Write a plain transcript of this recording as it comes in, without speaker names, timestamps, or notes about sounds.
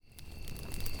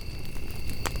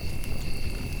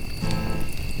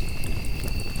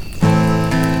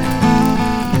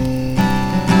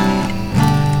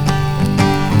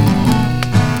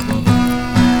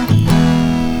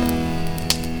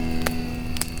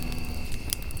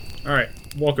All right,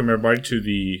 welcome everybody to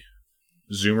the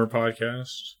Zoomer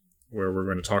podcast, where we're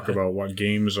going to talk about what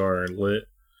games are lit,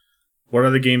 what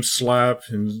other games slap,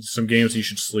 and some games you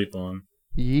should sleep on.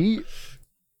 Yeet.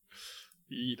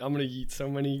 I'm gonna eat so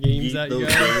many games at you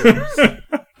those guys.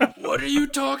 What are you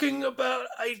talking about?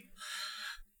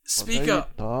 Speak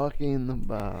up. Talking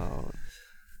about.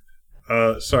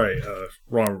 Sorry,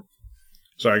 wrong.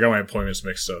 Sorry, I got my appointments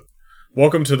mixed up.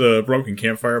 Welcome to the Broken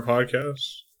Campfire podcast.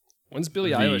 When's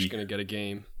Billie Eilish gonna get a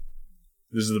game?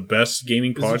 This is the best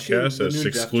gaming Isn't she podcast the that's new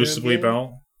Def Jam exclusively game?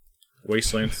 about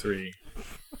Wasteland 3.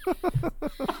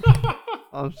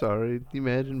 I'm sorry. Can you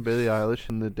imagine Billie Eilish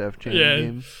in the Def Jam Yeah.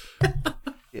 game?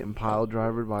 Getting pile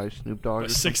drivered by Snoop Dogg or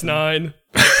 6ix9ine.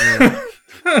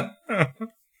 something? Yeah.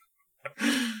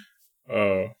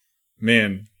 Oh,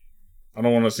 man. I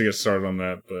don't want us to get started on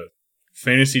that, but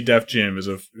Fantasy Def Jam is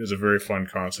a very fun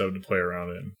concept to play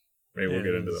around in. Maybe we'll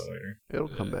get into that later. It'll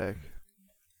come back.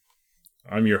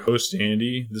 I'm your host,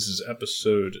 Andy. This is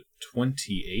episode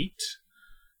 28,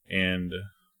 and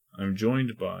I'm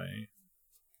joined by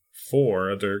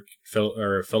 4 other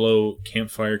fellow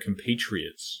campfire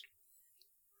compatriots,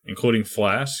 including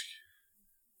Flask,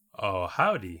 Oh,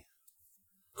 howdy.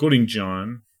 including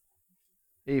John,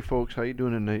 Hey, folks. How you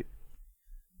doing tonight?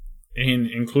 and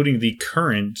including the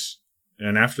current,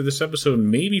 and after this episode,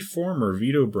 maybe former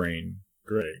Vito Brain,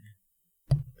 Greg.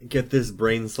 Get this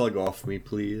brain slug off me,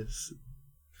 please.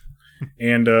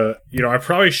 And, I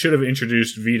probably should have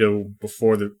introduced Vito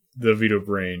before the Vito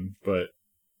Brain, and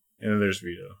then there's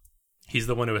Vito. He's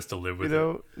the one who has to live with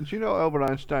it. Did you know Albert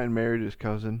Einstein married his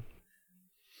cousin?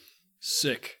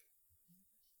 Sick.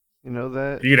 You know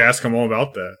that? You could ask him all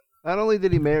about that. Not only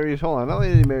did he marry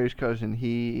his cousin,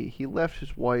 he left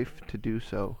his wife to do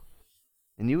so.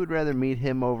 And you would rather meet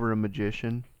him over a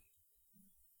magician?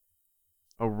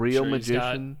 A real Sure,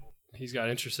 magician? He's got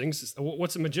interesting.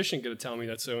 What's a magician gonna tell me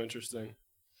that's so interesting?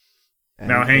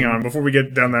 Now, hang on. Before we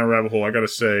get down that rabbit hole, I gotta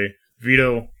say,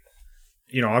 Vito,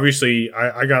 obviously,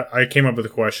 I came up with the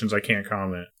questions. I can't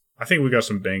comment. I think we got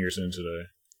some bangers in today.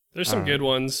 There's some good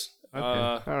ones. Okay.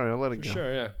 All right, I'll let it For go.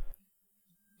 sure, yeah.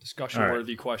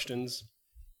 Discussion-worthy questions.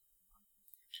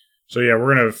 So, yeah,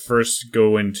 we're gonna first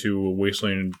go into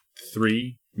Wasteland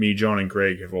 3. Me, John, and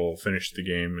Greg have all finished the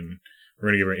game, and we're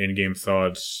gonna give our in-game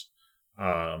thoughts.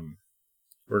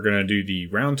 We're gonna do the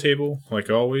roundtable, like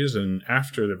always, and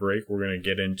after the break, we're gonna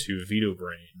get into Vito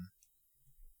Brain.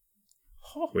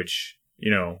 Which,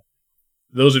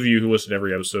 those of you who listen to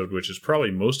every episode, which is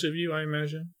probably most of you, I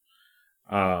imagine.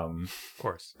 Of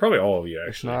course. Probably all of you, If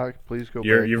actually. not, please go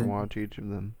You're- back you're- and watch each of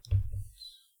them.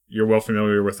 You're well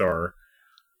familiar with our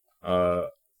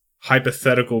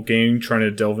hypothetical game trying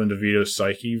to delve into Vito's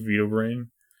psyche, Vito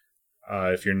Brain.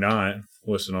 If you're not,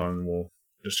 listen on and we'll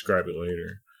describe it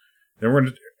later. Then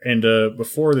we're gonna,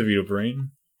 before the Vito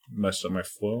Brain, messed up my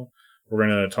flow, we're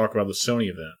gonna talk about the Sony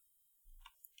event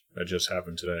that just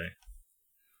happened today.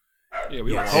 Yeah,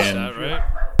 we all Yes. watched that, right?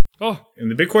 Oh, And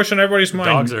the big question on everybody's mind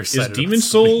Dogs are is excited Demon about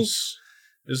Souls.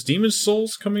 Is Demon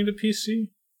Souls coming to PC?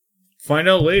 Find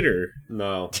out later.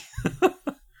 No.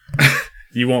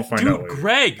 You won't find out Dude, later.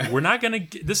 Greg, we're not going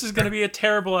to... This is going to be a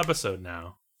terrible episode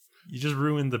now. You just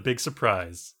ruined the big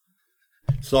surprise.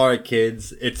 Sorry,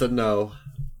 kids. It's a no.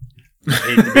 I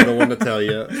hate to be the one to tell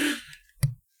you.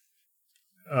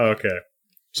 Okay.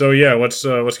 So yeah, let's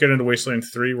get into Wasteland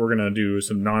 3. We're gonna do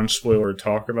some non-spoiler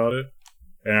talk about it,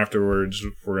 and afterwards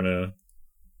we're gonna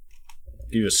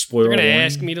do a spoiler. you're gonna warning,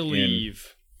 ask me to and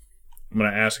leave. I'm gonna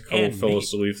ask a couple And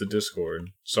fellas me. to leave the Discord.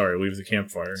 Sorry, leave the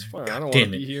campfire. It's fine. I God don't want to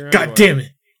damn be it! here. God anyway. damn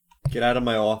it! Get out of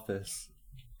my office.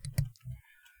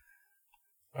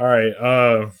 All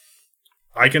right.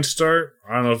 I can start.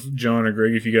 I don't know if John or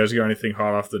Greg, if you guys got anything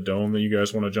hot off the dome that you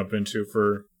guys want to jump into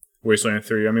for Wasteland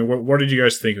 3. I mean, what did you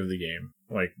guys think of the game?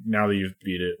 Like, now that you've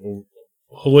beat it,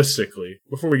 holistically,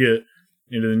 before we get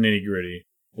into the nitty gritty,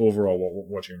 overall,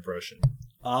 what's your impression?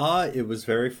 It was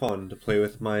very fun to play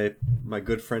with my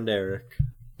good friend Eric.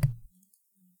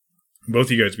 Both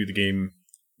of you guys beat the game,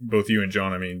 both you and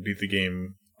John, beat the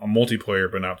game on multiplayer,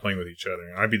 but not playing with each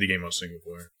other. I beat the game on single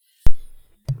player.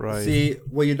 Right. See,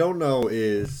 what you don't know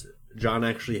is John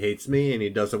actually hates me and he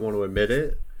doesn't want to admit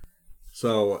it.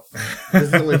 So this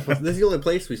is the only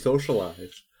place we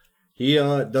socialize. He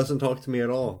doesn't talk to me at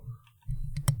all.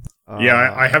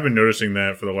 Yeah, I have been noticing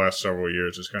that for the last several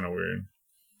years. It's kind of weird.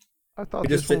 I thought We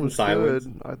just this one sit in was silence.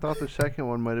 good. I thought the second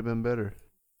one might have been better.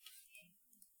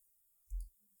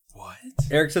 What?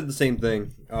 Eric said the same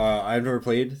thing. I've never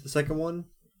played the second one,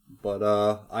 but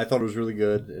I thought it was really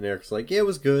good. And Eric's like, yeah, it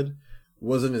was good.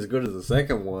 Wasn't as good as the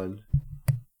second one.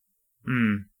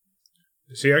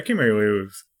 See, I came away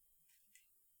with,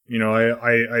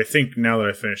 I think now that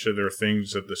I finished it, there are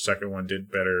things that the second one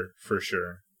did better for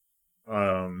sure.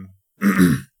 I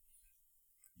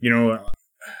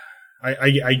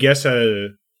guess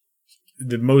the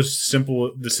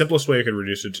simplest way I could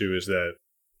reduce it to is that,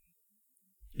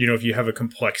 if you have a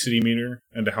complexity meter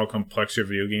into how complex your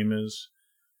video game is,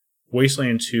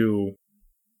 Wasteland 2,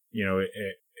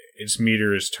 its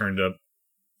meter is turned up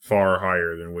far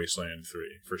higher than Wasteland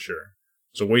 3 for sure.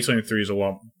 So Wasteland 3 is a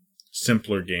lot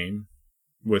simpler game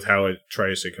with how it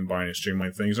tries to combine and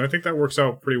streamline things. And I think that works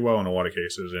out pretty well in a lot of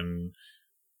cases, and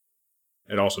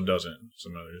it also doesn't in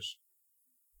some others.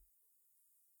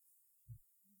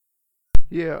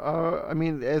 Yeah,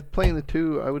 as playing the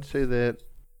 2, I would say that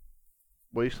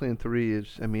Wasteland 3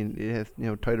 is, it has,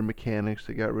 tighter mechanics.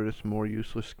 They got rid of some more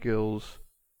useless skills.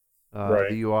 Right.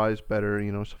 The UI is better,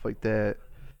 stuff like that.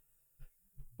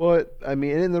 But,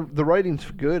 and the writing's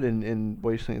good in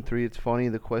Wasteland 3. It's funny,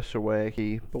 the quests are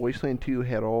wacky. But Wasteland 2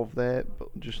 had all of that, but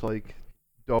just,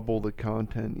 double the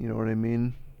content, you know what I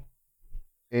mean?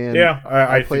 And yeah,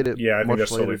 I played think, it I think much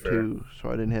that's later, totally fair. too, so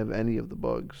I didn't have any of the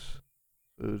bugs.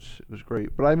 It was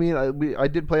great. But, I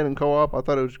did play it in co-op. I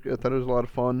thought it was a lot of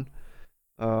fun.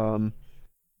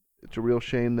 It's a real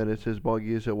shame that it's as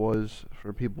buggy as it was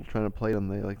for people trying to play it on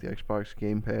the Xbox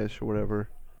Game Pass or whatever.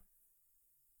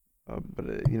 But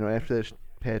after this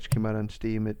patch came out on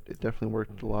Steam, it definitely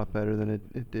worked a lot better than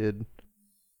it did.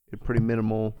 It had pretty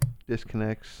minimal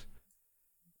disconnects.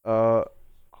 I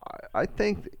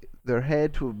think there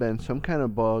had to have been some kind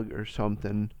of bug or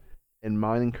something in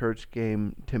mine and Kurt's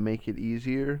game to make it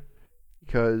easier,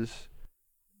 because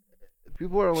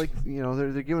people are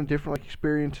they're given different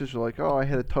experiences. They're oh, I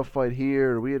had a tough fight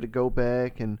here, or we had to go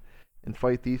back and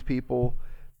fight these people.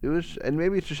 It was, and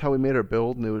maybe it's just how we made our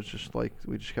build, and it was just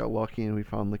we just got lucky and we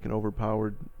found an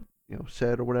overpowered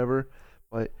set or whatever.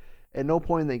 But at no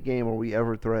point in that game were we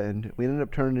ever threatened. We ended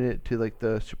up turning it to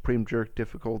the Supreme Jerk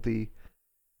difficulty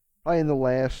probably in the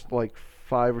last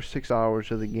 5 or 6 hours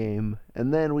of the game,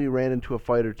 and then we ran into a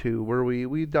fight or two where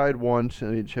we died once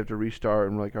and we just have to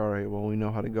restart, and we're all right, well, we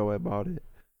know how to go about it.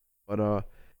 But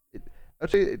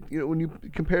I'd say when you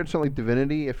compare it to something like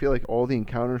Divinity, I feel all the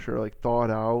encounters are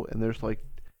thought out, and there's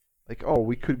oh,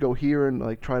 we could go here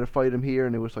and try to fight him here,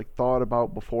 and it was thought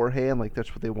about beforehand,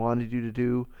 that's what they wanted you to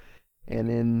do. And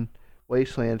in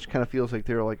Wasteland, it kind of feels like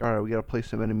they're all right, we gotta place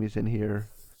some enemies in here.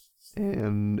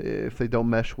 And if they don't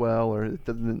mesh well, or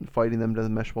fighting them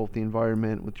doesn't mesh well with the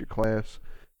environment, with your class,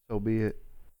 so be it.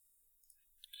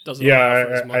 Doesn't allow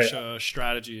for as much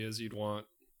strategy as you'd want.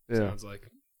 Yeah. Sounds like.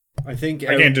 I think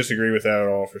I can't disagree with that at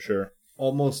all, for sure.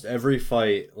 Almost every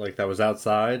fight that was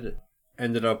outside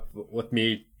ended up with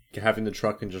me having the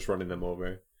truck and just running them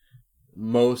over.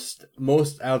 Most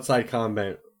outside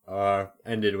combat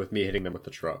ended with me hitting them with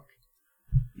the truck.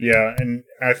 Yeah, and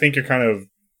I think you're kind of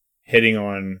hitting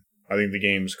on, I think, the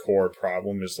game's core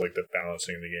problem is the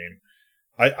balancing of the game.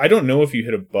 I don't know if you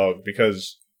hit a bug,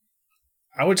 because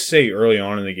I would say early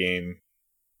on in the game,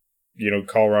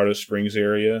 Colorado Springs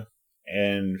area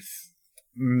and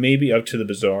maybe up to the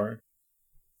Bazaar,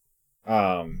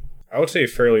 I would say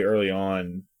fairly early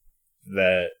on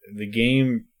that the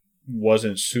game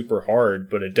wasn't super hard,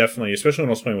 but it definitely, especially when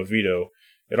I was playing with Vito,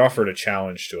 it offered a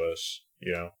challenge to us,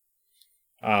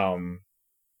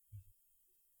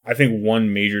 I think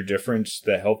one major difference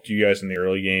that helped you guys in the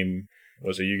early game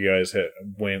was that you guys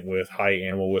went with high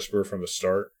Animal Whisper from the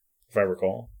start, if I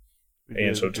recall.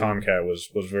 And so Tomcat was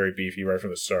very beefy right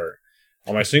from the start.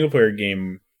 On my single-player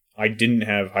game, I didn't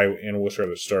have high Animal Whisper at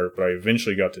the start, but I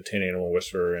eventually got to 10 Animal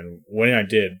Whisper, and when I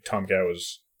did, Tomcat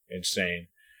was insane.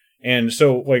 And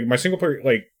so, my single-player,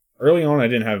 early on I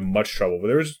didn't have much trouble, but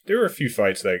there were a few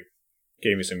fights that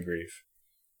gave me some grief.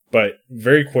 But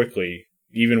very quickly,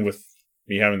 even with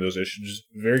me having those issues,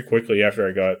 very quickly after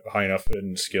I got high enough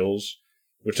in skills,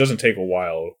 which doesn't take a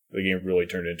while, the game really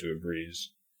turned into a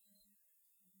breeze.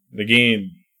 The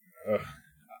game,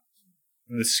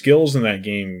 the skills in that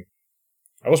game,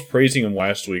 I was praising them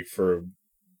last week for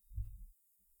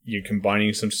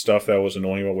combining some stuff that was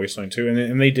annoying about Wasteland 2,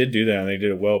 and they did do that, and they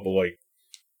did it well, but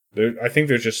I think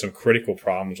there's just some critical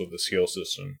problems with the skill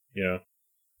system, Yeah,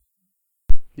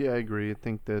 I agree. I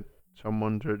think that some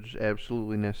ones are just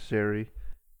absolutely necessary.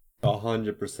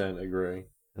 100% agree.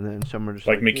 And then some are just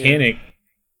mechanic. Yeah.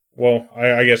 Well,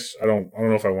 I guess I don't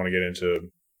know if I want to get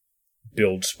into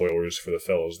build spoilers for the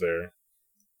fellows there.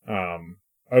 I'm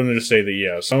going to say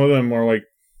that some of them are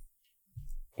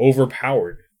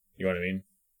overpowered. You know what I mean?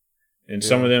 And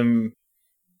some of them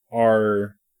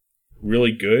are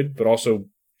really good, but also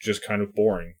just kind of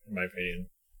boring, in my opinion.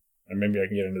 And maybe I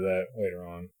can get into that later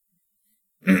on.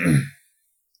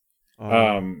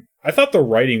 I thought the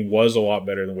writing was a lot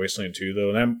better than Wasteland 2,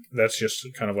 though. And that's just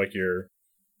kind of like your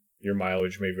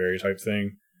mileage may vary type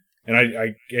thing. And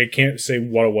I can't say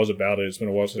what it was about it. It's been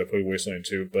a while since I played Wasteland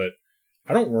 2, but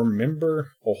I don't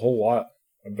remember a whole lot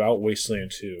about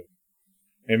Wasteland 2.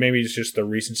 And maybe it's just the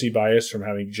recency bias from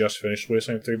having just finished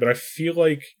Wasteland 3, but I feel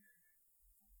like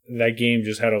that game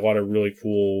just had a lot of really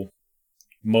cool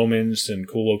moments and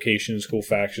cool locations, cool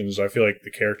factions. I feel like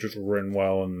the characters were written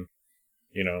well, and,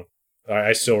 you know,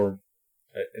 I still,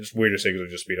 it's weird to say because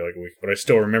I just beat it like a week, but I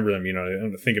still remember them, you know,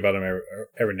 and think about them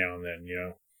every now and then, you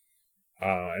know.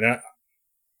 And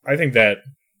I think that,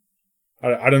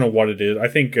 I don't know what it is. I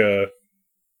think, I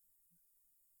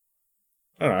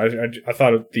don't know, I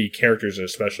thought the characters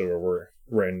especially were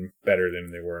written better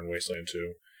than they were in Wasteland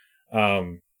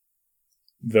 2.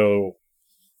 Though,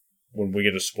 when we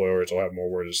get to spoilers, I'll have more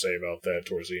words to say about that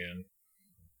towards the end.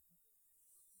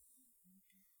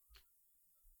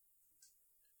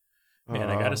 Man,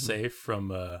 I gotta say,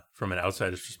 from an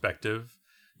outsider's perspective,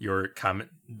 your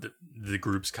the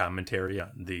group's commentary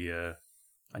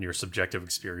on your subjective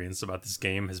experience about this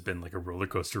game has been like a roller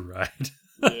coaster ride.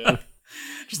 Yeah.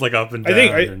 Just like up and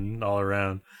down and all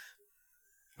around.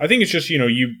 I think it's just, you know,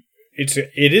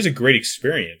 it is a great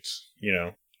experience, you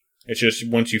know. It's just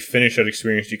once you finish that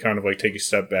experience, you kind of like take a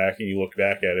step back and you look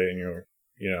back at it and you're,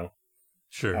 you know.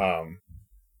 Sure.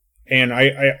 And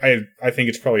I think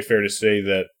it's probably fair to say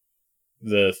that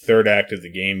the third act of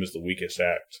the game is the weakest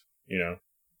act, you know.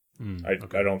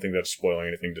 Okay. I don't think that's spoiling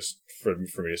anything just for me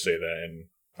to say that, and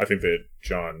I think that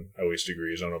John at least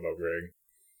agrees. I don't know about Greg.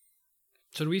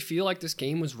 So do we feel like this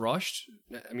game was rushed?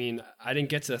 I mean, I didn't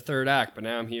get to the third act, but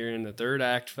now I'm hearing the third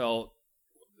act felt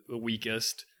the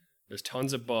weakest. There's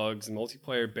tons of bugs. The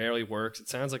multiplayer barely works. It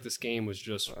sounds like this game was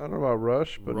just I don't know about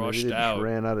rush, but rushed maybe they out. just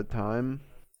ran out of time.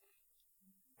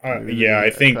 Yeah,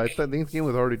 I think the game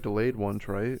was already delayed once,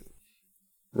 right?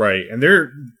 Right, and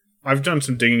I've done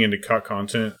some digging into cut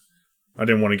content. I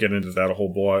didn't want to get into that a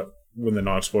whole lot in the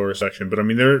non-spoiler section, but I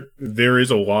mean there is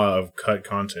a lot of cut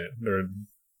content,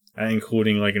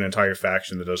 including like an entire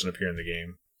faction that doesn't appear in the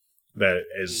game that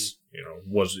is, you know,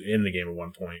 was in the game at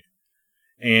one point,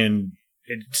 and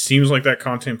it seems like that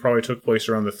content probably took place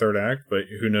around the third act, but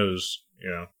who knows, you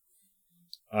know.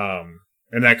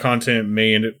 And that content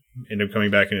may end up coming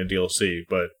back into DLC,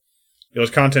 but it was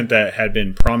content that had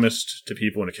been promised to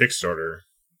people in a Kickstarter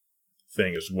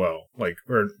thing as well. Like,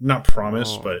 or not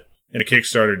promised, but in a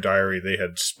Kickstarter diary, they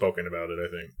had spoken about it, I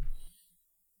think.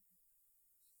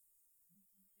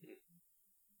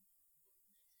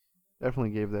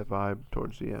 Definitely gave that vibe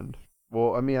towards the end.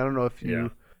 Well, I mean, I don't know if you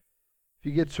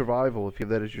get survival, if you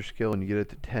have that as your skill and you get it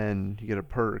to 10, you get a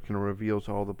perk and it reveals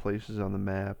all the places on the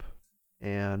map.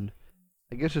 And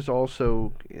I guess it's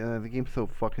also, the game's so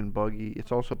fucking buggy,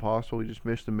 it's also possible you just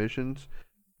missed the missions.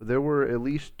 But there were at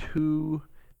least 2,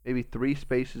 maybe 3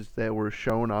 spaces that were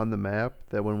shown on the map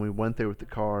that when we went there with the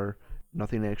car,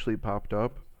 nothing actually popped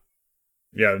up.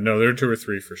 Yeah, no, there are 2 or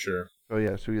 3 for sure. Oh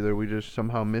yeah, so either we just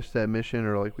somehow missed that mission,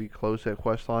 or like we closed that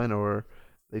quest line, or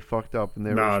they fucked up and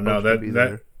they were supposed to be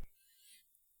there.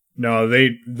 No,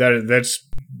 that's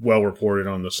well reported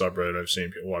on the subreddit. I've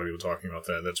seen a lot of people talking about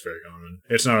that. That's very common.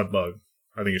 It's not a bug.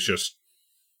 I think it's just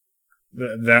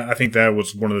that. I think that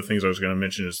was one of the things I was going to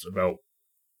mention is about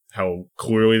how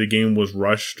clearly the game was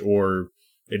rushed or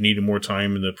it needed more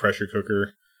time in the pressure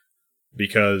cooker,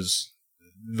 because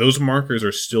those markers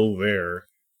are still there.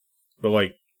 But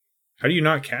like, how do you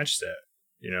not catch that?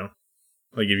 You know,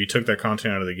 like if you took that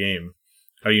content out of the game,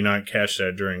 how do you not catch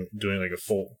that during doing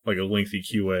like a lengthy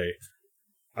QA?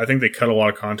 I think they cut a lot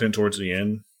of content towards the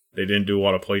end. They didn't do a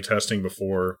lot of play testing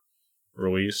before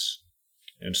release.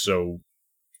 And so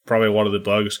probably a lot of the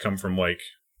bugs come from like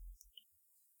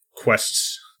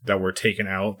quests that were taken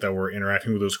out that were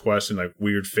interacting with those quests and like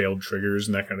weird failed triggers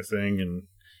and that kind of thing. And,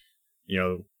 you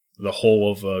know, the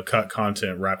whole of cut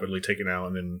content rapidly taken out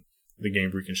and then the game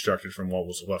reconstructed from what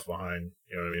was left behind.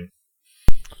 You know what I mean?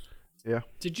 Yeah.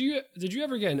 Did you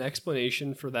ever get an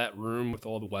explanation for that room with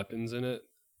all the weapons in it?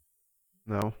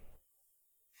 No.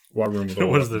 What room? With all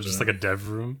what is there? Just like a dev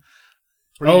room?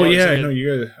 Oh yeah, I know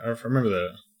you guys. I remember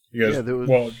that. You guys. Yeah,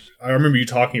 well, I remember you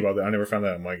talking about that. I never found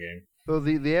that in my game. So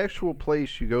the actual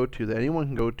place you go to that anyone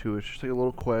can go to, it's just like a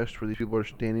little quest where these people are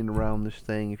standing around this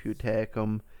thing. If you attack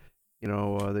them, you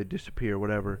know, they disappear,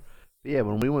 whatever. But yeah,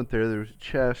 when we went there was a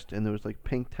chest and there was like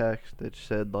pink text that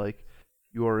said like,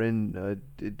 you are in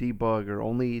debug or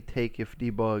only take if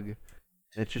debug. And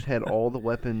it just had all the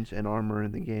weapons and armor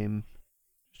in the game,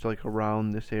 just like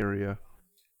around this area.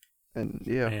 And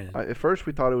yeah, at first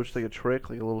we thought it was just like a trick,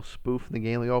 like a little spoof in the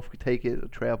game. Like, oh, if we take it, the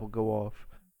trap will go off.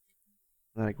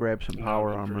 And then I grabbed some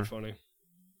power armor. Funny.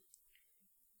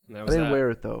 And that I was didn't that. wear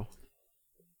it though.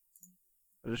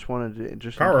 I just wanted to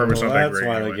just. Power armor's Well, not that that's great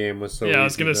why anyway. the game was so Yeah, I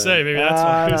was easy gonna then. say maybe that's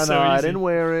why it was so I easy. didn't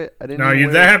wear it. I didn't. No, even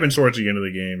wear that it. happened towards the end of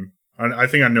the game. I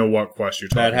think I know what quest you're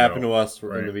talking That about. happened to us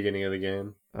Right. in the beginning of the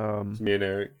game. Me and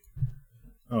Eric.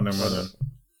 Oh, never mind then.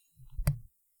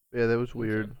 Yeah, that was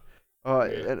weird.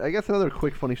 And I guess another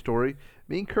quick funny story.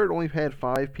 Me and Kurt only had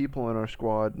 5 people in our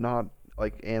squad, not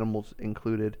like animals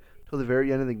included, till the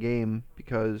very end of the game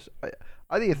because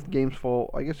I think it's the game's fault.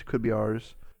 I guess it could be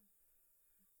ours.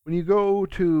 When you go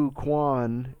to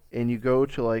Quan and you go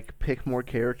to like pick more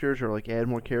characters or like add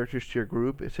more characters to your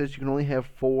group, it says you can only have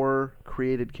 4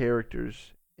 created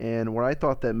characters. And what I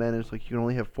thought that meant is like you can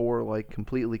only have 4 like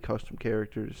completely custom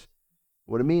characters.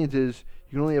 What it means is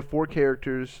you can only have 4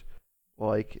 characters,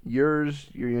 like yours,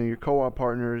 your co-op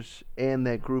partners, and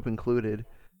that group included.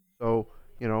 So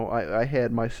I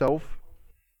had myself,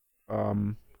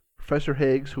 Professor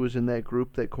Higgs, who was in that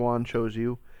group that Quan chose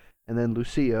you, and then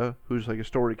Lucia, who's like a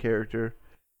story character,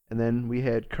 and then we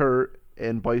had Kurt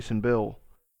and Bison Bill,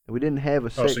 and we didn't have a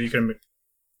 6. Oh, so you could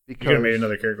have made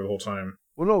another character the whole time.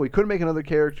 Well, no, we couldn't make another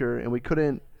character, and we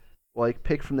couldn't like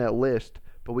pick from that list,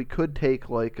 but we could take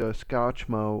like a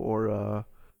Scotchmo or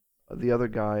the other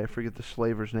guy. I forget the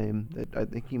slaver's name. That I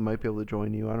think he might be able to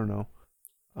join you. I don't know.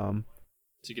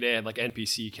 So you could add like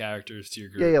NPC characters to your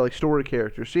group. Yeah, like story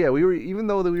characters. So yeah, we were even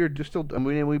though that we were just still. I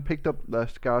mean, we picked up the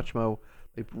Scotchmo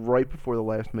like right before the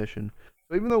last mission.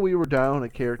 So even though we were down a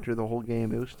character the whole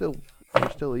game, it was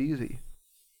still easy.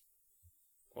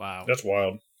 Wow. That's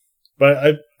wild.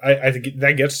 But I think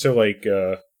that gets to like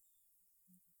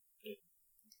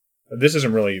this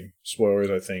isn't really spoilers,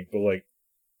 I think, but like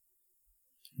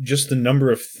just the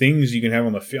number of things you can have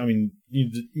on the field. I mean,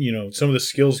 you know, some of the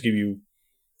skills give you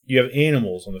have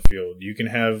animals on the field. You can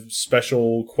have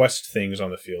special quest things on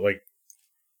the field, like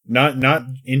not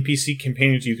NPC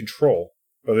companions you control.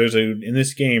 But in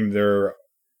this game there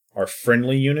are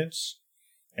friendly units,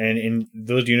 and in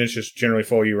those units just generally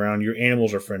follow you around. Your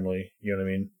animals are friendly. You know what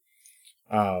I mean?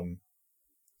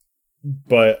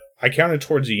 But I counted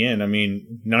towards the end. I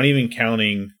mean, not even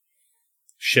counting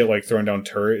shit like throwing down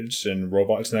turrets and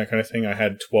robots and that kind of thing. I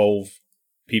had 12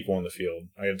 people in the field.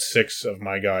 I had 6 of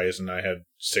my guys, and I had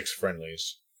 6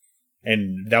 friendlies.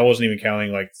 And that wasn't even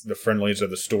counting like the friendlies that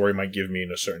the story might give me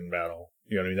in a certain battle.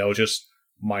 You know what I mean? That was just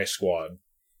my squad.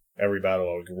 Every battle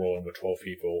I would roll in with 12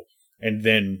 people, and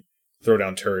then throw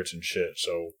down turrets and shit.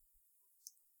 So,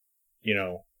 you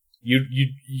know,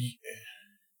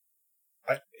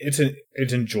 it's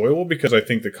enjoyable because I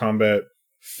think the combat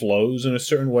flows in a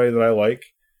certain way that I like.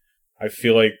 I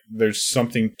feel like there's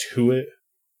something to it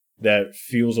that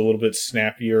feels a little bit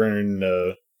snappier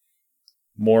and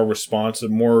more responsive,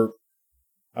 more,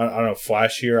 I don't know,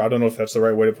 flashier. I don't know if that's the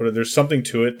right way to put it. There's something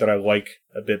to it that I like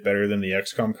a bit better than the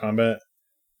XCOM combat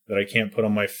that I can't put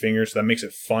on my finger, so that makes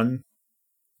it fun.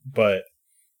 But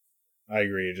I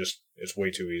agree, it's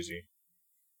way too easy.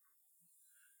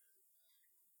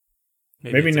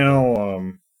 Maybe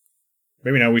now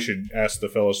we should ask the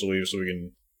fellas to leave so we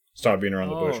can stop being around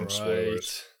the bush and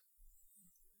spoilers.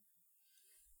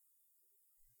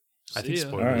 I think See ya.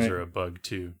 spoilers Alright. are a bug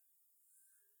too.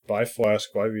 Bye,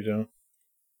 Flask. Bye, Vito.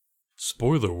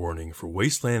 Spoiler warning for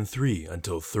Wasteland 3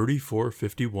 until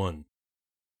 3451.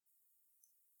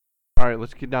 All right,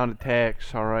 let's get down to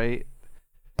tax. All right.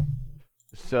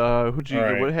 So, All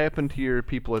right. what happened to your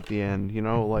people at the end? You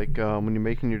know, like when you're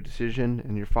making your decision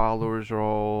and your followers are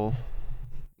all,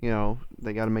 you know,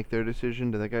 they got to make their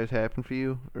decision. Did that guys happen for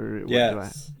you, or what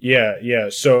Yes. Yeah.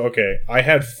 So, okay, I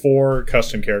had 4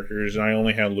 custom characters, and I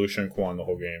only had Lucia and Quan the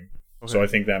whole game. Okay. So I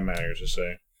think that matters to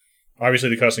say. Obviously,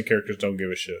 the custom characters don't give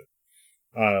a shit.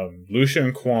 Lucia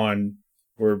and Quan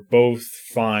were both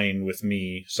fine with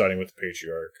me siding with the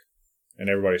Patriarch, and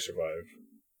everybody survived.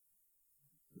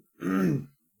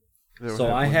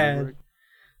 So I had...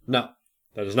 No,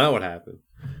 that is not what happened.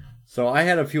 So I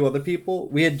had a few other people.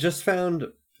 We had just found...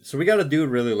 So we got a dude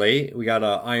really late. We got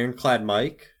a Ironclad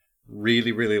Mike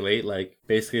really, really late, like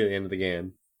basically at the end of the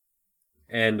game.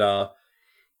 And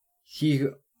he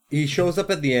shows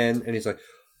up at the end, and he's like,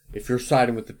 if you're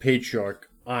siding with the Patriarch,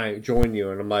 I join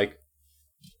you. And I'm like,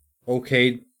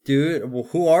 okay, dude, well,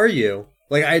 who are you?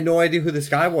 Like, I had no idea who this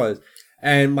guy was.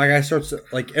 And my guy starts,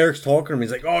 like, Eric's talking to him.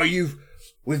 He's like, oh,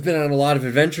 we've been on a lot of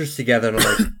adventures together. And I'm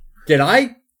like, did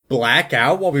I black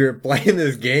out while we were playing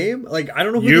this game? Like, I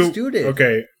don't know who this dude is.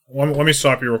 Okay, let me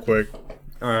stop you real quick.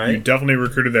 All You right. definitely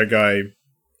recruited that guy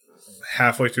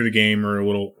halfway through the game, or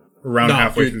around No,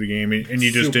 halfway dude, through the game, and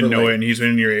you just super didn't know late. it, and he's been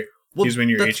in your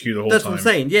that's- HQ the whole That's time. what I'm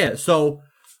saying, yeah. So,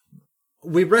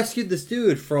 we rescued this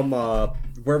dude from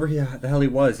wherever the hell he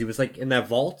was. He was, like, in that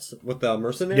vault with the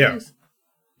mercenaries.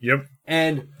 Yep.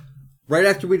 And right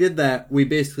after we did that, we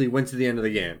basically went to the end of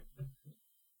the game.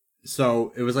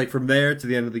 So it was like from there to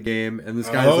the end of the game, and this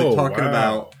guy's like talking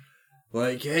about,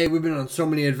 like, hey, we've been on so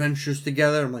many adventures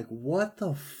together. I'm like, what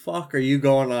the fuck are you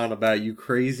going on about, you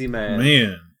crazy man?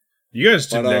 Man, you guys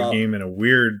did that game in a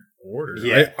weird order.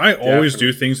 Yeah, I always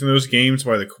do things in those games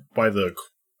by the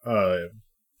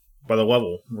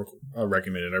level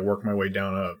recommended. I work my way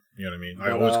down up. You know what I mean?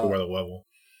 I always go by the level.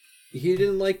 He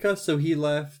didn't like us, so he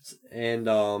left. And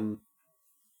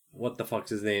what the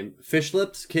fuck's his name? Fish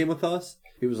Lips came with us.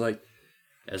 He was like,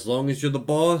 as long as you're the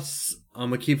boss, I'm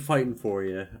gonna keep fighting for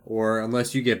you, or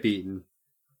unless you get beaten.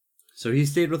 So he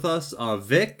stayed with us.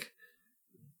 Vic,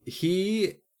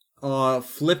 he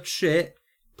flipped shit,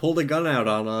 pulled a gun out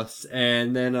on us,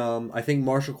 and then I think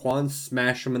Marshall Kwan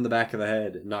smashed him in the back of the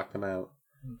head and knocked him out.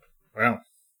 Wow.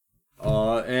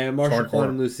 And Marshall Kwan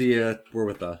and Lucia were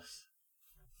with us.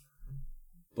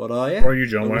 But yeah. What are you,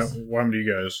 John? What happened to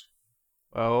you guys?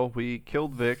 Well, we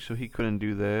killed Vic, so he couldn't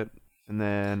do that. And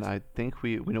then I think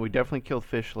we definitely killed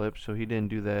Fish Lips, so he didn't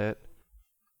do that.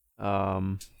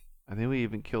 I think we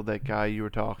even killed that guy you were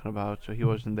talking about, so he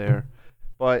wasn't there.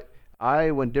 But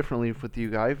I went differently with you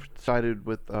guys. I sided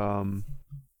with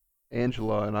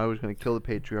Angela, and I was going to kill the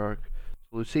Patriarch.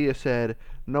 Lucia said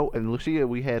no, and Lucia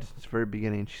we had since the very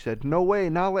beginning. She said, "No way,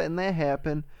 not letting that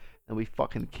happen," and we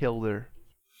fucking killed her.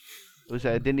 It was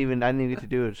I didn't even get to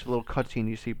do it. It's a little cutscene.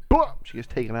 You see, boom, she gets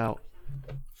taken out.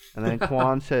 And then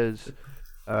Quan says,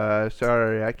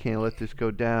 sorry, I can't let this go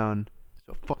down.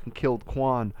 So fucking killed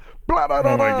Quan. Blah, blah,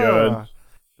 blah, oh my god.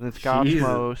 And then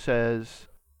Scotchmo says,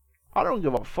 I don't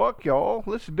give a fuck, y'all.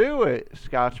 Let's do it.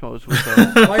 Scotchmo's with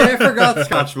us. Oh, yeah, I forgot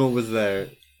Scotchmo was there.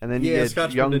 And then you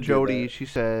get young Jody. She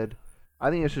said, I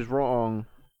think this is wrong,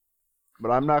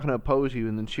 but I'm not going to oppose you.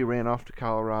 And then she ran off to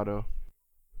Colorado.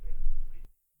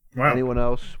 Wow. Anyone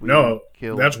else we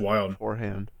killed that's wild.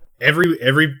 beforehand?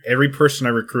 Every person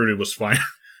I recruited was fine.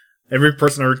 Every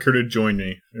person I recruited joined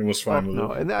me and was fine with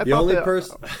it. And the only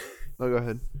person. Oh, go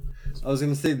ahead. I was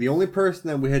gonna say the only person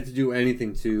that we had to do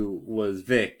anything to was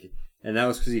Vic, and that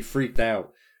was because he freaked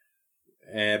out.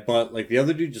 But like the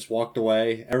other dude just walked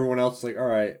away. Everyone else was like, all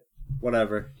right,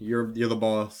 whatever. You're the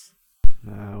boss.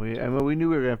 No, we knew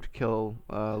we were gonna have to kill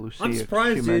Lucia. I'm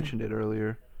surprised, she mentioned it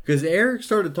earlier. Because Eric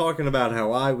started talking about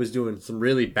how I was doing some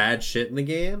really bad shit in the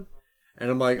game. And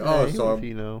I'm like, oh, so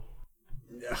you know.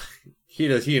 He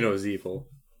knows evil.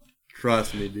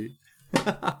 Trust me, dude.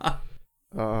 I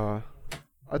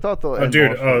thought the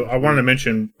I wanted to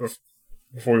mention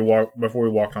before we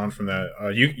walked on from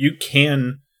that, you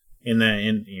can in that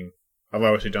ending. I've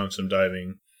obviously done some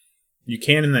diving. You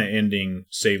can in that ending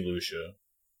save Lucia.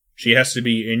 She has to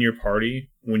be in your party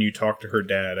when you talk to her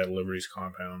dad at Liberty's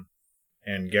compound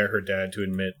and get her dad to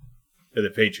admit that the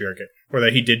Patriarch, or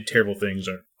that he did terrible things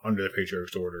under the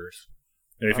Patriarch's orders.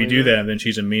 And if you do that, then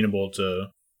she's amenable to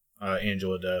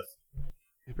Angela death.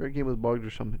 If our game was bugged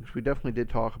or something, because we definitely did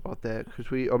talk about that.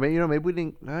 Because maybe we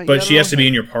didn't. But she has to be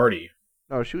in your party.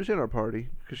 No, she was in our party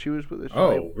because she was with us.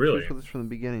 Oh, really? She was with us from the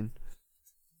beginning.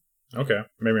 Okay,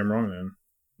 maybe I'm wrong then.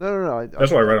 No.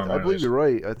 That's what I read on. I believe you're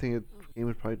right. I think the game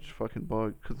was probably just fucking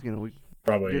bugged because we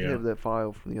probably did have that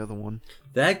file from the other one.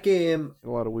 That game a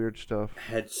lot of weird stuff.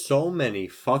 Had so many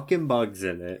fucking bugs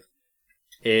in it.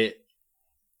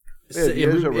 Did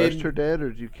you guys arrest her dad or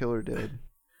did you kill her dad?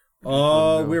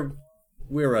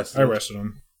 We arrested him. I arrested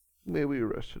him. Maybe we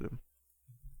arrested him.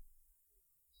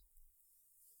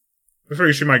 I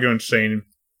figured she might go insane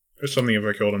or something if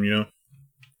I killed him, you know?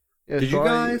 Yeah, Did you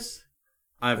guys...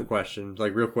 I have a question,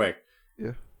 like real quick.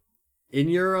 Yeah. In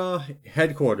your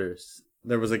headquarters,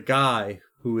 there was a guy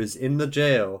who was in the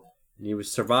jail, and he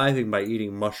was surviving by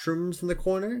eating mushrooms in the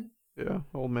corner. Yeah,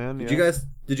 old man. Did you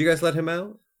guys let him out?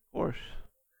 Of course.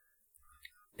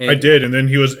 And I did, and then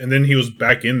he was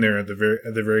back in there at the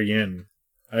very end.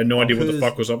 I had no idea what the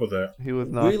fuck was up with that. He was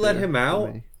not. We let him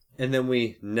out, and then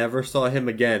we never saw him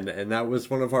again, and that was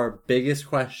one of our biggest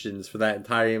questions for that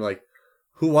entire game. Like,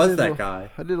 who was that guy?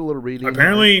 I did a little reading.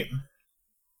 Apparently,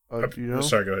 you know?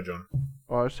 Sorry, go ahead, John.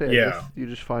 Oh, I was saying, you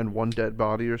just find one dead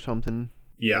body or something.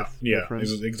 Yeah,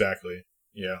 exactly.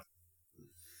 Yeah.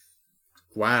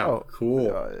 Wow,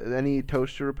 cool. Any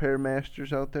toaster repair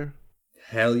masters out there?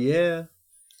 Hell yeah.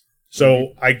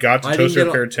 So I got to Toaster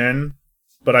Repair 10,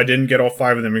 but I didn't get all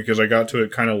 5 of them because I got to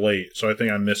it kind of late. So I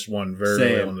think I missed one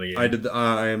very early in the game.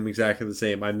 I am exactly the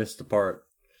same. I missed the part.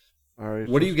 All right.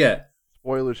 What do you get?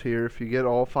 Spoilers here. If you get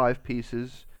all 5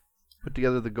 pieces, put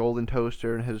together the golden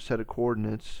toaster and has a set of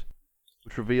coordinates,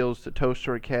 which reveals the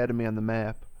Toaster Academy on the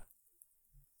map.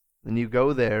 Then you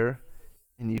go there,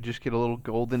 and you just get a little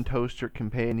golden toaster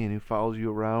companion who follows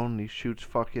you around. And he shoots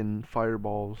fucking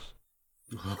fireballs.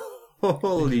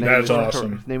 Holy His name That's is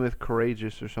awesome. His name is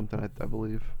Courageous or something, I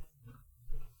believe.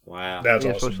 wow. That's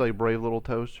Yeah, awesome. supposed to like brave little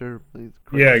toaster. He's Yeah,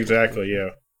 Courageous. exactly. Yeah.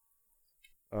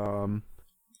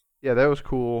 Yeah, that was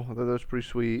cool. I thought that was pretty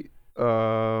sweet. We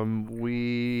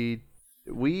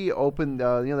opened,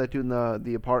 that dude in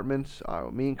the apartments.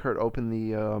 Me and Kurt opened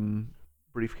the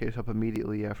briefcase up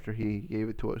immediately after he gave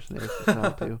it to us and asked us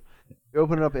not to. We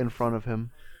opened it up in front of him.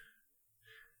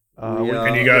 And you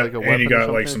get, got like, a and weapon you or got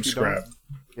like something some if you don't? scrap.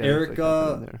 Yeah, there's, Eric,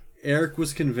 nothing in there. Eric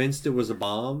was convinced it was a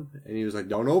bomb, and he was like,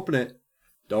 "Don't open it,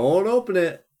 don't open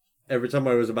it." Every time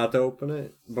I was about to open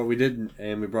it, but we didn't,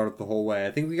 and we brought it the whole way.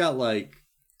 I think we got like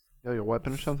Yeah, like a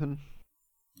weapon or something.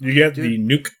 You get the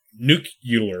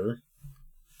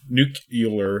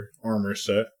nuclear armor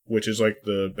set, which is like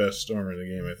the best armor in the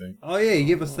game, I think. Oh yeah, he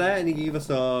gave us that, and he gave us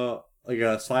a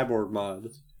cyborg mod.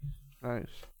 Nice.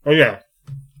 Oh yeah,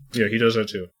 he does that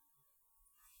too.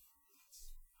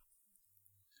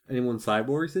 Anyone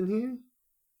cyborgs in here?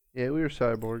 Yeah, we were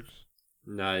cyborgs.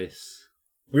 Nice.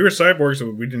 We were cyborgs,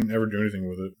 but we didn't ever do anything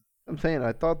with it. I'm saying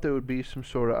I thought there would be some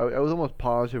sort of. I was almost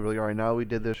positive, like, all right, now we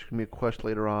did this. There's gonna be a quest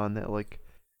later on that like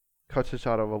cuts us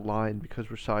out of a line because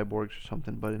we're cyborgs or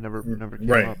something, but it never came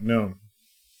Right? up. No.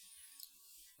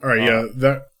 All right. Yeah.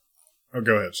 That. Oh,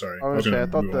 go ahead. Sorry. I was gonna say, I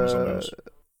thought move on to something else.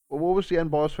 Well, what was the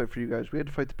end boss fight for you guys? We had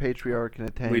to fight the Patriarch in a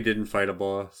tank. We didn't fight a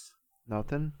boss.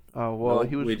 Nothing. Oh well, Nope,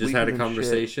 he was. we just had a weaker than shit,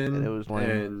 conversation, and it was lame.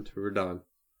 and we were done.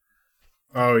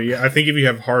 Oh yeah, I think if you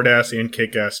have hard ass and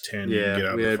kick ass 10, you can get Yeah,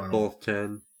 out we the had final. both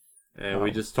 10, and we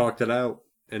Oh. just talked it out,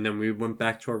 and then we went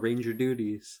back to our ranger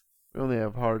duties. We only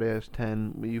have hard ass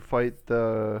 10. When you fight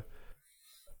the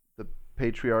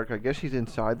Patriarch, I guess he's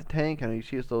inside the tank, and you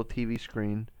see his little TV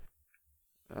screen.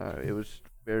 It was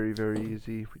very, very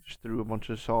easy. We just threw a bunch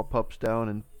of saw pups down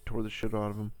and tore the shit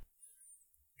out of him.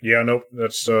 Yeah, nope.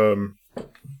 That's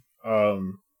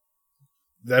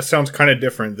that sounds kind of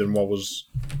different than what was.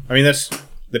 I mean, that's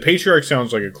the Patriarch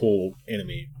sounds like a cool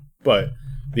enemy, but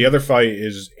the other fight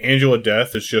is Angela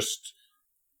Death is just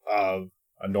a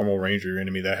normal ranger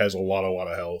enemy that has a lot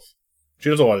of health. She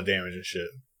does a lot of damage and shit,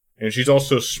 and she's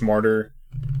also smarter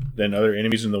than other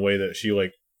enemies in the way that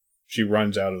she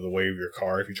runs out of the way of your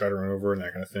car if you try to run over her and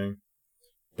that kind of thing.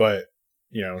 But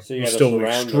So you it's had still to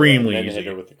surround her extremely and then easy.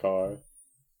 hit her with the car.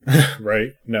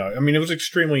 Right? No, I mean it was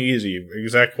extremely easy.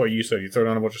 Exactly what you said. You throw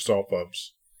down a bunch of salt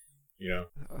pups.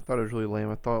 I thought it was really lame.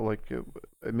 I thought like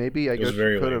maybe I It was guess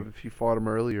very you could lame. have if you fought him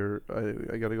earlier.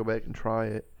 I got to go back and try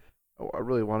it. I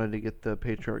really wanted to get the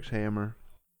Patriarch's hammer.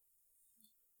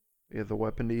 You have the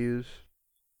weapon to use.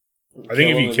 I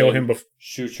think if you and kill then him before,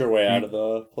 shoot your way out of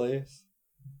the place.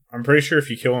 I'm pretty sure if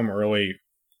you kill him early,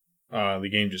 the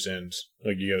game just ends.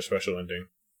 Like you get a special ending.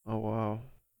 Oh wow.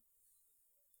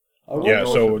 Yeah,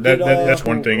 so that's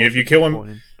one thing. If you kill him,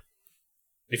 Disappointing.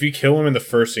 if you kill him in the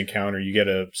first encounter, you get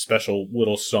a special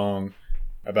little song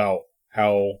about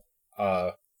how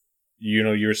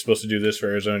you were supposed to do this for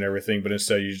Arizona and everything, but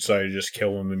instead you decided to just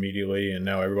kill him immediately, and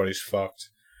now everybody's fucked.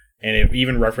 And it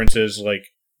even references like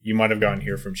you might have gotten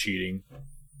here from cheating.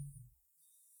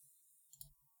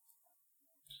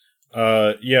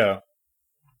 Yeah,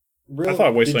 I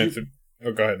thought Wasteland.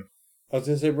 Oh, go ahead. I was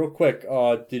gonna say real quick.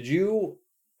 Did you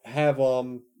have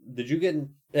Did you get?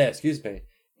 Excuse me.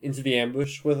 Into the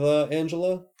ambush with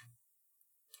Angela?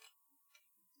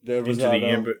 There was Into the that,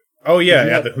 ambush. Oh yeah, did you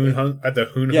at have- the Hoon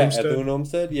Yeah, homestead. at the Hoon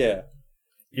homestead. Yeah.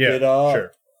 Yeah, Did,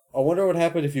 sure. I wonder what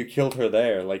happened if you killed her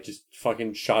there. Like, just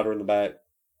fucking shot her in the back.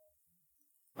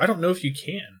 I don't know if you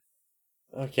can.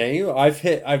 Can you? I've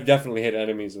definitely hit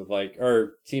enemies with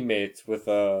or teammates with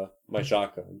my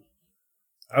shotgun.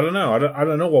 I don't know. I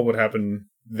don't know what would happen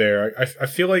there. I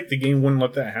feel like the game wouldn't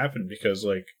let that happen because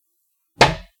like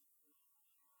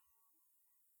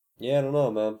Yeah, I don't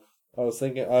know, man. I was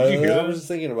thinking. Did you hear I that? was just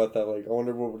thinking about that. Like, I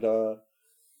wonder what would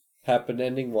happen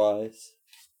ending wise.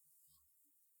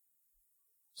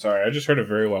 sorry, I just heard a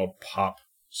very loud pop I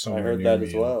somewhere. heard near that me,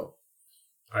 as and well.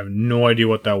 I have no idea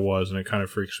what that was, and it kind of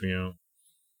freaks me out.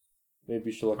 Maybe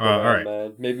you should look all around, right.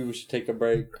 man. Maybe we should take a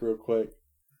break real quick.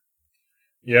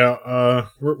 Yeah,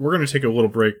 we're gonna take a little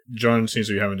break. John seems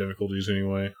to be having difficulties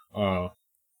anyway.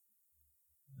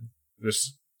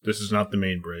 This is not the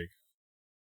main break.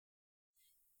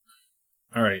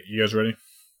 All right, you guys ready?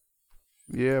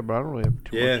 Yeah, but I don't really have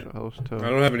too Yeah. much else to. I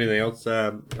don't have anything else.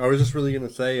 I was just really gonna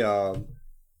say,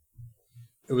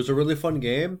 it was a really fun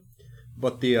game,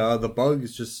 but the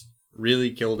bugs just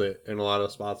really killed it in a lot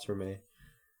of spots for me.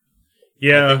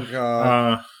 Yeah. I think,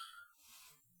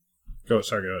 Go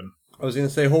ahead. I was gonna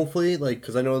say hopefully,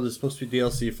 because I know there's supposed to be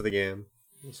DLC for the game.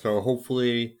 So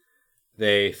hopefully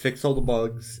they fix all the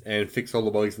bugs and fix all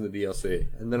the bugs in the DLC.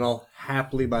 And then I'll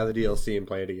happily buy the DLC and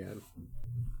play it again.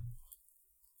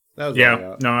 That was all I Yeah,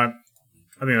 got. no, I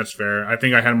think that's fair. I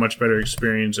think I had a much better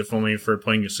experience if only for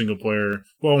playing a single player.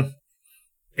 Well,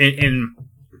 and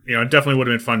you know, it definitely would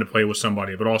have been fun to play with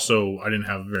somebody, but also I didn't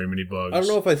have very many bugs. I don't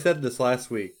know if I said this last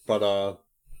week, but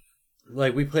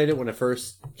like we played it when it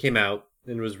first came out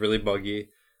and it was really buggy.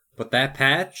 But that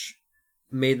patch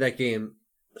made that game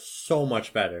so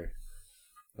much better.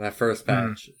 That first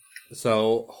patch.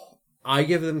 So I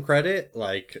give them credit.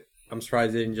 Like, I'm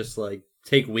surprised they didn't just like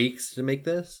take weeks to make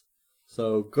this.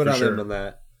 So good For on sure. them on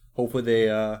that. Hopefully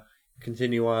they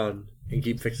continue on and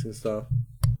keep fixing stuff.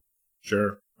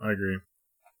 Sure, I agree.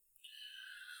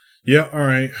 Yeah, all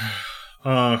right.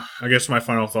 I guess my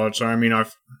final thoughts are, I mean,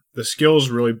 the skills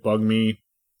really bug me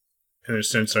in a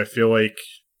sense. I feel like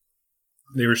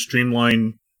they were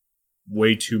streamlined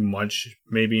way too much,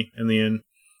 maybe, in the end.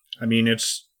 I mean,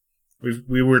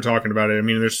 we were talking about it. I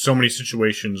mean, there's so many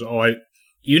situations.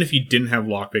 Even if you didn't have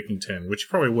lockpicking 10, which you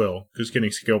probably will, because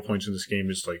getting skill points in this game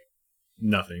is like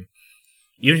nothing.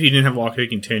 Even if you didn't have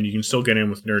lockpicking 10, you can still get in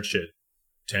with nerd shit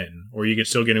 10, or you can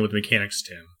still get in with mechanics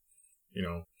 10. You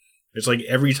know, it's like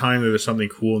every time there's something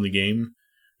cool in the game,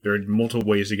 there are multiple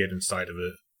ways to get inside of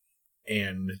it,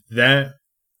 and that,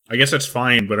 I guess that's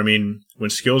fine. But I mean, when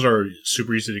skills are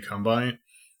super easy to come by, it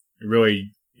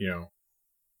really, you know,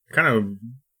 it kind of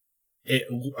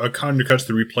cuts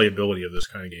the replayability of this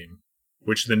kind of game,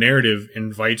 which the narrative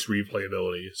invites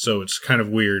replayability. So it's kind of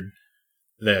weird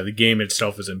that the game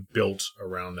itself isn't built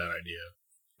around that idea.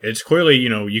 It's clearly, you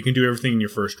know, you can do everything in your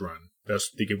first run. That's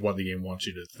what the game wants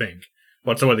you to think.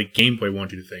 Well, that's what the gameplay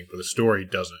wants you to think, but the story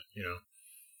doesn't, you know.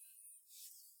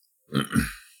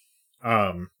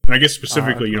 And I guess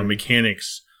specifically, you know,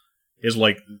 mechanics is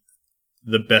like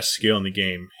the best skill in the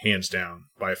game, hands down,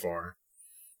 by far.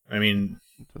 I mean,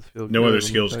 no other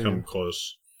skills come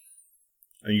close.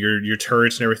 And your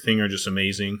turrets and everything are just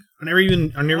amazing. I never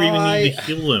even needed to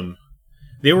heal them.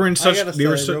 They were in such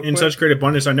such great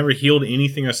abundance. I never healed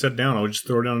anything I set down. I would just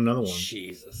throw down another one.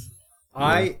 Jesus.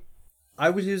 Yeah. I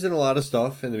was using a lot of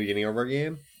stuff in the beginning of our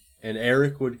game, and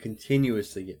Eric would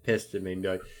continuously get pissed at me and be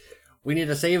like, "We need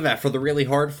to save that for the really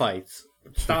hard fights.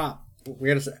 Stop. We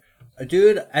gotta say."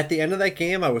 Dude, at the end of that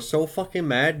game, I was so fucking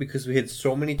mad because we had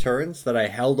so many turns that I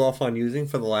held off on using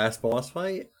for the last boss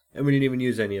fight, and we didn't even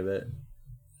use any of it.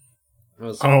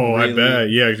 I bet.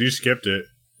 Yeah, you skipped it.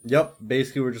 Yep.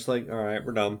 Basically, we're just like, all right,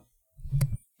 we're done.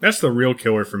 That's the real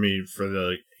killer for me for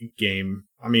the game.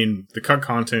 I mean, the cut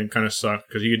content kind of sucked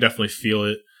because you could definitely feel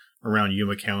it around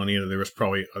Yuma County, and there was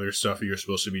probably other stuff that you're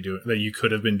supposed to be doing that you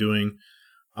could have been doing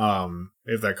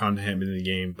if that content hadn't been in the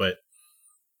game. But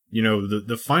you know,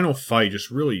 the final fight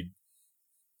just really,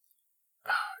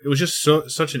 it was just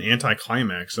such an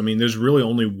anticlimax. I mean, there's really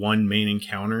only one main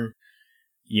encounter,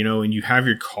 you know, and you have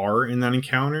your car in that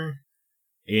encounter,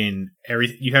 and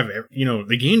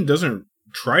the game doesn't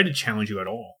try to challenge you at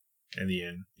all in the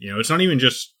end. You know, it's not even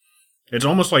just, it's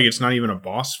almost like it's not even a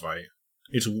boss fight.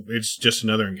 It's just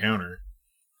another encounter.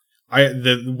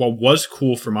 What was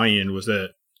cool for my end was that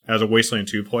as a Wasteland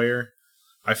 2 player,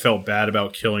 I felt bad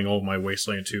about killing all of my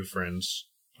Wasteland 2 friends.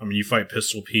 I mean, you fight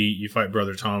Pistol Pete, you fight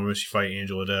Brother Thomas, you fight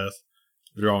Angel of Death.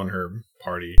 They're all in her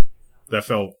party. That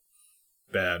felt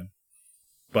bad.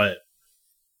 But,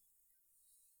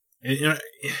 and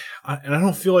I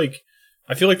don't feel like,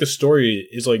 I feel like the story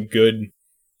is like good.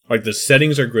 Like the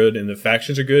settings are good and the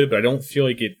factions are good, but I don't feel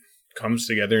like it comes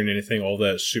together in anything all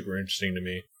that super interesting to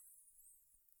me.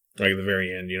 Like at the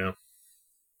very end, you know?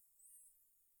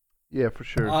 Yeah, for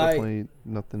sure. Definitely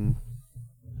nothing.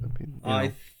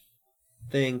 I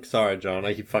think. Sorry, John.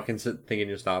 I keep fucking thinking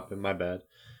you're stopping. My bad.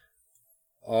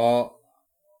 I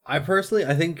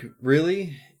think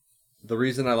really the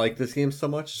reason I like this game so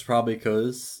much is probably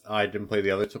because I didn't play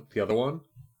the other one.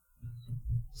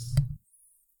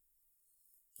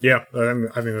 Yeah,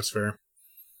 I think that's fair.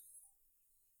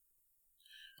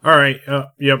 All right.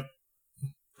 Yep.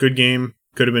 Good game.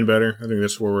 Could have been better. I think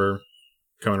that's where we're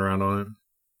coming around on it.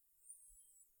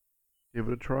 Give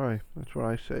it a try. That's what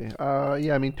I say.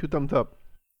 Yeah, I mean, 2 thumbs up.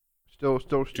 Still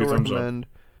recommend.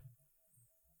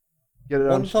 Get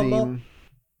it on Steam.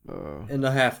 And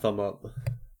a half thumb up.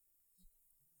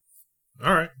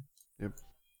 All right. Yep.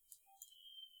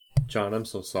 John, I'm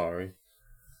so sorry.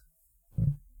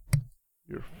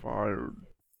 You're fired.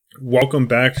 Welcome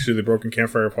back to the Broken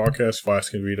Campfire Podcast,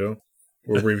 Flask and Vito,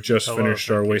 where we've just finished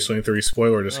our Wasteland 3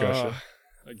 spoiler discussion.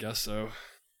 I guess so.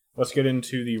 Let's get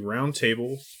into the round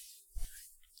table.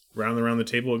 Round and around the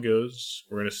table it goes.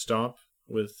 We're going to start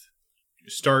with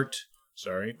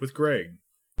Greg.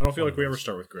 I don't feel like we ever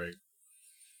start with Greg.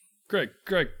 Greg.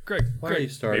 Why are you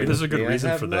starting? Maybe there's a with good me? I reason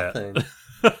have for that.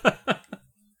 nothing.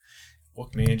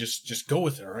 Look, man, just go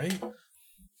with it, all right?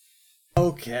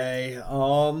 Okay.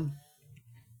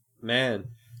 Man,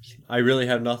 I really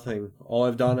have nothing. All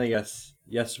I've done, I guess,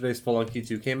 yesterday Spelunky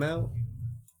 2 came out.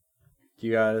 Have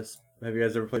you guys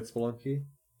ever played Spelunky?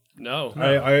 No.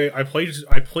 I played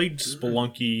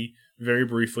Spelunky very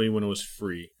briefly when it was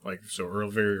free, like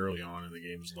very early on in the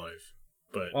game's life.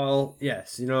 But Well,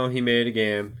 yes, he made a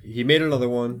game. He made another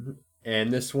one,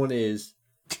 and this one is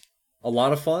a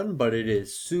lot of fun, but it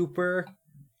is super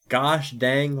gosh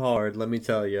dang hard, let me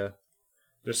tell you.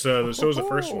 this was the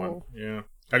first one. Yeah.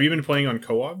 Have you been playing on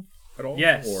co-op at all?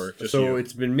 Yes. Or just so you?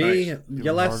 it's been me.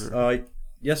 Nice.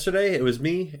 Yesterday it was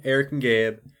me, Eric, and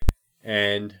Gabe,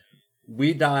 and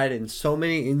we died in so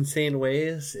many insane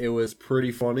ways. It was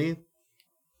pretty funny.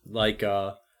 Like,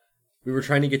 we were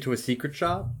trying to get to a secret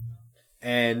shop,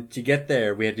 and to get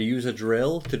there, we had to use a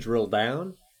drill to drill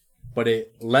down, but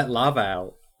it let lava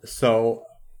out. So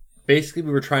basically,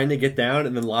 we were trying to get down,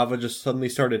 and then lava just suddenly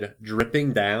started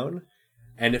dripping down.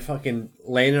 And it fucking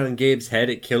landed on Gabe's head.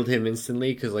 It killed him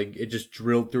instantly because it just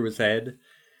drilled through his head.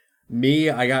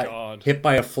 Me, I got hit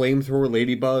by a flamethrower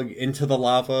ladybug into the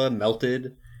lava,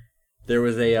 melted. There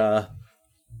was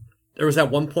at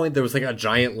one point there was a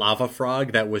giant lava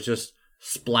frog that was just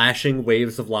splashing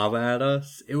waves of lava at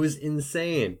us. It was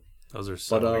insane. Those are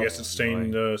so. But, I guess it's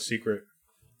staying secret.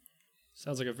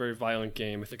 Sounds like a very violent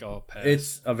game. I think I'll pass.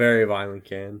 It's a very violent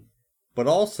game. But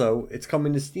also, it's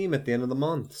coming to Steam at the end of the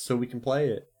month, so we can play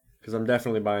it. Because I'm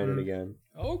definitely buying it again.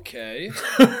 Okay.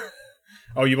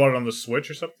 Oh, you bought it on the Switch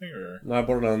or something, or? No, I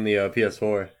bought it on the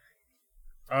PS4.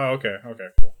 Oh, okay,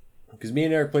 cool. Because me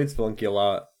and Eric played Spelunky a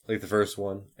lot, like the first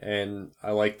one, and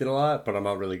I liked it a lot, but I'm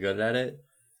not really good at it.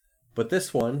 But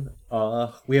this one,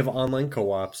 we have online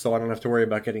co-op, so I don't have to worry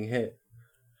about getting hit.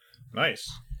 Nice.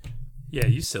 Yeah,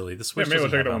 you silly. The Switch Maybe we'll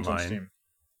doesn't check it have out on online. Steam.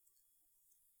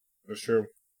 That's true.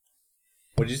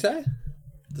 What'd you say?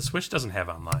 The Switch doesn't have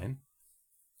online.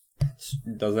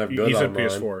 Doesn't have good He said online.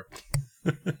 PS4.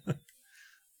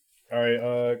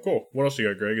 Alright, cool. What else you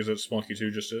got, Greg? Is it Spelunky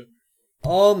 2 just it?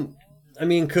 I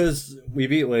mean, because we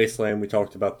beat Wasteland, we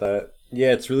talked about that.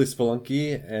 Yeah, it's really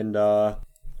Spelunky, and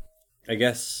I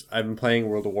guess I've been playing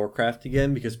World of Warcraft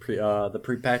again because the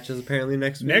pre-patch is apparently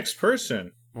next week. Next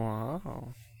person.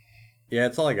 Wow. Yeah,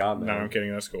 that's all I got, man. No, I'm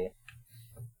kidding. That's cool.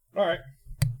 Alright.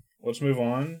 Let's move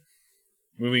on.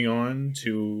 Moving on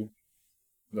to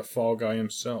the Fall Guy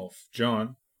himself.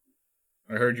 John,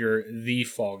 I heard you're the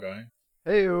Fall Guy.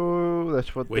 Heyo,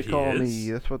 that's what Wait, they he call is?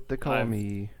 me. That's what they call I've-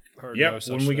 me. Heard Yep, no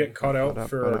such when we thing. get caught out But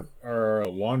for our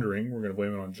laundering, we're going to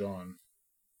blame it on John.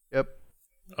 Yep.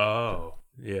 Oh,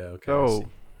 yeah. Okay. I So, see.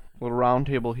 little round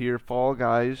table here. Fall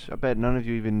Guys. I bet none of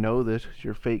you even know this because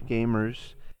you're fake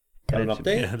gamers. Got an Had its-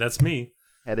 update? Yeah, that's me.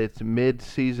 Had its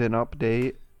mid-season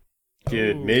update.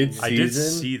 Dude, Ooh. mid-season? I did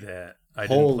see that. I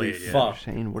didn't Holy play it yet. fuck.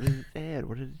 They're saying, what did it add?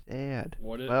 What did it add?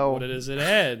 What Well, does it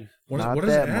add? Not what does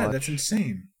that it add? much. That's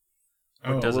insane.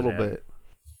 What Oh, does a it little add? bit.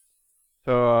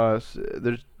 So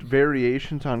there's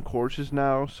variations on courses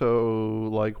now. So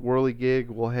like Whirligig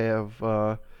will have,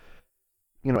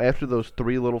 after those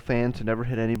 3 little fans that never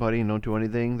hit anybody and don't do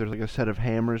anything, there's like a set of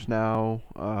hammers now.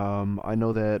 I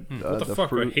know that what the fuck?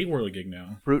 fruit, I hate Whirligig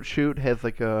now. fruit shoot has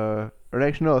like a, or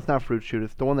actually no, it's not fruit shoot.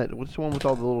 It's the one what's the one with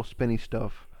all the little spinny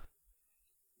stuff?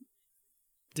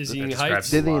 Dizzying describes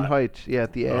Heights. it. Dizzying lot. Heights. Yeah,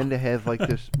 at the end it has like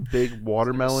this big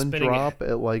watermelon spinning drop.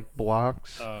 It like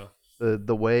blocks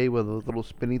the way with the little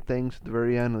spinny things at the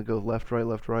very end. It goes left,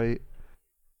 right.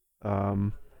 A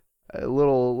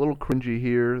little cringy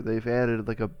here. They've added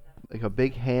like a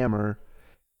big hammer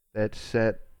that's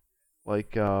set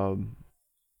to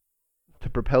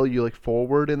propel you like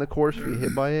forward in the course if you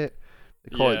hit by it.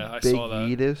 They call Yeah, I it Big saw that.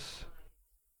 Yeetus.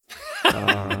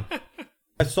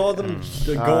 I saw them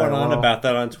going Alright, on well, about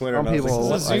that on Twitter. Some And I was people,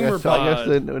 like, It's a I Zoomer guess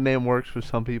pod. the name works for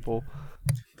some people.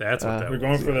 That's what that They're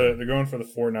was. going for the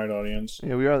Fortnite audience.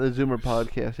 Yeah, we are the Zoomer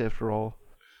podcast after all.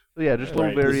 So yeah, just little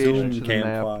Right, the variations Zoom to the map.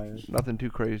 campfire. Nothing too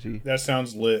crazy. That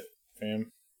sounds lit,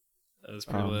 fam. That is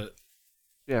pretty lit.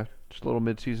 Yeah, just a little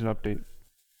mid-season update.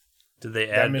 Did they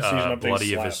That add mid-season update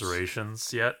bloody slaps.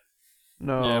 eviscerations yet?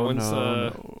 No, Yeah, once,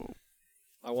 no.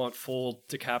 I want full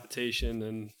decapitation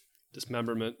and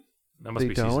dismemberment, That must They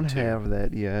be don't season 2. have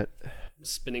that yet.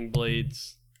 spinning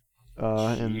blades.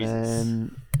 And Jesus.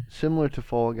 then, similar to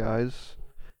Fall Guys,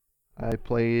 I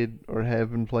played or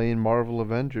have been playing Marvel's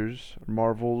Avengers.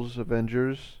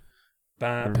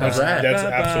 Ba, How's That's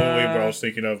absolutely what I was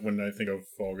thinking of when I think of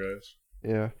Fall Guys.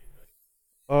 Yeah.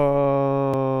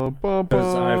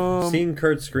 Because I've seen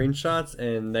Kurt's screenshots,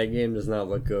 and that game does not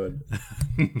look good.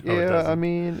 No, it Yeah, doesn't. I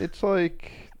mean, it's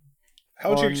like.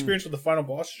 How was your experience with the final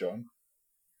boss, John?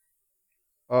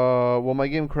 Well, my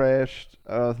game crashed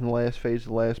in the last phase of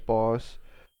the last boss,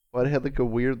 but it had like a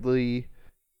weirdly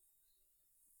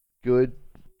good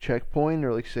checkpoint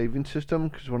or like saving system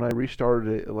because when I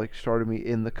restarted it, it like started me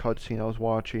in the cutscene I was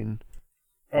watching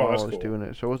Oh, while I that's was cool. doing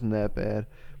it, so it wasn't that bad.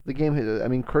 The game had, I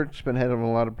mean, Kurt's been having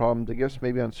a lot of problems. I guess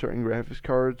maybe on certain graphics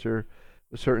cards or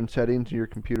with certain settings in your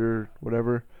computer,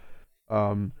 whatever.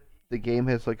 The game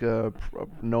has like a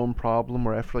known problem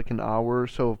where after like an hour or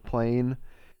so of playing,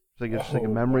 it's like a Oh,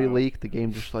 memory wow. leak. The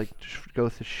game just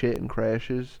goes to shit and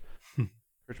crashes. Kurt's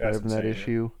been That's having that insane.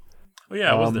 issue. Oh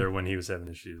yeah, I was Um, there when he was having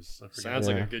issues. I forgot. Sounds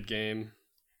like Yeah. a good game.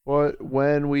 But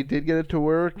when we did get it to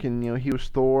work, and he was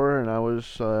Thor, and I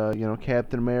was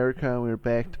Captain America, and we were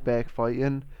back to back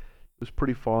fighting, it was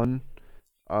pretty fun.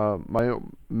 My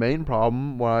main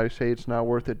problem, why I say it's not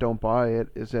worth it, don't buy it,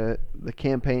 is that the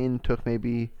campaign took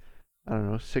maybe, I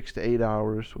don't know, 6 to 8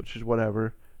 hours, which is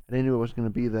whatever. And I knew it was going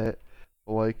to be that.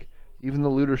 But like, even the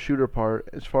looter shooter part,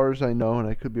 as far as I know, and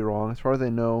I could be wrong, as far as I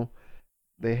know,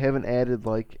 they haven't added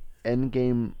like end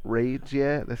game raids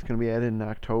yet. That's going to be added in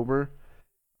October.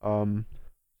 So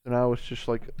now it's just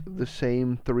like the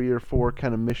same 3 or 4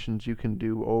 kind of missions you can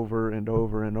do over and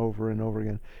over and over and over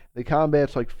again. The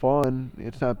combat's like fun,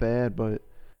 it's not bad, but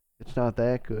it's not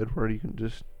that good where you can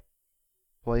just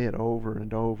play it over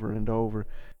and over and over.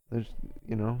 There's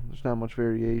not much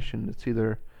variation. It's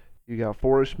either you got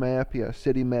forest map, you got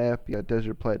city map, you got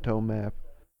desert plateau map.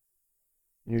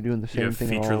 And you're doing the You same have thing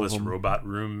in all of featureless them. robot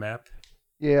room map.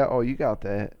 Yeah, oh, you got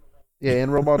that. Yeah,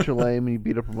 and robots are lame, and you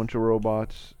beat up a bunch of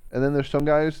robots. And then there's some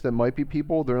guys that might be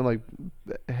people. They're in like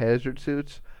hazard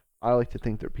suits. I like to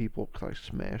think they're people because I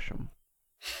smash them.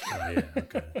 Oh, yeah,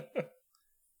 okay.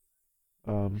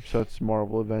 So it's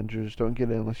Marvel Avengers. Don't get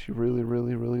it unless you really,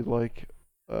 really, really like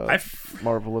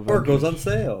Marvel Or Avengers. it goes on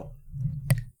sale.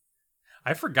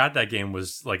 I forgot that game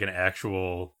was like an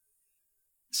actual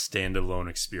standalone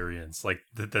experience. Like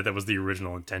that was the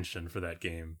original intention for that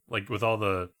game. Like with all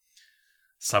the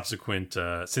subsequent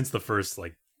since the first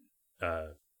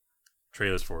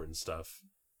trailers for it and stuff,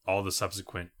 all the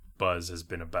subsequent buzz has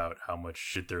been about how much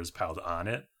shit there's piled on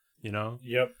it,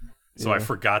 Yep. So I Yeah.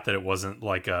 forgot that it wasn't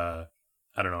like an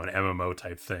MMO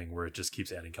type thing where it just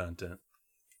keeps adding content.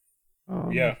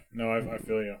 Yeah. No, I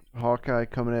feel you. Hawkeye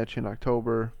coming at you in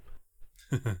October.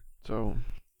 So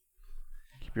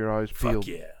keep your eyes peeled.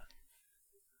 Fuck yeah.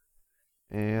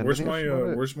 And I Where's think my that's about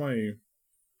it.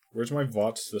 where's my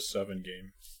VOTS the 7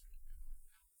 game?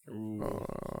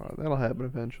 That'll happen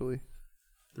eventually.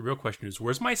 The real question is,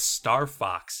 where's my Star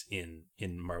Fox in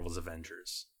Marvel's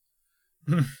Avengers?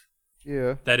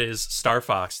 Yeah. That is Star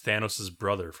Fox, Thanos'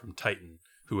 brother from Titan,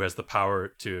 who has the power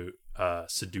to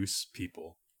seduce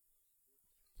people.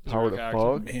 Power to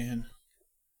Zero fuck.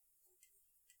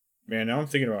 Man, now I'm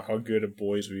thinking about how good a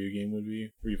boys video game would be,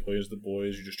 where you play as the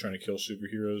boys, you're just trying to kill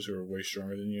superheroes who are way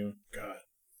stronger than you. God.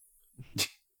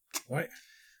 What?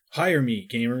 Hire me,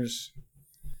 gamers.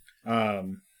 That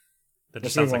Let's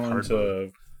just sounds move like on hard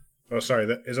mode. to. Oh, sorry.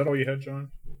 Is that all you had,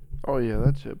 John? Oh yeah,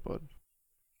 that's it, bud.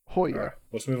 Oh yeah. All right,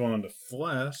 let's move on to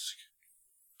Flask.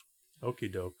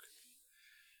 Okie doke.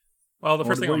 Well, the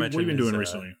first thing I'll mention what have you been doing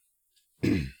recently?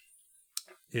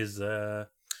 is well,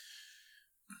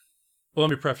 let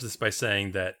me preface this by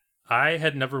saying that I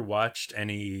had never watched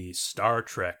any Star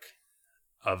Trek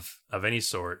of any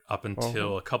sort up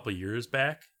until a couple of years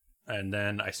back, and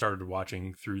then I started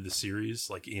watching through the series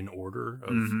like in order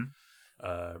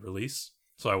of release.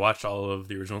 So I watched all of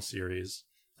the original series.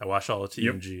 I watched all of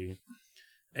TNG.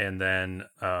 And then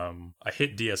I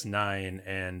hit DS9,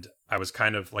 and I was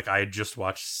kind of like, I had just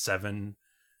watched 7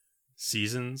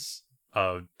 seasons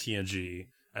of TNG,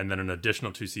 and then an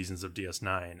additional 2 seasons of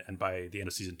DS9. And by the end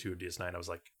of season 2 of DS9, I was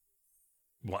like,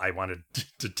 well, I wanted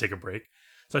to take a break.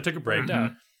 So I took a break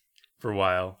for a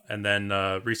while. And then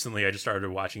recently I just started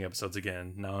watching episodes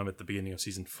again. Now I'm at the beginning of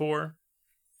season 4.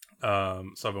 So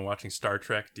I've been watching Star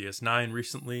Trek DS9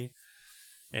 recently.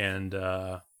 And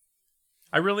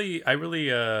I really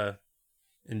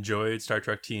enjoyed Star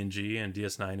Trek TNG, and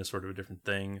DS9 is sort of a different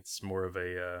thing. It's more of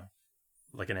a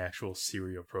like an actual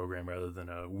serial program rather than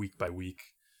a week by week,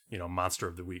 monster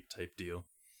of the week type deal.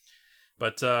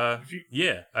 But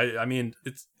yeah, I mean,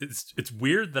 it's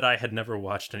weird that I had never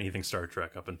watched anything Star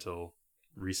Trek up until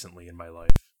recently in my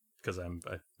life because I'm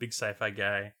a big sci-fi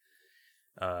guy.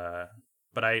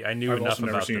 But I knew I've enough also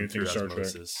never about seen them anything through Star Trek.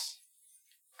 osmosis.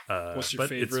 What's your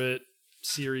but it's- favorite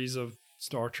series of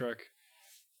Star Trek?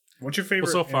 What's your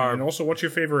favorite? so far- and also, what's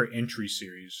your favorite entry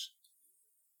series?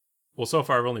 Well, so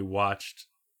far I've only watched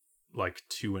like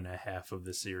 2.5 of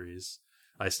the series.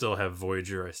 I still have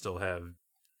Voyager. I still have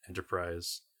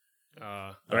Enterprise.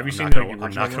 Have you seen I'm the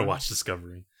not going to one? watch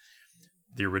Discovery.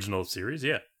 The original series,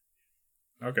 yeah.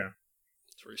 Okay.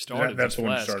 That's where he started. That's the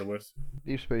one you Flask. started with.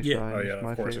 Deep Space Yeah. Nine Oh is yeah,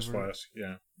 my of course it's favorite. Flask.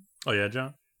 Yeah. Oh yeah,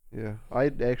 John. Yeah,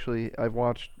 I've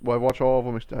watched all of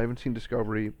them. I haven't seen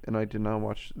Discovery, and I did not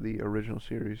watch the original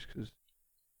series because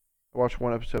I watched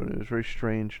one episode and it was very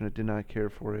strange, and I did not care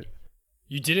for it.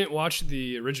 You didn't watch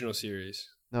the original series?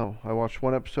 No, I watched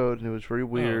one episode and it was very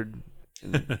weird.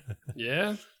 And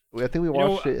Yeah. I think we You know,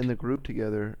 watched it in the group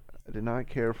together. I did not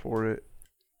care for it.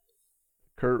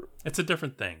 Kurt, It's a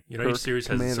different thing. You know, Kirk, each series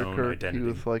has its Commander own Kirk, identity.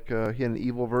 he was like he had an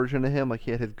evil version of him, like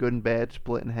he had his good and bad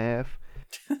split in half.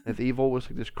 And the evil was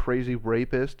like this crazy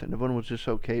rapist, and everyone was just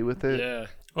okay with it. Yeah.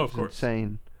 Oh, It of was course.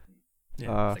 insane.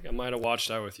 Yeah, I think I might have watched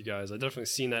that with you guys. I definitely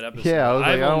seen that episode. Yeah, I was like,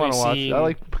 I've I don't only want to watch it. I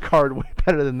like Picard way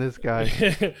better than this guy.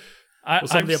 I've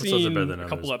some of the episodes are seen better than a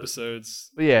couple others, but-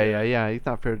 episodes. But yeah. It's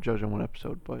not fair to judge on one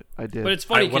episode, but I did. But it's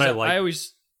funny what because I like- I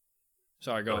always.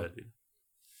 Sorry, go Go ahead. ahead,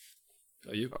 dude.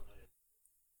 Oh, you.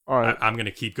 All right. I'm going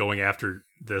to keep going after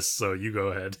this, so you go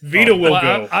ahead. Vito will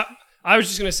Well, go. I was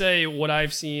just gonna say what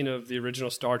I've seen of the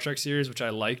original Star Trek series, which I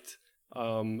liked.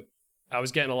 I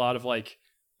was getting a lot of like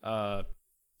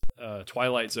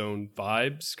Twilight Zone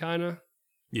vibes, kind of.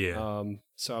 Yeah.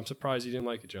 So I'm surprised you didn't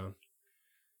like it, John.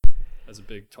 As a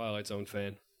big Twilight Zone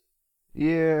fan,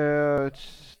 Yeah,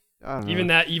 it's I don't know. even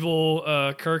that evil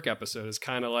Kirk episode is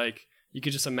kind of like you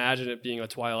could just imagine it being a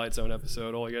Twilight Zone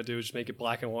episode. All you gotta do is just make it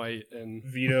black and white, and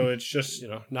Vito, it's just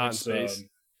not in it's, space.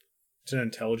 It's an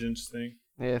intelligence thing.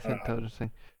 Yeah, it's an intelligence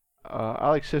thing. I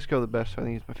like Cisco the best. I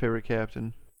think he's my favorite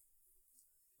captain.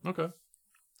 Okay.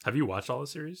 Have you watched all the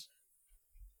series?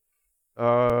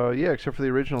 Yeah, except for the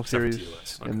original Except for series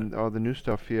TOS, and all the new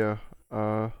stuff. Yeah.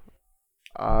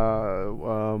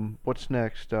 What's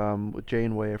next? With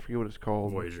Janeway, I forget what it's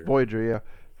called. Voyager. Voyager, yeah.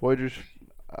 Voyager's.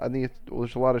 I think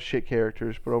there's a lot of shit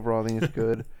characters, but overall I think it's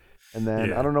good. And then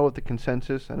Yeah. I don't know what the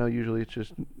consensus. I know usually it's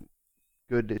just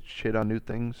good to shit on new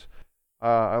things.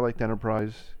 I liked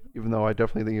Enterprise, even though I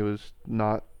definitely think it was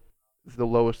not the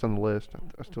lowest on the list.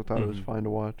 I still thought it was Mhm. fine to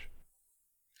watch.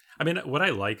 I mean, what I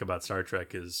like about Star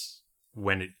Trek is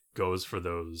when it goes for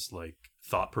those like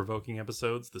thought-provoking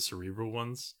episodes, the cerebral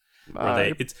ones,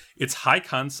 where it's high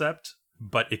concept,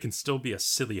 but it can still be a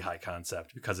silly high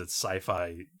concept because it's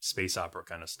sci-fi space opera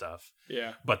kind of stuff.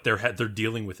 yeah. But they're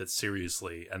dealing with it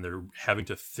seriously, and they're having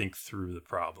to think through the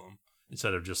problem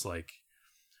instead of just like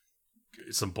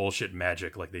some bullshit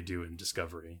magic like they do in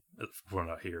Discovery. From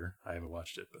what I hear, I haven't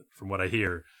watched it, but from what I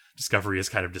hear, Discovery is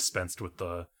kind of dispensed with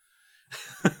the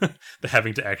the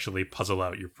having to actually puzzle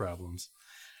out your problems.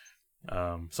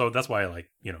 So that's why I like,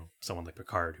 someone like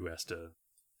Picard who has to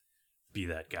be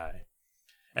that guy.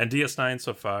 And DS9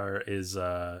 so far is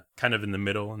kind of in the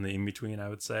middle, in the in-between, I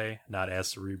would say. Not as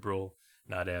cerebral,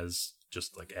 not as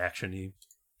just like action-y.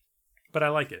 But I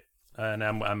like it. And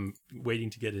I'm waiting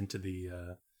to get into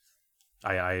the...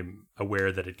 I'm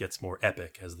aware that it gets more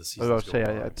epic as the I seasons was about to go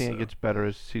say, on. I think so- it gets better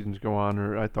as seasons go on,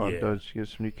 or I thought Yeah. it does. You get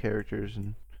some new characters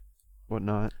and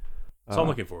whatnot. So I'm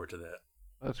looking forward to that.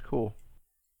 That's cool.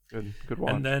 Good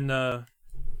watch. And then,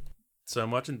 so I'm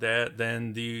watching that.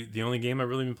 Then the only game I've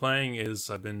really been playing is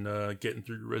I've been getting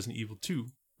through Resident Evil 2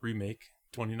 Remake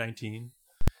 2019.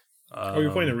 Oh, you're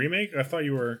playing the remake? I thought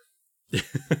you were.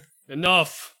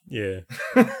 Enough. Yeah.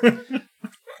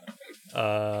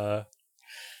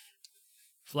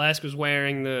 Flask was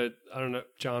wearing the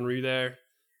John, were you there?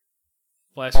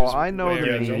 Flask Oh, was I know wearing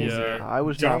Yeah, the John meme. was there. I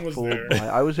was John not was fooled. there. by it.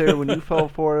 I was there when you fell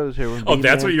for it. I was there when. Oh,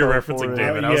 that's B-Man what you're fell for referencing, it.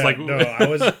 David. I was like, no,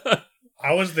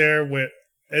 I was there with.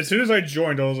 As soon as I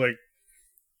joined, I was like,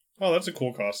 "Oh, that's a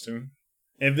cool costume."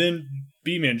 And then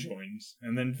B-Man joins,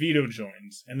 and then Vito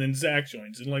joins, and then Zach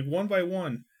joins, and like one by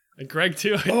one. and Greg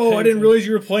too. Oh, I didn't realize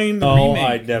you were playing the No, remake.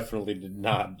 I definitely did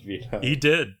not. Vito. he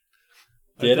did.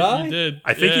 Did I? You did.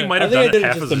 I think Yeah. you might I have think I done did it it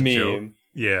half just as a a meme. joke.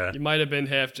 Yeah. You might have been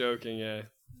half joking, yeah,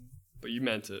 but you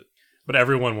meant it. But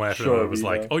everyone went after Sure, it was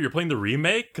like, Vito. "Oh, you're playing the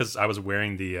remake?" Because I was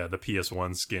wearing the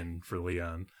PS1 skin for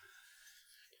Leon.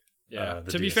 Yeah.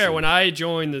 The To be DLC. fair, when I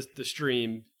joined the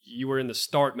stream, you were in the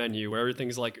start menu where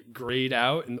everything's like grayed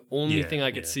out, and the only Yeah, thing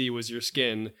I could yeah. see was your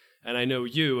skin. And I know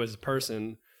you as a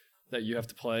person that you have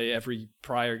to play every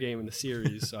prior game in the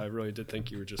series, so I really did think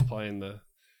you were just playing the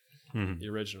Mhm.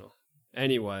 original.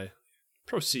 Anyway,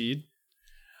 proceed.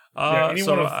 Yeah, anyone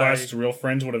so of Flask's real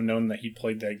friends would have known that he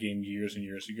played that game years and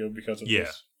years ago because of Yeah.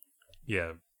 this.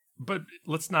 Yeah, but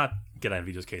let's not get on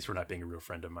Vito's case for not being a real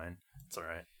friend of mine. It's all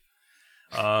right.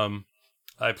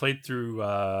 I played through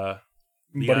But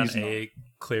Leon he's not. A,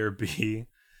 Claire B,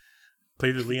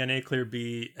 Played the Leon A, Claire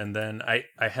B, and then I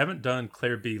haven't done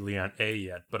Claire B, Leon A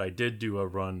yet, but I did do a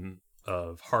run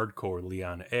of hardcore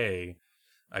Leon A.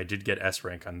 I did get S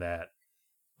rank on that,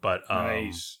 but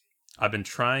Nice. I've been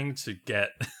trying to get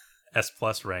S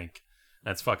plus rank.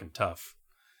 That's fucking tough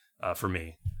for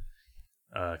me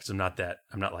because I'm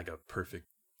not like a perfect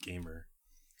gamer.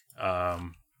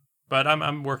 But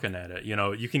I'm working at it. You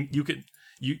know, you can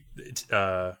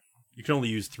only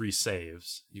use 3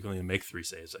 saves. You can only make 3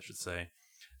 saves, I should say.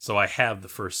 So I have the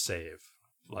first save,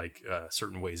 like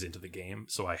certain ways into the game.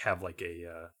 So I have like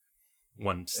a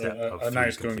one step of a 3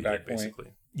 nice going completed, back point.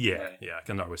 basically. Yeah, Right. yeah. I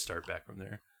can always start back from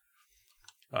there.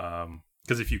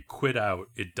 Because if you quit out,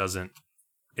 it doesn't.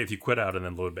 If you quit out and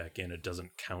then load back in, it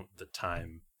doesn't count the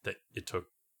time that it took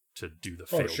to do the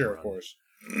failed Oh, sure, run. of course.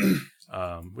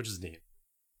 Which is neat.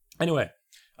 Anyway,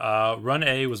 Run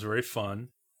A was very fun.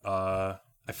 I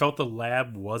felt the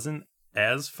lab wasn't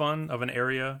as fun of an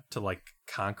area to like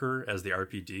conquer as the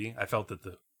RPD. I felt that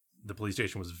the police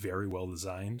station was very well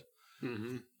designed.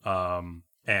 Mm-hmm.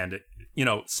 And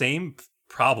same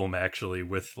problem actually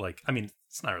with like, I mean,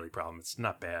 it's not really a problem. It's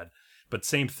not bad, but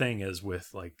same thing as with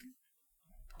like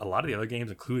a lot of the other games,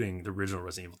 including the original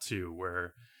Resident Evil 2,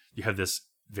 where you have this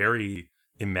very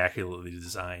immaculately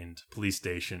designed police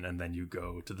station, and then you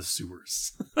go to the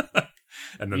sewers,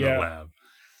 and then Yeah. the lab.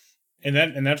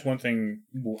 And that's one thing.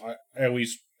 At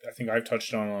least I think I've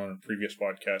touched on a previous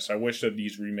podcasts. I wish that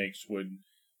these remakes would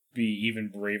be even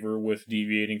braver with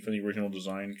deviating from the original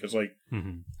design, because like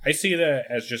Mm-hmm. I see that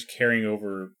as just carrying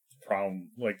over the problem,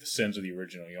 like the sins of the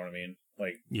original. You know what I mean?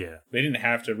 Like Yeah, they didn't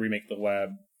have to remake the lab.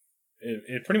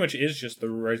 It pretty much is just the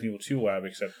Resident Evil 2 lab,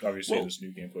 except obviously Well, this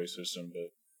new gameplay system.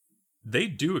 But they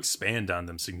do expand on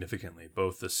them significantly,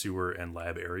 both the sewer and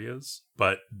lab areas,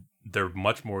 but they're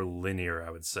much more linear, I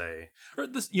would say. Or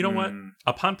this, you know what?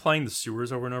 Upon playing the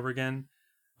sewers over and over again,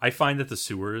 I find that the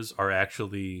sewers are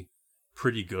actually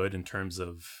pretty good in terms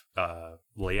of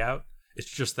layout. It's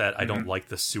just that I don't like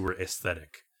the sewer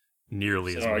aesthetic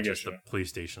nearly as Oh, I much get as the you. police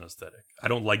station aesthetic. I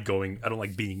don't like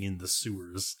being in the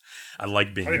sewers. I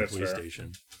like being I in think the that's police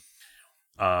fair. station.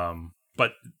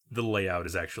 But the layout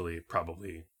is actually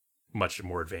probably much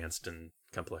more advanced and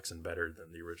complex and better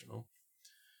than the original.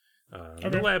 The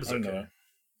Okay, lab's I didn't know okay.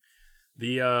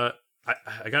 The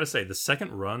I gotta say, the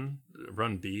second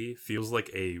run B, feels like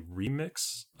a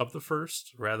remix of the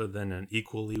first rather than an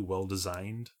equally well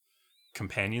designed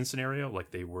companion scenario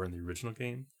like they were in the original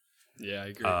game. Yeah, I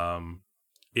agree.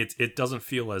 It doesn't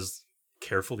feel as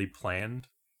carefully planned,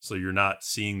 so you're not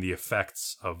seeing the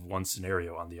effects of one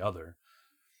scenario on the other.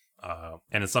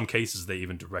 And in some cases, they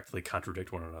even directly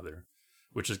contradict one another,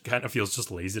 which is kind of feels just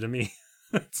lazy to me.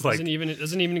 It's like, It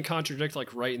doesn't even contradict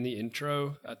like right in the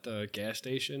intro at the gas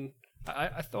station.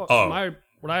 I thought Oh.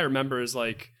 what I remember is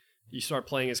like you start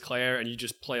playing as Claire and you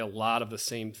just play a lot of the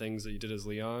same things that you did as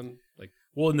Leon. Like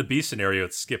well, in the B scenario,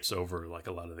 it skips over like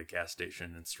a lot of the gas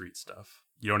station and street stuff.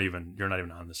 You're not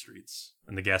even on the streets,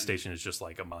 and the gas station is just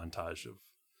like a montage of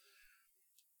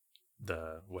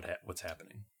what's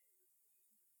happening.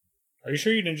 are you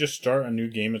sure you didn't just start a new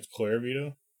game as Claire,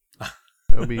 Vito?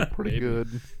 That would be pretty Maybe.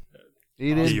 good.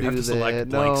 He Oh, didn't you have do to select that.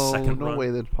 blank No, second no run? way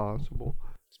that's possible.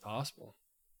 it's possible.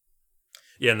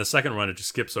 Yeah, in the second run, it just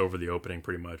skips over the opening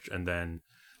pretty much, and then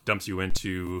dumps you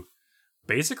into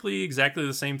basically exactly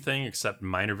the same thing except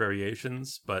minor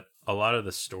variations. But a lot of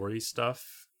the story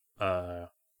stuff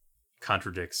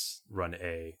contradicts Run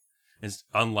A. It's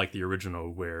unlike the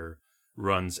original, where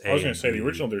runs A I was gonna and say, the B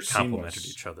original, they're complemented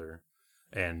seamless. each other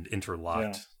and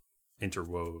interwove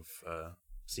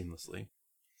seamlessly.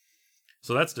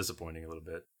 So that's disappointing a little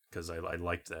bit because I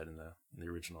liked that in the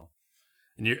original.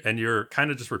 And you're kind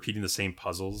of just repeating the same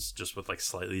puzzles, just with like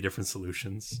slightly different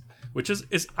solutions, which is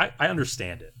I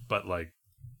understand it, but like,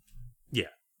 yeah,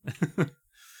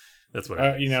 that's what I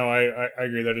I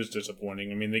agree that is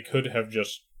disappointing. I mean, they could have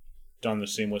just done the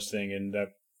seamless thing, and that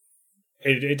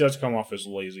it does come off as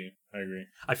lazy. I agree.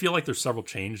 I feel like there's several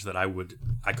changes that I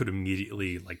could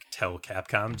immediately like tell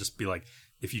Capcom, just be like,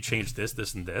 if you change this,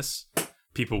 this, and this,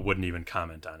 people wouldn't even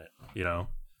comment on it. You know,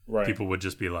 Right. people would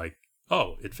just be like,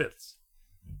 oh, it fits.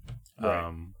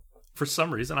 Right. For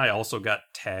some reason, I also got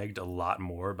tagged a lot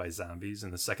more by zombies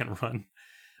in the second run.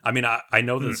 I mean, I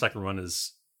know that the second run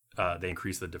is they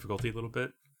increased the difficulty a little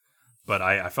bit, but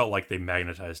I felt like they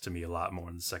magnetized to me a lot more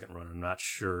in the second run. I'm not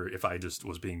sure if I just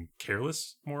was being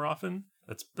careless more often.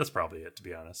 That's probably it, to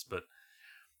be honest. But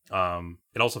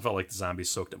it also felt like the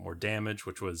zombies soaked up more damage,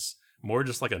 which was more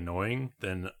just like annoying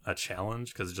than a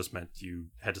challenge because it just meant you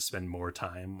had to spend more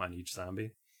time on each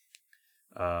zombie.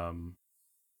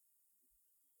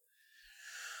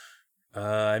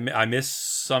 I miss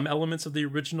some elements of the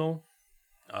original.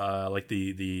 like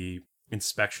the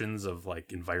inspections of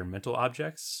like environmental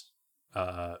objects.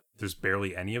 There's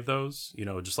barely any of those.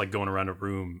 Just like going around a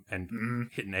room and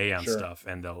hitting A on stuff,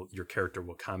 and your character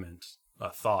will comment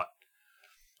a thought.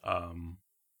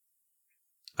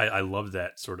 I love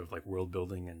that sort of like world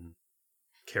building and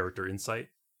character insight,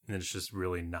 and it's just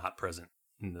really not present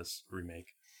in this remake.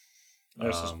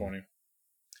 That's disappointing.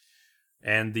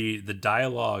 And the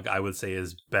dialogue, I would say,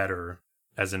 is better,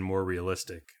 as in more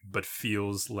realistic, but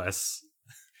feels less.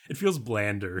 It feels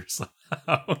blander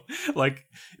somehow. Like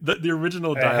the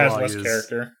original dialogue has less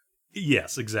character.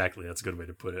 Yes, exactly. That's a good way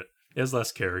to put it. It has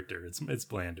less character. It's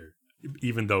blander,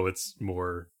 even though it's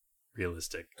more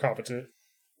realistic, competent,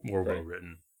 more well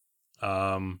written.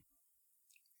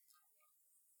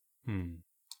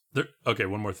 Okay,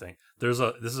 one more thing. This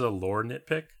is a lore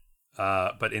nitpick,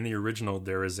 but in the original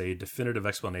there is a definitive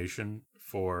explanation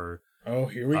for. Oh,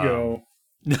 here we go.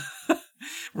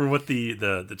 For what the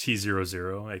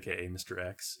T-00, aka Mr.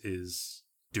 X, is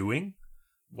doing,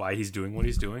 why he's doing what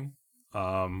he's doing,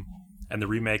 and the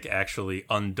remake actually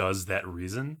undoes that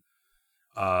reason,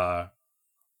 and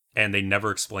they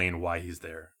never explain why he's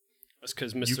there. That's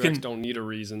because Mr. X don't need a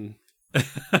reason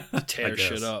to tear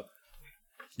shit up.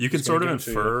 You can sort of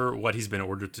infer what he's been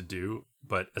ordered to do,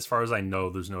 but as far as I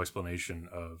know, there's no explanation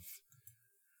of.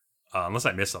 Unless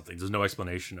I missed something, there's no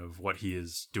explanation of what he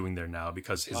is doing there now,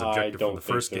 because his objective from the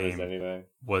first game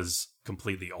was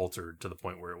completely altered to the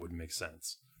point where it wouldn't make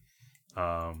sense.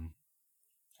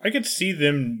 I could see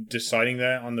them deciding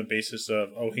that on the basis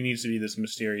of, he needs to be this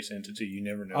mysterious entity. You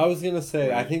never know. I was going to say,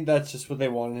 right. I think that's just what they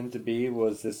wanted him to be,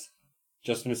 was this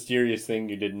just mysterious thing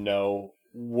you didn't know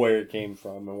where it came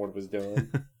from and what it was doing.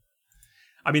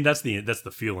 I mean, that's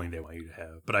the feeling they want you to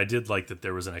have. But I did like that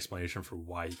there was an explanation for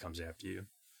why he comes after you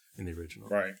in the original.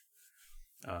 Right.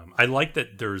 I like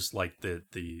that there's like the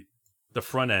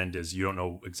front end is you don't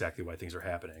know exactly why things are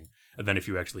happening. And then if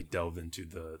you actually delve into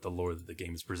the lore that the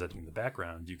game is presenting in the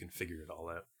background, you can figure it all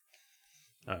out.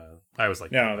 I was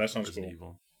like, no, that sounds Resident cool.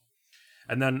 Evil.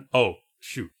 And then,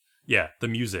 the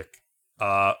music.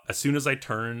 As soon as I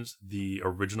turned the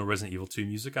original Resident Evil 2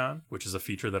 music on, which is a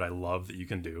feature that I love that you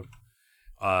can do,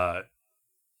 the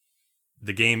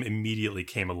game immediately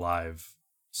came alive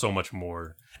so much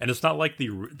more. And it's not like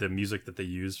the music that they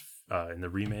use in the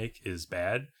remake is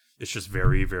bad. It's just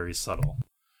very, very subtle.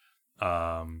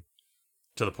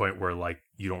 To the point where like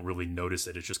you don't really notice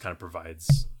it. It just kind of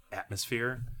provides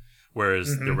atmosphere.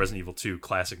 Whereas the Resident Evil 2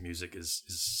 classic music is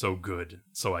so good,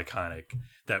 so iconic,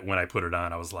 that when I put it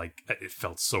on, I was like, it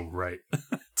felt so right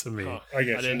to me. I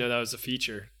didn't know that was a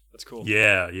feature. That's cool.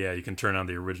 Yeah, you can turn on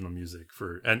the original music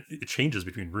and it changes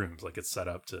between rooms, like it's set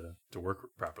up to work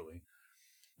properly.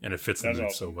 And it fits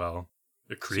in so well.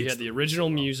 It creates the original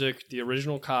music, the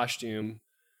original costume.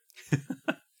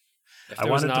 If I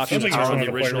there was an option to like turn on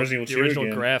the Resident original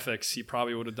again. graphics, he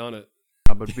probably would have done it.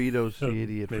 But Vito's the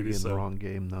idiot for getting the wrong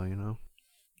game, though, you know?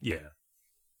 Yeah.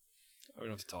 We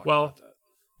don't have to talk about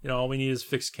that. All we need is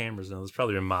fixed cameras now. There's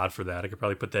probably a mod for that. I could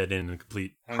probably put that in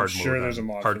complete there's a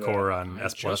mod for hardcore that. on I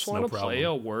S+, just no want to problem. play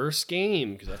a worse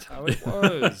game, because that's how it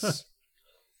was.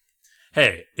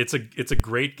 Hey, it's a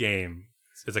great game.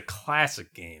 It's a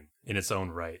classic game in its own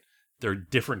right. They're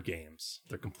different games.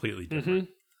 They're completely different.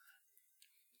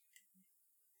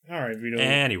 All right, Vito.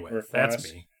 Anyway,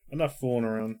 that's me. I'm not fooling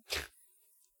around.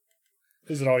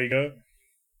 Is it all you got?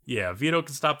 Yeah, Vito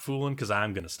can stop fooling because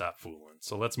I'm going to stop fooling.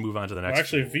 So let's move on to the next.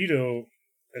 Actually, Vito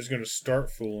is going to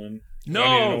start fooling. No! I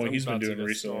don't even know what he's been doing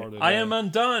recently. I am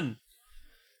undone.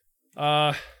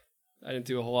 I didn't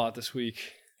do a whole lot this week.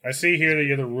 I see here that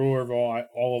you're the ruler of all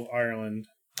of Ireland.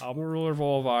 I'm the ruler of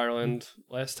all of Ireland.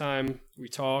 Last time we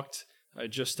talked, I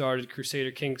just started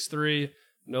Crusader Kings 3.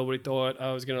 Nobody thought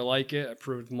I was going to like it. I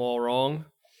proved them all wrong.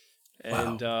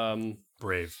 And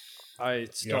brave. I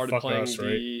started playing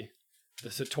the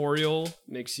tutorial.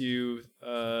 Makes you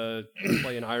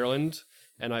play in Ireland.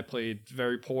 And I played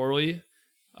very poorly.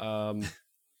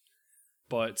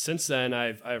 But since then,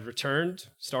 I've returned,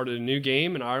 started a new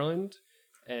game in Ireland,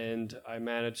 and I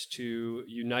managed to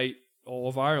unite all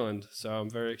of Ireland. So I'm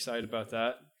very excited about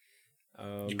that.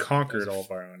 You conquered all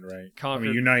of Ireland, right?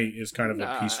 Unite is kind of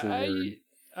a peaceful word.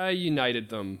 I united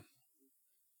them.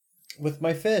 With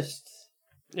my fists.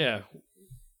 Yeah.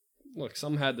 Look,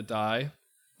 some had to die,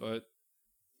 but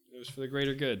it was for the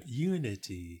greater good.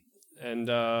 Unity. And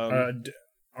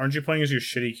aren't you playing as your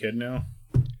shitty kid now?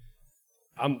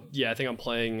 I think I'm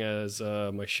playing as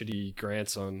my shitty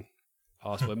grandson,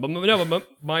 possibly. But no, but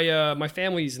my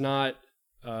family's not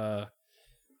a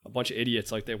bunch of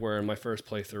idiots like they were in my first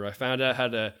playthrough. I found out how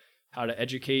to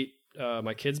educate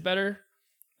my kids better.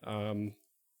 I'm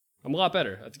a lot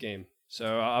better at the game,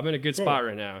 So I'm in a good Cool. spot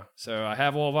right now. So I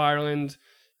have all of Ireland.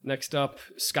 Next up,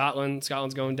 Scotland.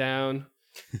 Scotland's going down,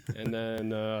 and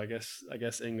then I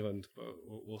guess England, but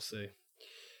we'll see.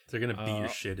 They're gonna beat your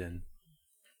shit in.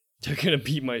 They're gonna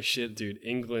beat my shit, dude.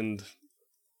 England,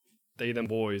 they them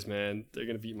boys, man. They're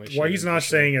gonna beat my shit. What he's in not for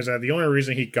sure. saying is that the only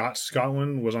reason he got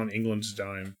Scotland was on England's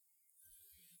dime.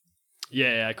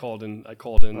 Yeah, I called in.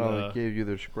 Oh, they gave you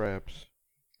their scraps.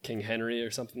 King Henry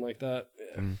or something like that.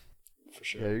 Yeah, for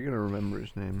sure. Yeah, you're gonna remember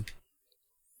his name.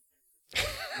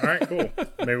 All right, cool.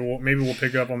 Maybe we'll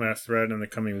pick up on that thread in the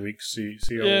coming weeks. See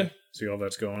how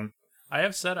that's going. I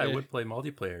have said I Yeah. would play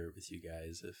multiplayer with you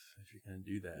guys if you're gonna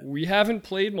do that. We haven't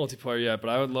played multiplayer yet, but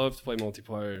I would love to play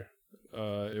multiplayer.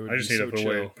 It would I just be need so to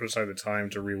chill. put aside the time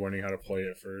to relearning how to play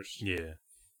it first. Yeah,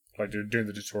 Like doing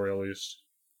the tutorial at least.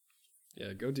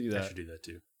 Yeah, go do I that. should do that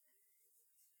too.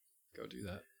 Go do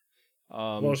that.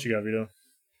 What else you got, Vito?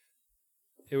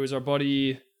 It was our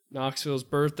buddy Knoxville's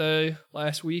birthday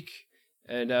last week,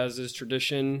 and as is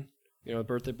tradition, the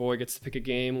birthday boy gets to pick a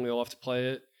game. We all have to play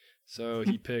it. So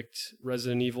he picked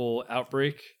Resident Evil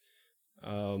Outbreak,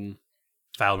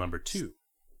 File number 2.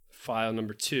 file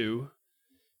number 2,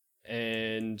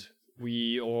 and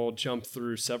we all jumped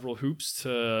through several hoops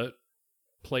to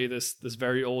play this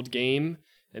very old game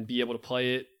and be able to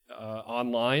play it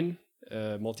online,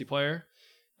 multiplayer.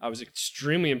 I was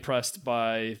extremely impressed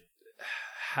by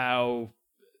how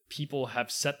people have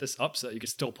set this up so that you can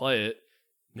still play it.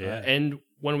 Yeah, And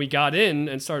when we got in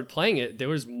and started playing it, there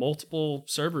was multiple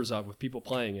servers up with people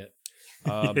playing it.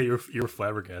 yeah, you were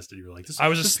flabbergasted. You were like, I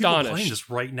was there's people astonished. playing this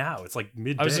right now. It's like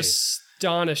midday. I was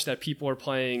astonished that people are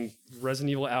playing Resident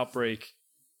Evil Outbreak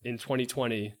in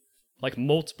 2020, like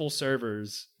multiple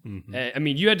servers. Mhm. And, I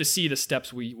mean, you had to see the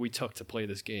steps we took to play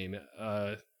this game.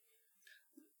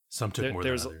 Some took more than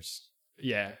there's- others.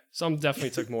 Yeah, some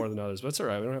definitely took more than others, but it's all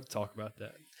right. We don't have to talk about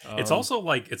that. It's also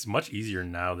like it's much easier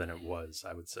now than it was,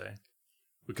 I would say,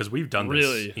 because we've done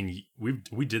Really? this.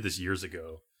 We did this years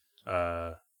ago.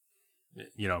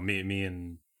 Me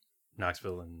and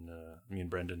Knoxville and me and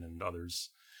Brendan and others.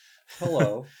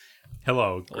 Hello.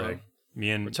 Hello, Greg.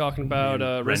 Me and we're talking about me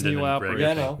and Resident Brendan Evil and Outbreak.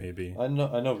 Greg, Yeah, I know. maybe.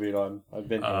 I know Vito. I've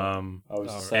been here. I was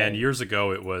just saying. And years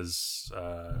ago it was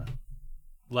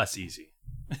less easy.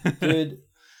 Dude,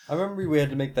 I remember we had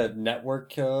to make that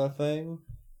network thing,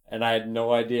 and I had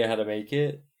no idea how to make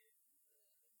it.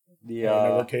 The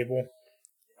Network cable.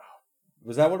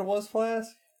 was that what it was, Flask?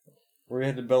 Where we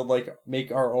had to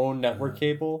make our own network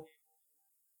cable.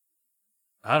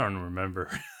 I don't remember.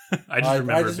 I just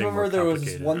remember it being more there was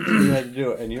complicated. one thing you had to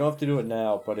do it, and you don't have to do it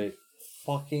now, but it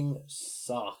fucking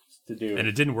sucked to do. And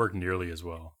it didn't work nearly as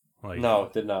well. Like, No,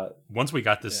 it did not. once we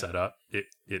got this set up, it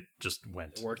just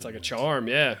went. It worked like a went. charm.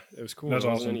 Yeah, it was cool. That's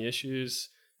there wasn't awesome. any issues,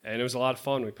 and it was a lot of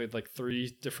fun. We played like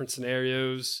 3 different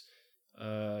scenarios.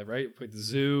 Right, we played the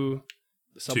zoo,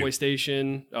 the subway 2.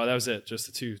 station. Oh, that was it. Just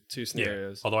the two Yeah.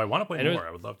 scenarios. Although I want to play And it more. was-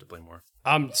 I would love to play more.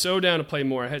 I'm so down to play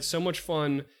more. I had so much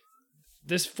fun.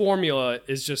 This formula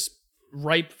is just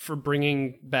ripe for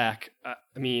bringing back. I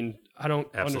mean, I don't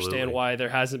Absolutely. understand why there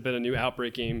hasn't been a new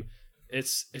Outbreak game.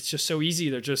 It's just so easy.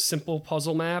 They're just simple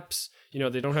puzzle maps. They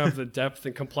don't have the depth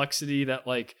and complexity that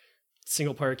like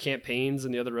single player campaigns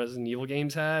and the other Resident Evil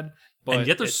games had. But And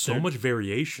yet there's so they're- much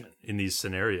variation in these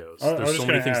scenarios. I There's was so just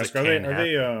many gonna things ask, that are can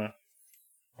they? happen.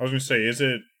 I was gonna say, is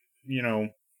it?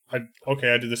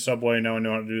 I do the subway now. I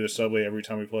know how to do the subway every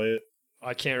time we play it.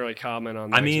 I can't really comment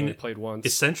on that. I 'cause mean, only played once.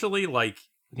 Essentially, like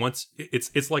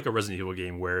it's like a Resident Evil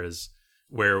game,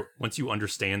 where once you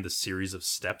understand the series of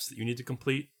steps that you need to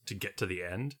complete to get to the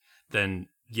end, then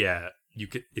yeah, you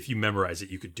could, if you memorize it,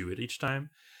 you could do it each time.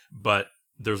 But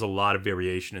there's a lot of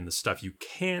variation in the stuff you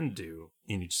can do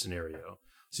in each scenario,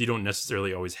 so you don't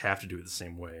necessarily always have to do it the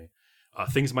same way.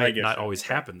 Things might guess not so. always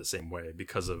happen the same way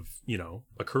because of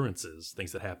occurrences,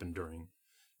 things that happen during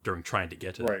trying to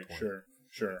get to that Right. point.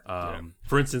 Sure.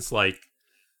 For instance, like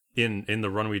in the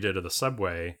run we did of the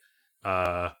subway,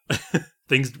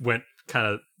 things went kind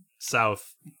of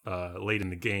south late in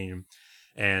the game,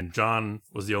 and John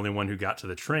was the only one who got to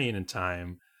the train in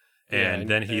time, and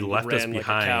then he left us ran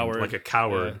behind like a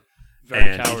coward. Yeah.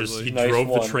 Very And cowardly. he Nice drove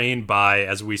the one. train by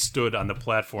as we stood on the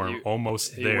platform, He-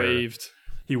 almost he there. waved.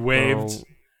 He waved.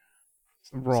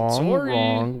 Oh, wrong, Sorry.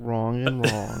 wrong, and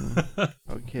wrong.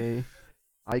 Okay.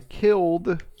 I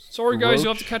killed Sorry, guys,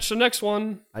 you'll have Roach. to catch the next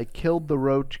one. the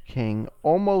Roach King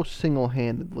almost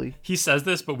single-handedly. He says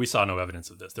this, but we saw no evidence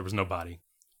of this. There was no body.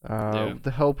 Yeah. With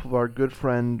the help of our good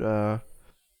friend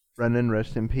Brendan,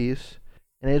 rest in peace.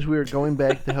 And as we were going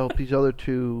back to help these other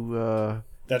 2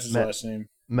 That's his Matt- last name.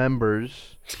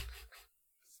 members,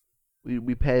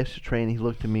 we passed the train. He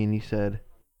looked at me and he said,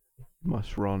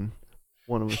 "Must run."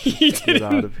 one of us He should get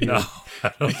out of here. No,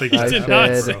 I don't think He I did that not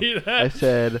said- say that. I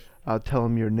said, I'll tell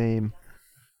him your name.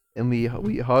 And we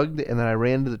hugged, and then I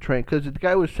ran to the train. Because the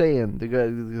guy was saying, the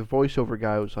voiceover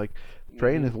guy was like, the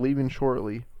train is leaving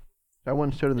shortly. I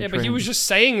went and stood in the Yeah, train. but he was just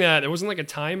saying that. There wasn't like a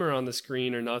timer on the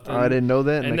screen or nothing. I didn't know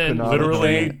that, and, And I then could not.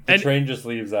 literally- The And- train just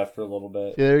leaves after a little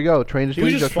bit. Yeah, there you go. Train just He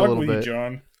was leaves just just a fucking little with you, bit.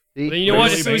 John. See? Then you know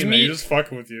what? Literally If it was saying that, me, he's just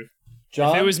fucking with you.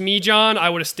 John, if it was me, John, I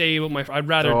would have stayed with my. I'd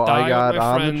rather So I die got with my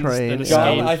on the friends train. than John,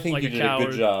 escape I think like you a did coward. a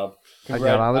good job. I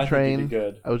got on the I think train. you did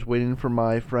good. I was waiting for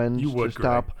my friends You to would, Greg.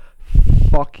 stop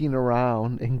fucking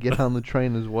around and get on the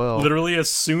train as well. Literally, as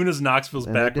soon as Knoxville's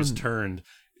And I back was didn't. turned,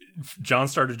 John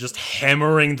started just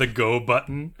hammering the go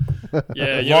button.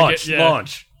 Yeah, you gotta Launch, get- yeah.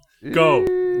 launch, go.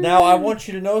 Now I want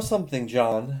you to know something,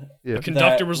 John. Yeah. The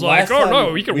conductor that was like, last "Oh time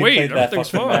no, we can wait. played that Everything's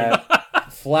fucking fine."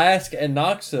 map, Flask and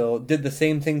Knoxville did the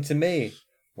same thing to me,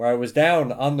 where I was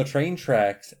down on the train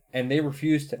tracks and they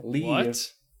refused to leave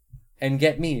What? and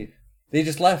get me. They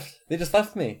just left. They just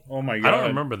left me. Oh my god. I don't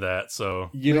remember that, so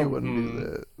You They don't. wouldn't do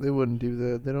that. They wouldn't do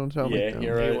that. They don't sound Yeah, like them.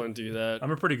 you're They right. wouldn't do that.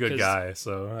 I'm a pretty good 'Cause- guy.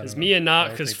 So I Because don't me and know. I not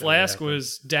don't because think that would Flask happen.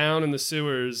 was down in the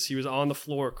sewers. He was on the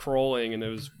floor crawling, and there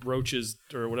was roaches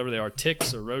or whatever they are,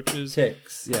 ticks or roaches,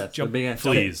 Ticks. Yes. Jump-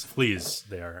 fleas.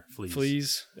 They are fleas.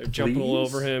 fleas. They're jumping all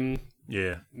Fleas? over him.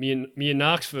 Yeah. Me and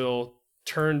Knoxville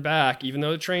turned back, even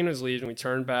though the train was leaving. We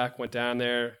turned back, went down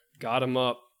there, got him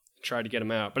up, tried to get him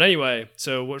out. But anyway,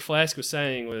 so what Flask was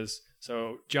saying was,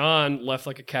 so John left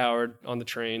like a coward on the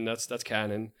train. That's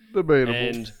canon. Debatable.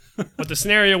 And but the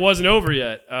scenario wasn't over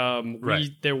yet. Right.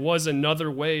 There was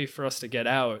another way for us to get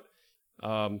out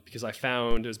because I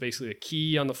found it was basically a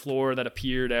key on the floor that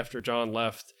appeared after John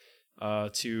left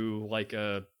to like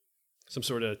some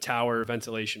sort of tower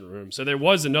ventilation room. So there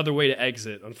was another way to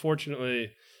exit. Unfortunately,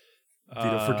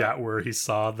 Vito forgot where he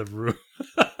saw the room.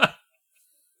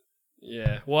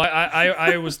 Yeah. Well,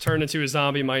 I was turned into a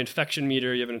zombie. My infection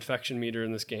meter, you have an infection meter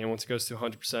in this game. Once it goes to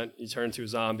 100%, you turn into a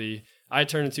zombie. I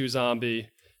turned into a zombie,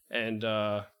 and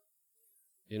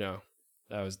you know,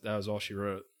 that was all she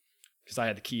wrote because I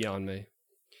had the key on me.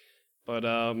 But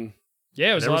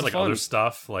yeah, it was There a was lot like of fun. other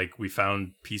stuff. Like we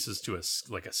found pieces to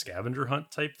like a scavenger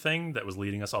hunt type thing that was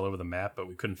leading us all over the map, but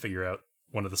we couldn't figure out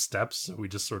one of the steps, so we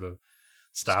just sort of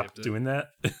stopped Skipped it. doing that.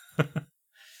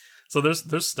 So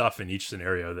there's stuff in each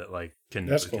scenario that like can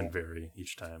That's cool. vary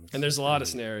each time. And there's a lot of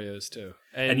It's- scenarios too.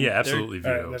 And yeah, they're- absolutely,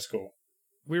 Vito. That's cool.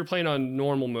 We were playing on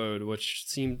normal mode, which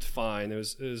seemed fine. It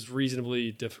was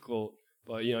reasonably difficult,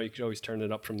 but you know, you could always turn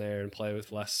it up from there and play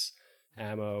with less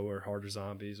ammo or harder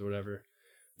zombies or whatever.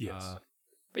 Yes.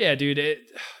 But yeah, dude,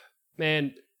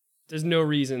 man, there's no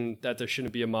reason that there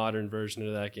shouldn't be a modern version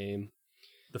of that game.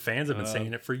 The fans have been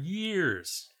saying it for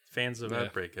years. Fans of Yeah.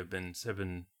 Outbreak have been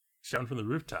shouting from the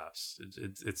rooftops.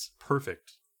 It's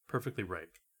perfect, perfectly right.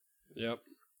 Yep.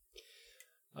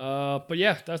 But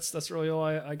yeah, that's really all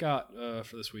I got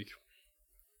for this week.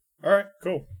 All right,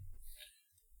 cool.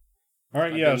 All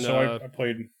right, I've yeah. been, So I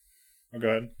played. Oh, go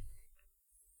ahead.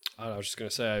 I was just gonna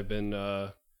say I've been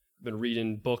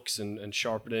reading books and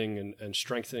sharpening and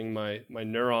strengthening my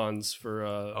neurons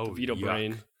for the Vito yuck.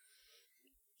 brain.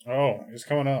 Oh, it's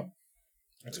coming up.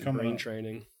 It's coming brain up.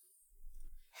 training.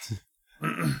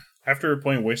 After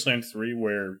playing Wasteland 3,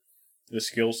 where the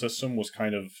skill system was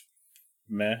kind of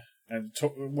meh, and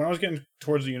when I was getting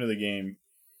towards the end of the game,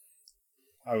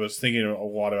 I was thinking a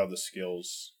lot about the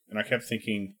skills, and I kept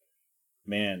thinking,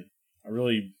 man, I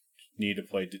really need to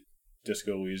play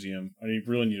Disco Elysium. I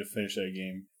really need to finish that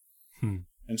game.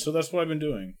 And so that's what I've been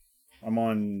doing. I'm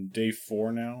on day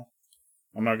 4 now.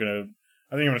 I think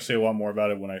I'm going to say a lot more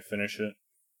about it when I finish it.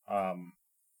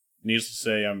 Needless to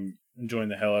say, I'm enjoying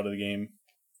the hell out of the game.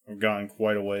 I've gotten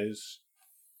quite a ways.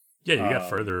 Yeah, you got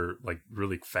further, like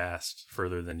really fast,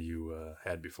 further than you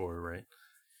had before, right?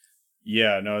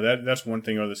 Yeah, no, that's one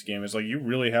thing about this game is like you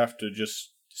really have to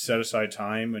just set aside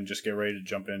time and just get ready to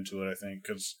jump into it. I think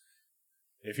because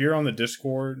if you're on the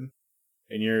Discord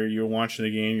and you're watching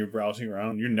the game, you're browsing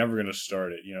around, you're never going to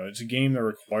start it. You know, it's a game that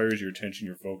requires your attention,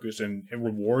 your focus, and it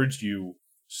rewards you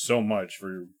so much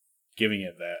for giving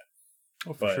it that.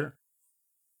 Oh, for sure.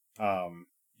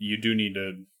 You do need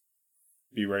to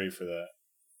be ready for that.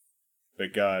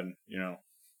 But God, you know,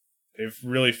 it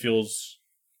really feels,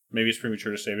 maybe it's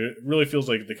premature to say, but it really feels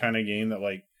like the kind of game that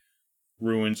like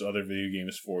ruins other video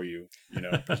games for you, you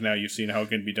know, because now you've seen how it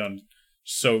can be done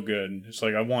so good. It's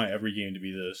like, I want every game to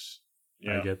be this.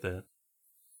 You know? I get that.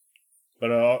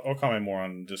 But I'll comment more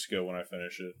on Disco when I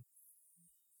finish it.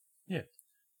 Yeah.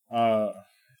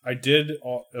 I did,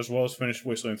 as well as finish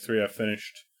Wasteland 3, I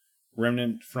finished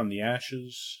Remnant from the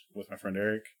Ashes with my friend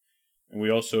Eric. And we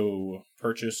also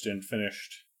purchased and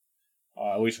finished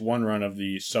at least one run of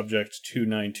the Subject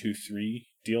 2923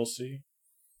 DLC.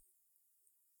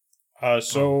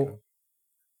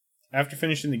 After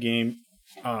finishing the game,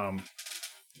 it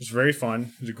was very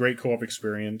fun. It was a great co-op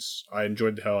experience. I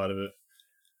enjoyed the hell out of it.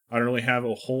 I don't really have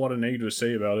a whole lot of negative to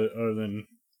say about it other than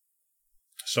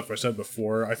stuff I said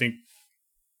before. I think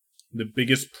the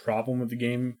biggest problem with the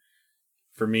game,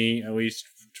 for me, at least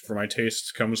for my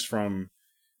tastes, comes from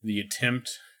the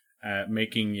attempt at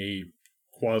making a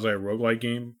quasi-roguelike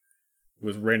game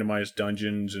with randomized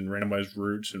dungeons and randomized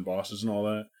routes and bosses and all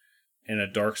that in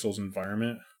a Dark Souls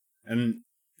environment. And,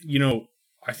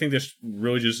 I think this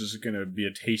really just is going to be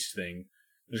a taste thing.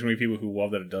 There's going to be people who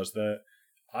love that it does that.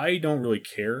 I don't really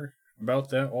care about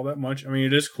that all that much. I mean,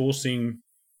 it is cool seeing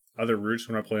other routes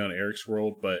when I play on Eric's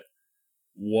World, but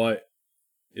what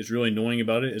is really annoying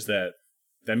about it is that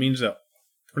means that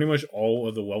pretty much all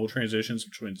of the level transitions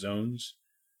between zones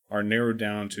are narrowed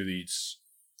down to these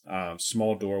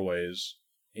small doorways,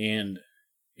 and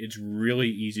it's really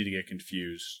easy to get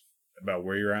confused about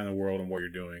where you're at in the world and what you're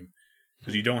doing,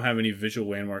 because you don't have any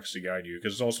visual landmarks to guide you,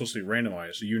 because it's all supposed to be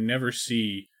randomized, so you never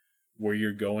see where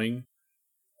you're going,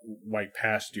 like,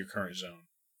 past your current zone.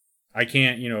 I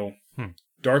can't,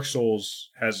 Dark Souls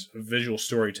has visual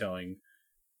storytelling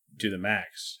to the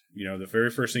max. The very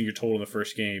first thing you're told in the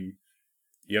first game,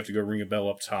 you have to go ring a bell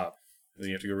up top, and then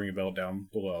you have to go ring a bell down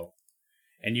below.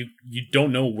 And you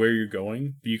don't know where you're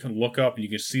going, but you can look up and you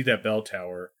can see that bell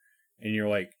tower, and you're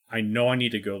like, I know I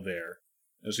need to go there.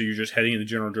 And so you're just heading in the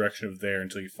general direction of there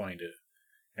until you find it.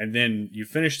 And then you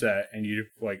finish that, and you're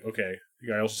like, okay,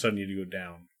 I also said I need to go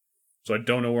down. So I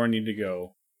don't know where I need to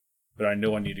go, but I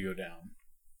know I need to go down.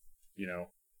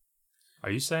 Are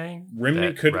you saying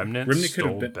Remnant that Remnant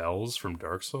stole been... bells from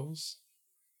Dark Souls?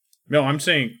 No, I'm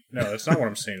saying... No, that's not what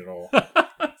I'm saying at all. I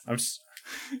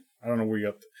don't know where you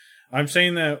got... I'm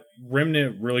saying that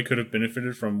Remnant really could have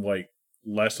benefited from, like,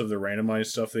 less of the randomized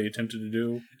stuff they attempted to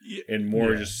do, and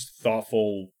more just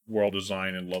thoughtful world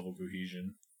design and level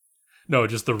cohesion. No,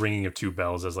 just the ringing of two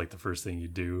bells as, like, the first thing you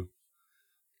do.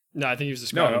 No, I think he was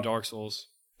describing Dark Souls.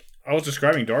 I was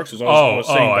describing Dark Souls.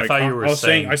 I thought you were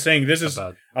saying. I was saying this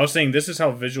is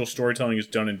how visual storytelling is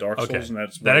done in Dark Souls, and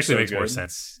that actually makes more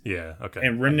sense. Yeah, okay.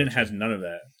 And Remnant has none of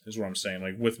that. Is what I'm saying.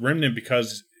 Like with Remnant,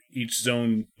 because each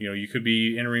zone, you could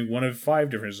be entering one of 5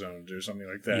 different zones or something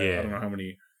like that. Yeah. I don't know how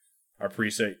many are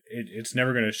preset. It's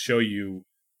never going to show you.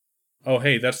 Oh,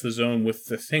 hey, that's the zone with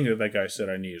the thing that guy said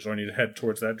I need, so I need to head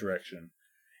towards that direction.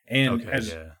 And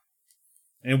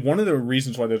And one of the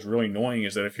reasons why that's really annoying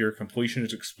is that if you're a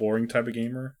completionist exploring type of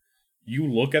gamer, you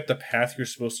look at the path you're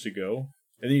supposed to go,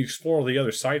 and then you explore the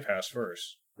other side paths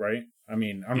first, right? I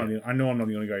mean, I know I'm not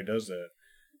the only guy who does that.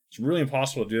 It's really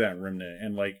impossible to do that in Remnant,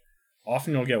 and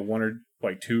often you'll get 1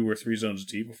 or 2 or 3 zones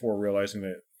deep before realizing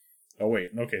that, oh wait,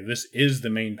 okay, this is the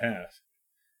main path.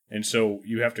 And so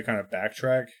you have to kind of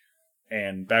backtrack,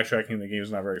 and backtracking in the game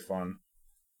is not very fun,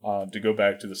 to go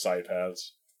back to the side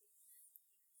paths.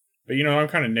 But, I'm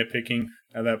kind of nitpicking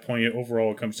at that point.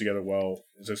 Overall, it comes together well.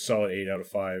 It's a solid 8 out of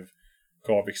 5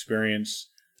 co-op experience.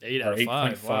 8 out of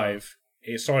 5. Wow.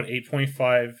 A solid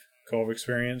 8.5 co-op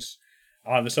experience.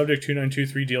 The Subject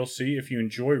 2923 DLC, if you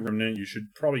enjoy Remnant, you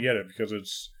should probably get it because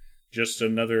it's just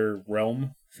another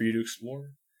realm for you to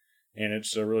explore. And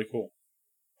it's really cool.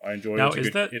 I enjoy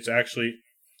it. It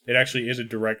actually is a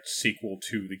direct sequel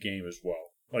to the game as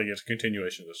well. Like, it's a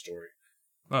continuation of the story.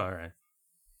 Oh, all right.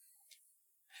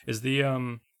 Is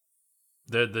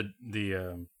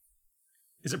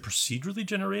is it procedurally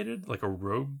generated, like a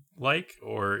roguelike,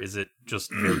 or is it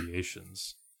just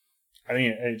variations? I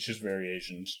think it's just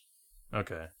variations.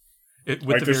 Okay.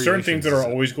 There's certain things that are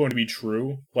always going to be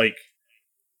true. Like,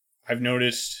 I've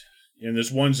noticed in this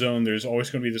one zone, there's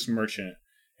always going to be this merchant,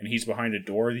 and he's behind a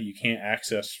door that you can't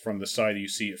access from the side that you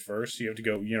see it first. You have to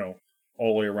go,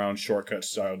 all the way around shortcut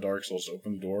style Dark Souls to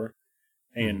open the door.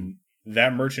 And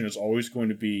that merchant is always going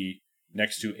to be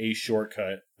next to a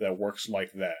shortcut that works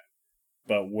like that.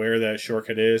 But where that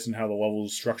shortcut is and how the level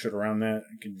is structured around that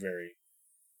can vary.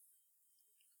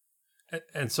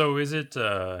 And so is it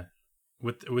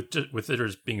with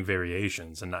it being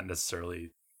variations and not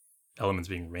necessarily elements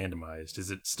being randomized?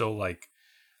 Is it still like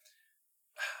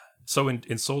so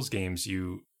in Souls games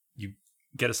you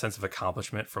get a sense of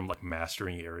accomplishment from like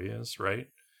mastering areas, right?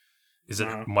 Is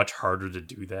it much harder to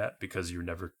do that because you're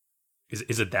never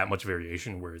Is it that much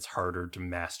variation where it's harder to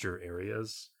master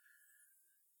areas?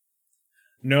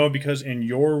 No, because in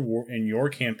your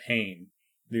campaign,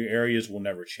 the areas will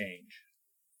never change.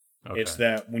 Okay. It's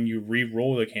that when you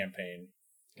re-roll the campaign,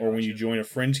 or when you join a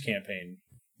friend's campaign,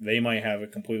 they might have a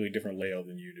completely different layout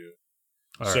than you do.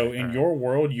 In your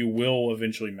world, you will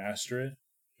eventually master it,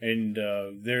 and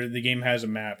the game has a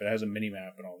map. It has a mini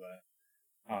map and all that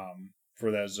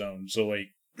for that zone. So like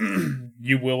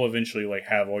you will eventually like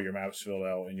have all your maps filled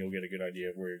out, and you'll get a good idea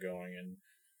of where you're going and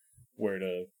where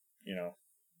to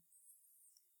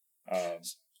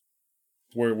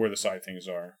where the side things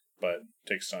are. But it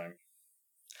takes time.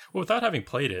 Well, without having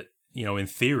played it, in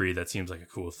theory, that seems like a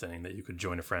cool thing that you could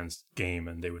join a friend's game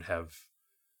and they would have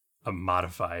a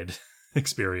modified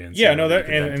experience. Yeah, no, that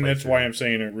and that's why I'm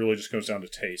saying it really just comes down to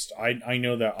taste. I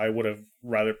know that I would have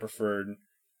rather preferred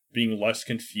being less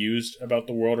confused about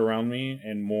the world around me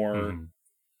and more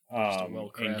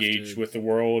engaged with the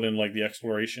world and like the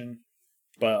exploration.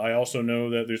 But I also know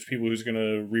that there's people who's going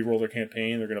to re-roll their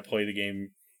campaign. They're going to play the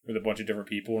game with a bunch of different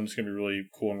people, and it's going to be really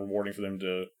cool and rewarding for them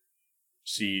to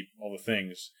see all the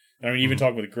things. And I mean, even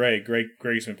talking with Greg.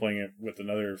 Greg's been playing it with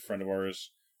another friend of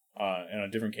ours in a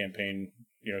different campaign.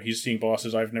 He's seeing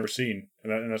bosses I've never seen,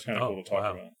 and that's kind of cool to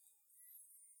talk about.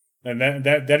 And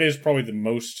that is probably the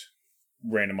most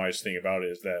randomized thing about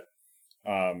it is that,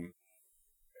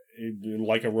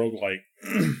 like a roguelike,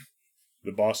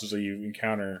 the bosses that you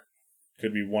encounter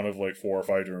could be one of like 4 or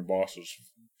 5 different bosses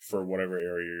for whatever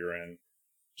area you're in.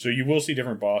 So you will see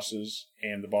different bosses,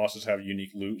 and the bosses have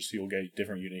unique loot, so you'll get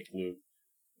different unique loot.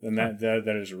 And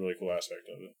that is a really cool aspect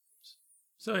of it.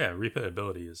 So yeah,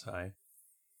 replayability is high.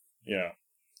 Yeah.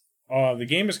 The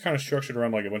game is kind of structured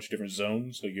around like a bunch of different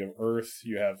zones. Like you have Earth,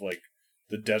 you have like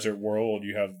the desert world,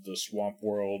 you have the swamp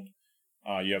world,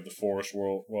 you have the forest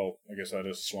world. Well, I guess that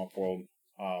is the swamp world.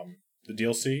 The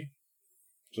DLC,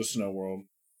 the snow world.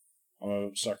 I'm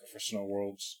a sucker for snow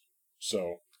worlds,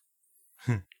 so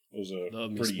it was a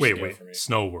pretty easy game for me.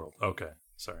 Snow World. Okay,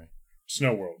 sorry.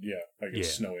 Snow World, yeah, like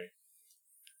it's snowy.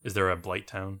 Is there a Blight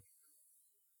Town?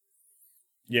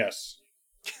 Yes.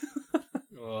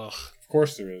 Ugh. Of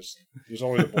course there is. There's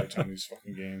always a Blight Town in these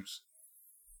fucking games.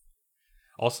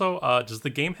 Also, does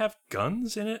the game have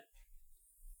guns in it?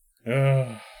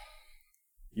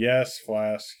 Yes,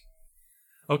 Flask.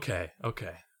 Okay, You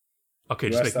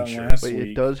just asked making that sure. last Wait, week.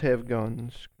 it does have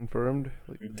guns. Confirmed?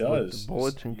 It does. With the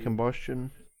bullets and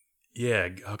combustion. Yeah,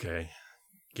 okay.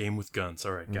 Game with guns.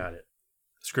 All right, got it.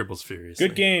 Scribbles furiously.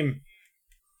 Good game.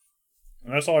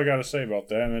 And that's all I got to say about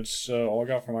that, and it's all I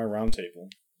got for my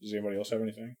roundtable. Does anybody else have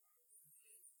anything?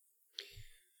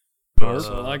 That's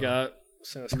all I got.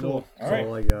 Sounds cool. All right.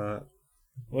 all I got.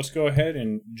 Let's go ahead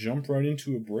and jump right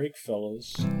into a break,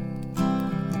 fellas.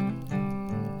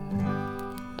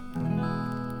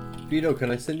 Vito,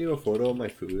 can I send you a photo of my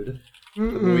food?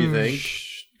 What do you think?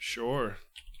 Sure.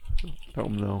 Tell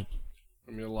them no.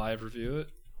 I'm going to live review it.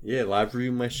 Yeah, live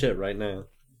review my shit right now.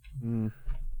 This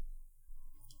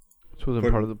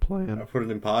wasn't part of the plan. I put it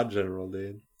in Pod General,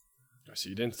 dude. So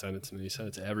you didn't send it to me. You sent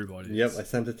it to everybody. Yep, I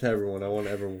sent it to everyone. I want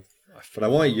everyone. But I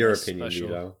want your opinion,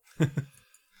 special. Vito.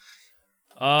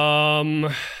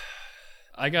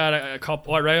 I got a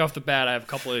couple. Right off the bat, I have a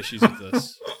couple issues with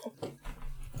this.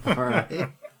 All right.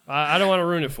 I don't want to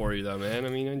ruin it for you, though, man. I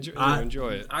mean, enjoy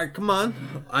it. All right, come on.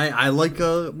 I like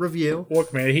a review.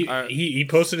 Look, man, he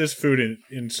posted his food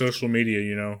in social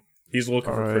media, He's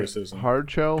looking for criticism. Hard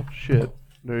shell? Shit.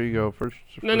 There you go. First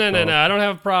No. I don't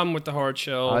have a problem with the hard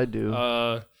shell. I do.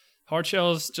 Hard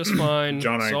shell is just fine.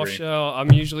 John, I soft agree. shell.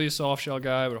 I'm usually a soft shell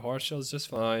guy, but hard shell is just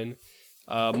fine.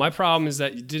 My problem is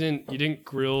that you didn't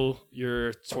grill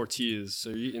your tortillas, so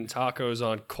you're eating tacos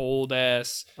on cold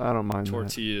ass I don't mind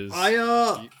tortillas.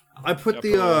 I put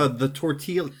the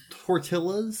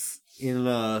tortillas in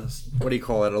what do you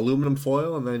call it? Aluminum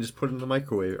foil, and then I just put it in the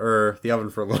microwave or the oven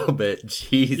for a little bit.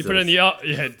 Jesus. You put it in the oven.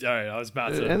 Yeah, all right. I was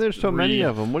about that. to. And there's so many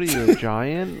of them. What are you, a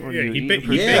giant? Or Yeah, you he eating baked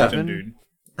for Yeah. them, 7? dude.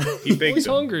 He baked He's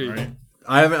them, hungry. right?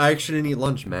 I actually didn't eat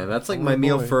lunch, man. That's like my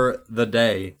meal boy. for the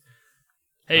day.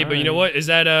 Hey, but you know what? Is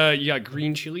that you got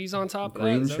green chilies on top of that?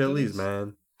 Green Is that what it chilies, is?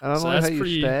 man. I don't So know that's how you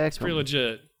pretty. stack It's pretty them.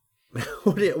 legit.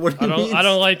 What do you mean? I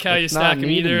don't like how you It's not stack them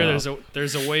neat either. enough.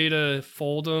 There's a way to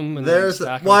fold them and There's then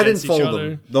stack well, I them didn't against each fold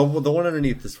other. them. The one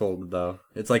underneath is folded though.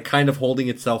 It's like kind of holding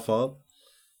itself up.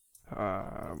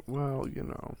 Well,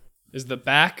 Is the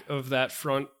back of that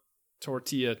front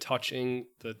tortilla touching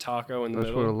the taco in the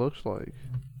that's what it middle? looks like.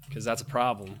 Because that's a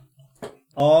problem.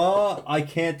 Oh, I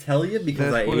can't tell you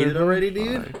because That's I what ate it it already,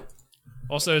 looks dude. like.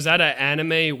 Also, is that an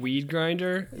anime weed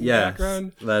grinder in the Yes,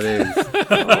 background? that is.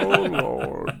 Oh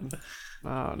Lord!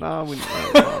 No, we too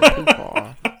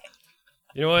far.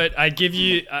 You know what? I give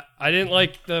you. I didn't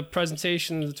like the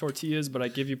presentation of the tortillas, but I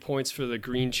give you points for the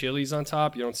green chilies on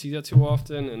top. You don't see that too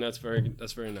often, and that's very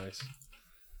nice.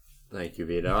 Thank you,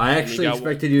 Vito. I actually got-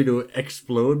 expected you to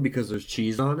explode because there's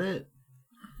cheese on it.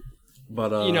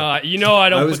 But You know, I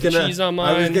don't put the cheese on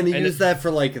mine. I was gonna and use that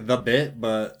for like the bit,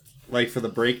 but like for the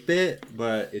break bit,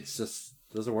 but it's just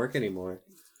doesn't work anymore.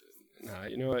 Nah,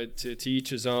 you know what? To each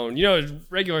his own. You know,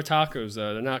 regular tacos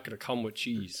they're not gonna come with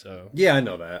cheese. So Yeah, I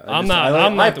know that. I'm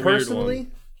not the weird personally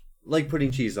one. like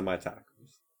putting cheese on my tacos.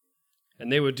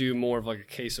 And they would do more of like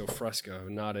a queso fresco,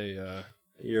 not a.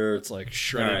 It's like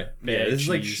shredded Alright, bad yeah, this is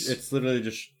like cheese. it's literally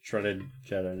just shredded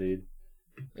cheddar, dude.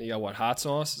 And you got what, hot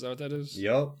sauce? Is that what that is?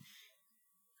 Yup.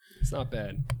 It's not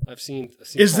bad. I've seen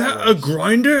Is hot that a ones.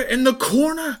 grinder in the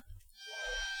corner?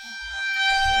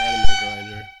 Anime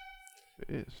grinder.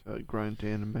 It's grind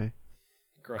anime.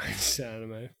 Grinds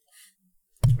anime.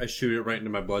 I shoot it right into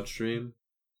my bloodstream.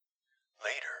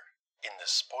 Later, in the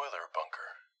spoiler bunker.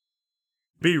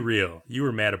 Be real. You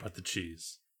were mad about the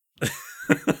cheese.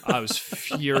 I was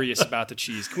furious about the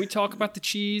cheese. Can we talk about the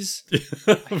cheese?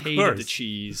 I hated the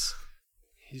cheese.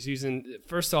 He's using,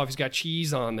 first off, he's got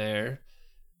cheese on there.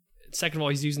 Second of all,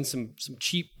 he's using some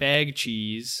cheap bag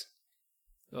cheese.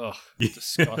 Ugh, it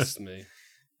disgusts me.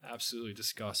 Absolutely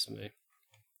disgusts me.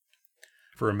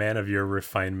 For a man of your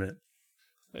refinement.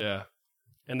 Yeah.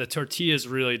 And the tortillas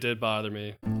really did bother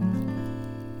me.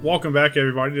 Welcome back,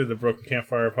 everybody, to the Broken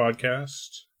Campfire Podcast.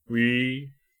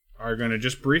 We are going to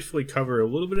just briefly cover a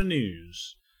little bit of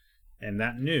news. And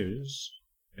that news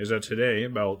is that today,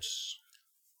 about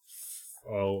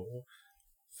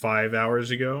 5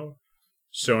 hours ago,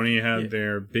 Sony had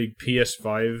their big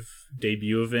PS5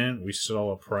 debut event. We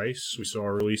saw a price. We saw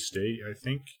a release date, I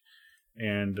think.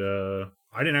 And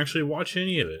I didn't actually watch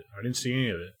any of it. I didn't see any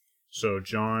of it. So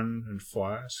John and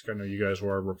Flask, I know you guys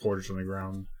were reporters on the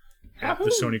ground at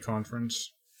the Sony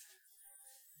conference.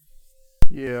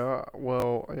 Yeah,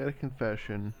 well, I got a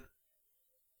confession.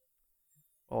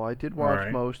 Well, I did watch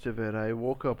Alright. most of it. I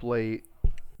woke up late,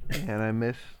 and I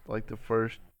missed like the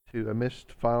first two. I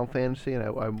missed Final Fantasy, and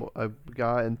I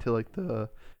got into like the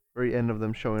very end of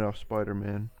them showing off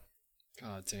Spider-Man.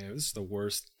 God damn, this is the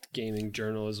worst gaming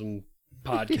journalism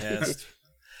podcast.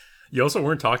 You also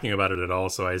weren't talking about it at all,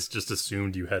 so I just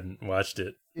assumed you hadn't watched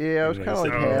it. Yeah, I was Like kind of I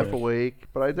like said, half awake,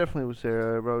 but I definitely was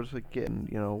there. I was like getting,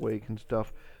 awake and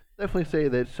stuff. Definitely say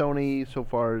that Sony so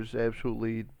far is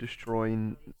absolutely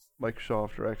destroying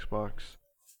Microsoft or Xbox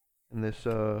in this,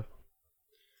 I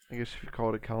guess if you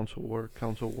call it a console war.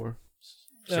 That's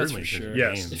Certainly for should sure. be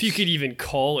Yes. games. If you could even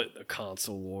call it a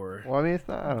console war. Well, I mean, it's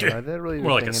not. I don't know. That really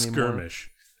More isn't like a thing anymore. skirmish.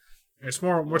 It's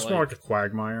more Like- like a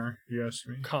quagmire, if you ask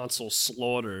me. Console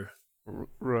slaughter.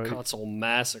 Right. Console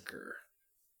massacre.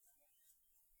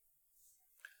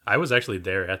 I was actually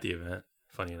there at the event,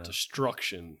 funny enough.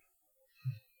 Destruction.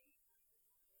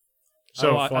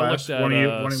 So, I Flask, looked at, why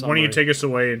don't you summary. take us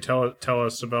away and tell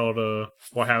us about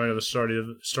what happened at the start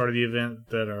of the event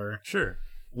that our Sure.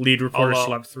 lead reporter I'll,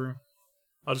 slept through?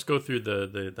 I'll just go through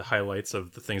the highlights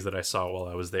of the things that I saw while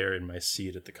I was there in my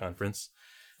seat at the conference.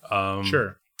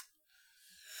 Sure.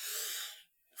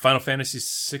 Final Fantasy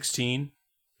 16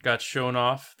 got shown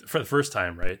off for the first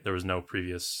time, right? There was no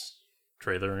previous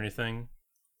trailer or anything.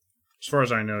 As far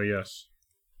as I know, yes.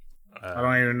 I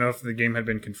don't even know if the game had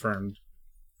been confirmed.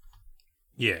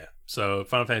 Yeah. So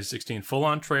Final Fantasy 16 full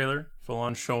on trailer, full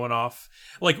on showing off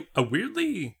like a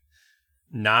weirdly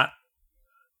not,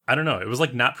 I don't know, it was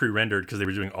like not pre-rendered because they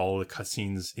were doing all the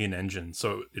cutscenes in engine.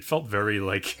 So it felt very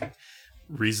like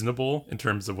reasonable in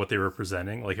terms of what they were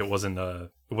presenting. Like it wasn't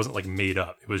like made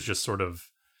up. It was just sort of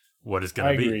what it's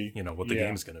going to be, agree. what the Yeah.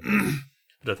 game's going to be.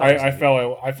 But thought it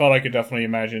was I felt I could definitely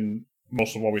imagine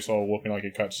most of what we saw looking like a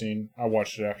cutscene. I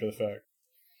watched it after the fact.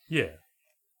 yeah.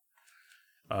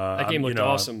 That game looked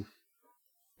awesome.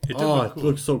 It did Oh, look it cool.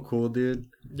 looks so cool, dude.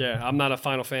 Yeah, I'm not a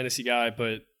Final Fantasy guy,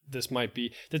 but this might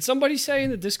be. Did somebody say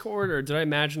in the Discord, or did I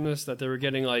imagine this, that they were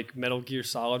getting like Metal Gear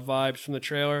Solid vibes from the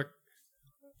trailer?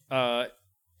 I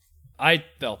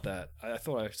felt that. I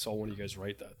thought I saw one of you guys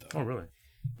write that though. Oh, really?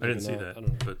 I Maybe didn't see not. that. I don't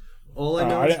know. But All I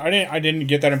know is I didn't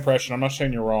get that impression. I'm not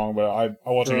saying you're wrong, but I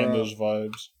wasn't getting For- those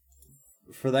vibes.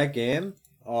 for that game,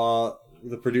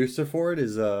 the producer for it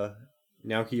is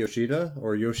Naoki Yoshida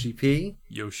or Yoshi P.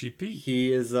 Yoshi P.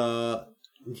 He is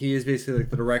basically like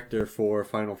the director for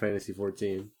Final Fantasy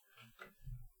 14.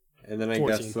 And then I 14.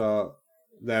 guess the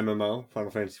MMO,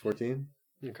 Final Fantasy 14.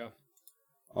 Okay.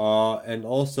 And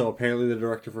also apparently the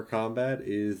director for Combat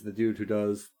is the dude who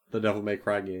does the Devil May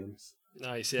Cry games.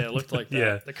 Nice. Yeah, it looked like that.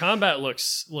 Yeah. The combat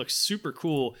looks super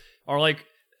cool. Or like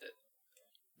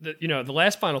the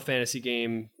last Final Fantasy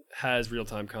game has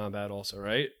real-time combat also,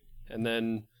 right? And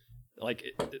then like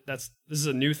this is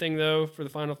a new thing though for the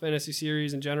Final Fantasy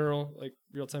series in general, like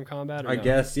real-time combat, or I no?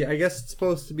 guess it's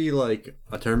supposed to be like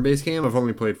a turn-based game. I've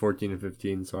only played 14 and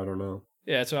 15, so I don't know.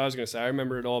 Yeah, that's what I was gonna say. I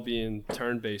remember it all being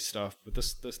turn-based stuff, but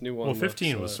this new one. Well, 15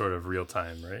 looks, was sort of real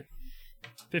time, right?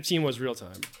 15 was real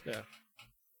time. Yeah.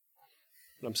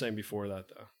 But I'm saying before that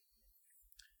though.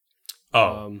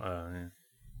 Oh,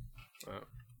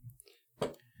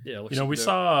 Yeah. It looks you know, we dope.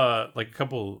 saw like a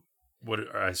couple, what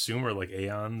I assume are like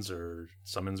Aeons or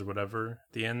summons or whatever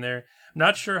at the end there. I'm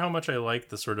not sure how much I like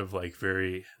the sort of like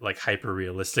very like hyper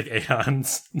realistic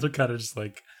Aeons. They're kind of just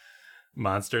like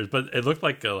monsters, but it looked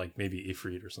like maybe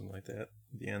Ifrit or something like that at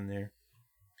the end there.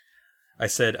 I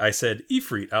said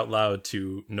Ifrit out loud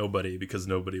to nobody because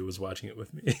nobody was watching it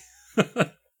with me.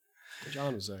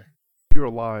 John was there. You're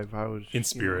alive. I was In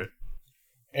spirit.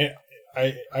 And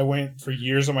I went for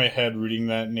years in my head reading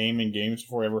that name in games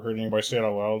before I ever heard anybody say it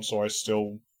out loud, so I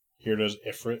still hear it as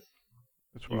Ifrit,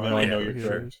 That's even what though I yeah, know hear you're it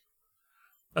correct. as.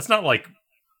 That's not like,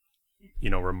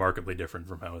 remarkably different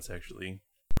from how it's actually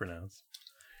pronounced.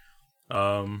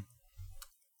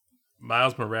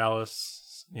 Miles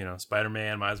Morales,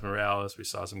 Spider-Man, Miles Morales, we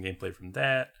saw some gameplay from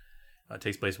that. It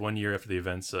takes place 1 year after the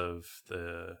events of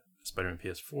the Spider-Man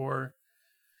PS4.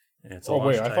 And it's a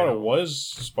launch I thought title. it was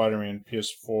Spider-Man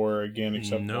PS4 again,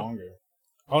 except Nope. longer.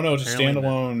 Oh no, it's a Apparently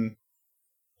not. standalone.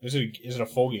 Is it a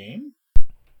full game?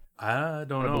 I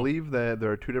don't I know. believe that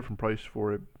there are two different prices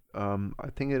for it. I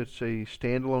think it's a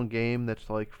standalone game that's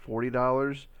like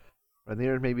 $40. I think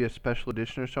there's maybe a special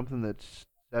edition or something that's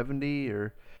 $70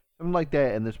 or something like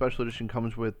that, and the special edition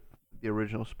comes with the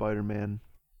original Spider-Man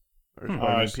or Hmm.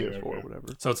 Spider-Man I see, PS4 or okay. whatever.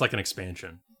 So it's like an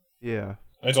expansion. Yeah,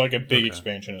 It's like a big Okay.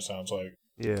 expansion. It sounds like.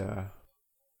 yeah,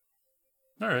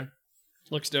 All right.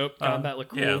 Looks dope. Combat look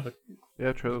cool. Yeah,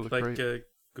 yeah. Trailer looked like great.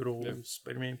 good old Yeah.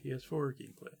 Spider-Man PS4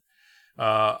 gameplay.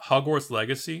 Hogwarts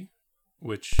Legacy,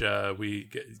 which got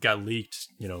leaked,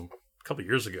 a couple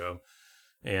years ago,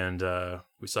 and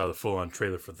we saw the full-on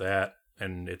trailer for that,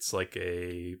 and it's like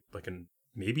a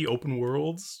maybe open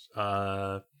worlds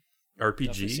Definitely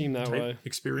RPG seemed that type way.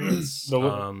 experience. The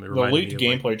It reminded leaked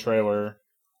me of, gameplay trailer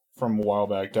from a while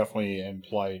back definitely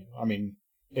implied. I mean,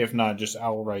 if not just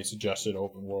outright suggested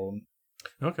open world.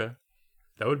 Okay,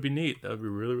 that would be neat. That would be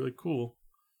really, really cool.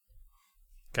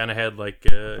 Kind of had like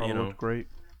Oh, looked great.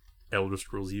 Elder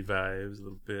Scrolls E vibes a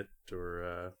little bit,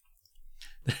 or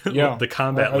Yeah, the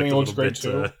combat I think looked it a looks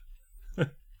little great, bit. too.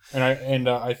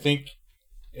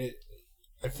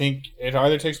 I think it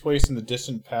either takes place in the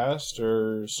distant past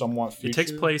or somewhat future. It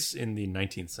takes place in the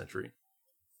 19th century.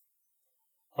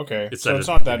 Okay, It's so set it's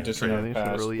at not the that beginning of distant Yeah, I in think the it's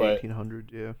the past, early but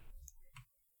 1800s.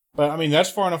 Yeah, I mean that's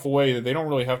far enough away that they don't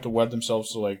really have to wed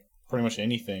themselves to like pretty much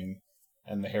anything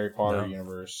in the Harry Potter No.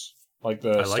 universe, like the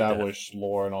I like that. established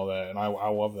lore and all that, and I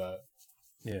love that.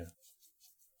 Yeah,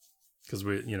 because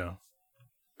we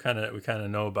kind of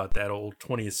know about that old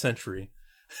 20th century.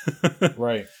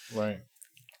 Right.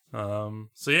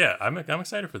 So yeah, I'm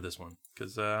excited for this one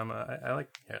because I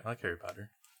like Harry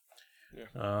Potter.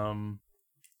 Yeah.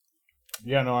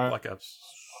 Yeah, no,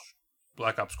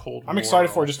 Black Ops Cold War. I'm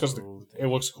excited for it just because also. it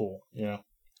looks cool.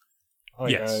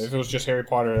 Like, Yes. if it was just Harry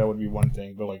Potter, that would be one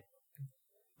thing, but like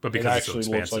But it because it's so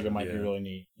actually looks like expansive, it might yeah. be really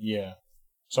neat. Yeah.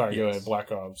 Sorry, go Yes. ahead.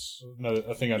 Black Ops.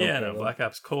 A thing I don't. Yeah, care no, about. Black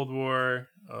Ops Cold War,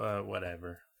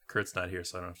 whatever. Kurt's not here,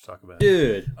 so I don't have to talk about it.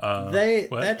 Dude,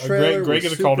 What? that trailer Greg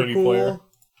was is a Call of super Duty cool. player.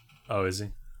 Oh, is he?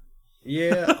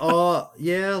 Yeah,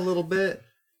 yeah, a little bit.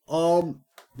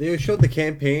 They showed the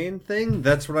campaign thing.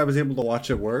 That's what I was able to watch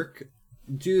at work.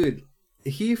 Dude,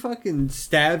 he fucking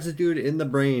stabs a dude in the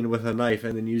brain with a knife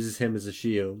and then uses him as a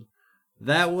shield.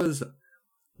 That was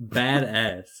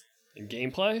badass. In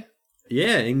gameplay?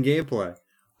 Yeah, in gameplay.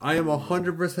 I am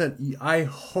 100%. I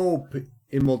hope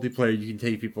in multiplayer you can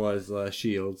take people as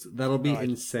shields. That'll be Oh,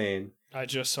 insane. I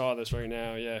just saw this right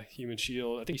now. Yeah, human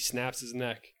shield. I think he snaps his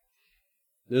neck.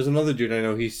 There's another dude I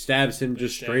know. He stabs him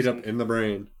just Stabs straight up him. in the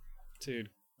brain. Dude,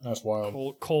 That's wild.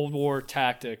 Cold War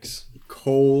tactics.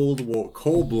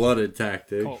 Cold-blooded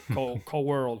tactic. Cold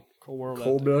world. Cold world.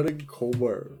 Cold-blooded, cold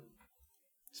world.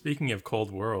 Speaking of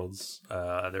Cold Worlds,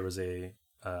 there was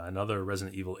another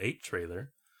Resident Evil 8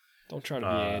 trailer. Don't try to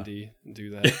be Andy and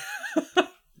do that.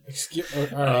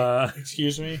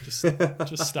 Excuse me.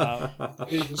 Just stop.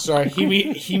 Sorry, he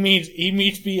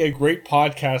means be a great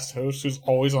podcast host who's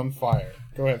always on fire.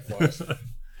 Go ahead, Floss.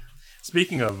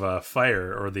 Speaking of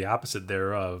fire, or the opposite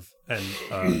thereof, and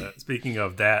speaking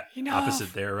of that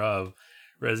opposite thereof,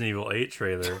 Resident Evil 8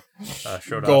 trailer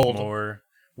showed Gold. off more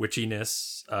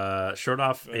witchiness. Showed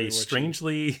off Very a witchy.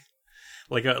 strangely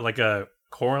like a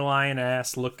Coraline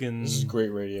ass looking This is great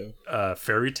radio.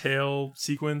 fairy tale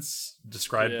sequence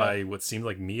described Yeah. by what seemed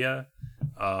like Mia,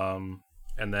 and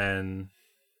then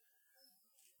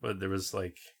but there was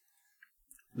like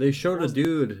They showed a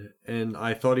dude, and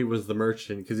I thought he was the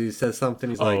merchant because he says something.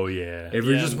 He's like, Oh yeah, "If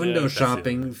you're just window that's it.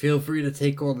 shopping, feel free to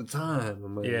take all the time."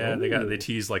 I'm like, Yeah, "Ooh." they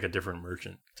tease like a different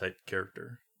merchant type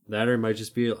character. That or it might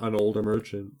just be an older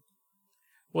merchant.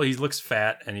 Well, he looks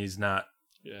fat and he's not.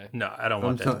 Yeah. No, I don't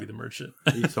want that to be the merchant.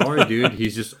 Sorry, dude.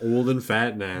 He's just old and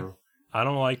fat now. I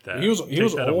don't like that. He was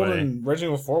Take that old away. in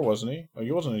Resident Evil 4, wasn't he? Like,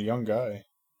 he wasn't a young guy.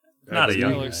 Not a He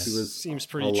young Alex guy. seems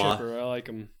pretty a lot- chipper. I like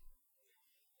him.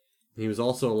 He was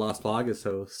also a Las Vegas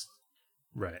host.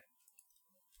 Right.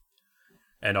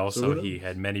 And also, So- he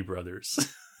had many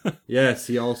brothers. Yes,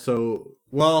 he also.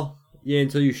 Well, yeah,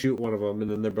 until you shoot one of them,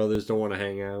 and then their brothers don't want to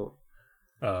hang out.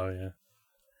 Oh yeah.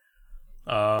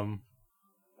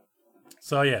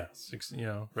 So yeah,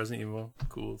 Resident Evil,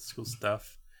 cool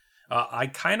stuff. I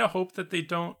kind of hope that they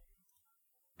don't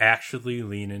actually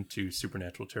lean into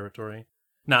supernatural territory.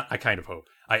 Not, I kind of hope.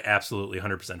 I absolutely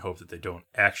 100% hope that they don't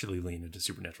actually lean into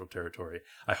supernatural territory.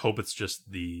 I hope it's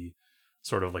just the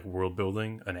sort of like world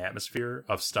building, an atmosphere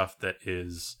of stuff that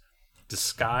is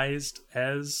disguised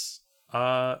as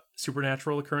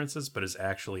supernatural occurrences, but is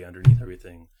actually underneath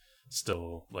everything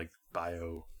still like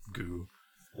bio goo.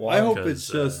 I hope Because,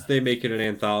 it's just they make it an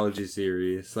anthology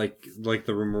series, like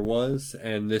the rumor was,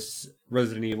 and this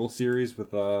Resident Evil series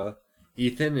with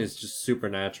Ethan is just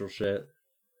supernatural shit.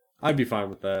 I'd be fine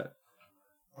with that.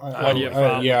 Why do you have a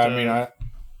problem yeah, I with mean, the-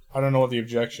 I don't know what the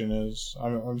objection is.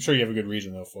 I'm sure you have a good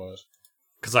reason though, Fuzz.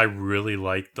 Because I really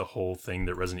like the whole thing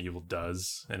that Resident Evil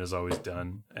does and has always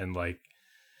done, and like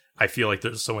I feel like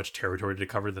there's so much territory to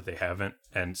cover that they haven't,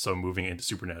 and so moving into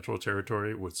supernatural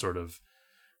territory would sort of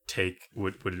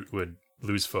would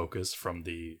lose focus from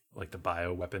the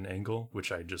bioweapon angle,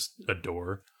 which I just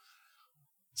adore.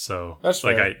 So That's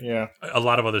like fair. Yeah. a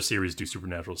lot of other series do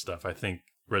supernatural stuff. I think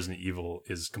Resident Evil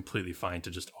is completely fine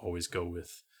to just always go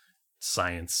with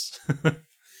science.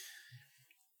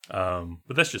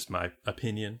 But that's just my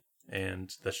opinion,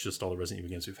 and that's just all the Resident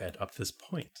Evil games we've had up to this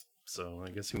point. So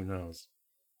I guess who knows?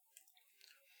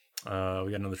 We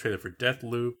got another trailer for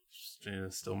Deathloop.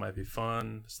 Still might be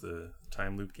fun. It's the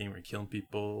time loop game where you're killing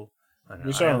people.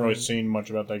 We still haven't really seen much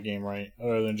about that game, right?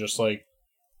 Other than just like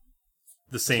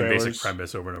the same trailers. basic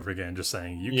premise over and over again, just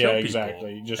saying you Yeah, kill people,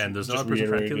 exactly. Just- and there's just no person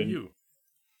trying to kill reiterated. you.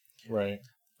 right.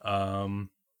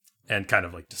 And kind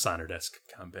of like Dishonored-esque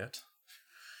combat.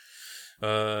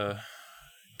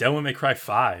 Devil May Cry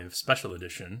 5 Special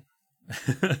Edition,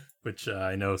 which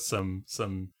I know some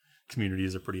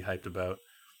communities are pretty hyped about.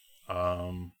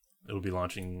 It'll be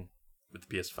launching with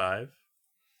the PS5.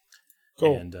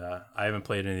 Cool. And I haven't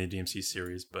played any of the DMC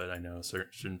series, but I know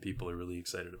certain people are really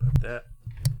excited about that.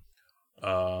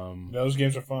 Those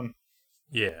games are fun.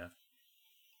 Yeah.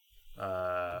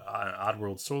 An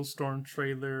Oddworld Soulstorm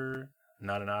trailer.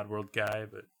 Not an Oddworld guy,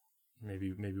 but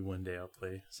maybe one day I'll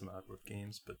play some Oddworld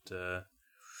games. But I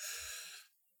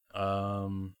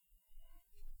don't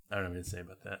have anything to say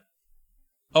about that.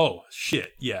 Oh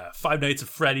shit! Yeah, Five Nights at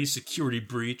Freddy's Security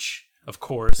Breach, of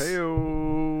course.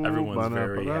 Heyo. Everyone's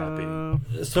very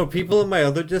happy. So people in my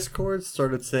other Discord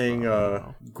started saying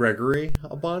Gregory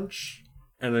a bunch,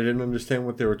 and I didn't understand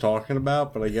what they were talking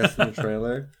about, but I guess in the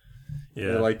trailer Yeah,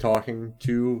 they're like talking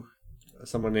to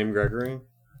someone named Gregory.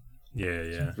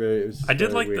 yeah. It was I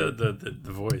did very like weird.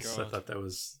 the voice. I God. thought that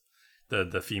was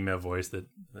the female voice that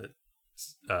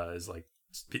is like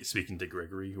speaking to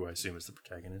Gregory, who I assume is the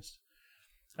protagonist.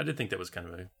 I did think that was kind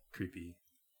of a creepy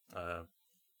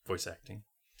voice acting.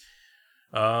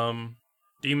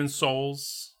 Demon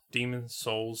Souls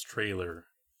trailer.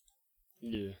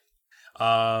 Yeah.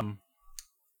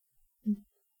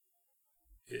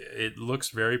 It looks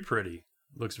very pretty.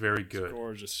 Looks very It's good.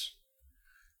 gorgeous.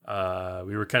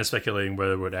 We were kind of speculating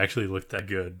whether it would actually look that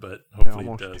good, but hopefully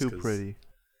Almost it does. too 'cause pretty.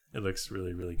 It looks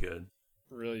really, really good.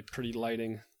 Really pretty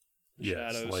lighting.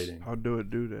 Yes, Shadows. lighting. How do it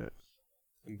do that?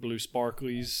 And blue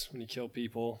sparklies when you kill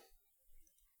people.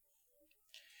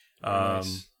 Um,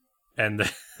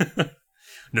 and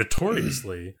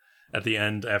notoriously, at the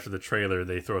end, after the trailer,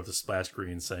 they throw up the splash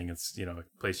screen saying it's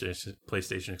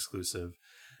PlayStation exclusive,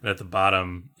 and at the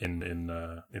bottom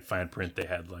in fine print they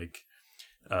had like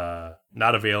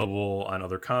not available on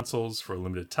other consoles for a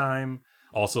limited time,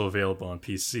 also available on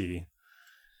PC.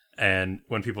 And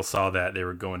when people saw that, they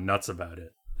were going nuts about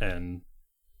it, and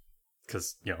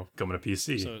because coming to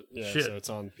PC, So yeah, shit. so it's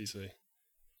on PC.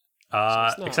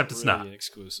 So Except it's really not. an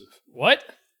exclusive. What?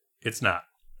 It's not.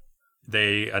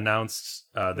 They announced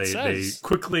they says.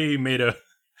 quickly made a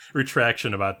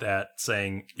retraction about that,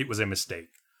 saying it was a mistake.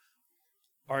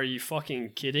 Are you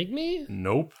fucking kidding me?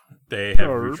 Nope, they have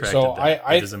Sure. retracted So that.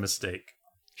 I- It is a mistake.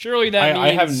 Surely that means I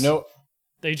have no.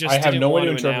 they just I have didn't no way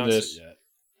want to to interpret announce this. it yet.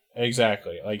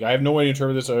 exactly. Like, I have no way to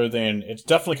interpret this other than it's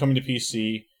definitely coming to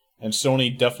PC, and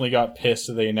Sony definitely got pissed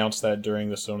that they announced that during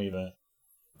the Sony event.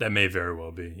 That may very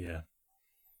well be, yeah.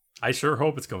 I sure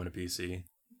hope it's coming to PC.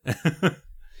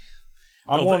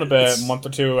 I'm willing to bet a month or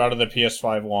two out of the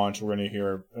PS5 launch, we're going to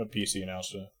hear a PC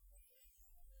announcement.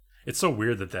 It's so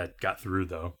weird that got through,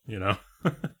 though, you know?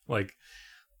 Like,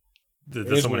 that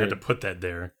is someone weird. had to put that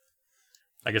there.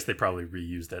 I guess they probably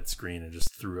reused that screen and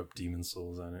just threw up Demon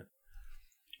Souls on it.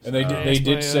 And they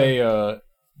did say it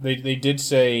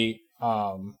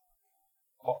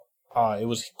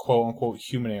was quote unquote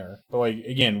human error. But like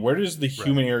again, where does the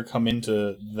human error come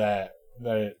into that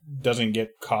it doesn't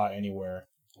get caught anywhere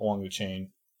along the chain?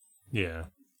 Yeah.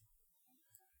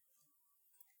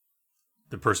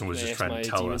 The person was Can I just ask trying my to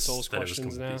tell Demon us Souls that it was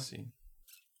coming questions to now? PC.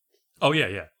 Oh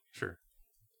yeah, sure.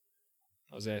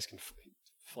 I was asking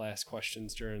Flask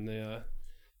questions during the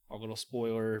our little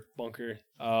spoiler bunker,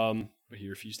 but he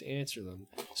refused to answer them.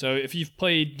 So if you've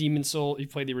played Demon Soul,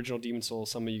 you've played the original Demon Soul,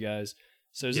 some of you guys.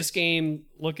 So is this game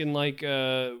looking like,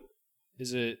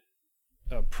 is it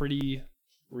a pretty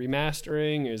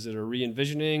remastering? Is it a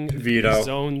re-envisioning? Vito.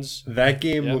 Zones? That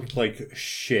game Yep. looked like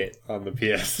shit on the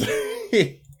PS.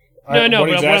 No,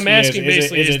 he's what I'm asking is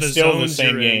basically is is it the still the zones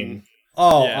same you're game? in.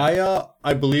 Oh, Yeah.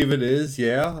 I believe it is.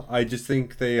 Yeah, I just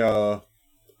think they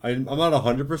I'm not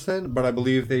 100%, but I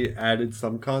believe they added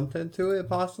some content to it,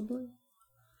 possibly,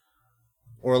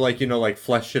 or like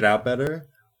fleshed it out better.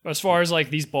 As far as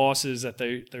like these bosses that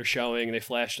they're showing, they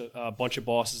flashed a bunch of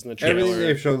bosses in the trailer. Everything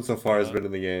they've shown so far has been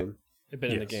in the game. They've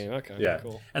been in the Yes. game. Okay, Yeah.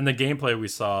 cool. And the gameplay we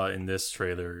saw in this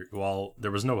trailer, while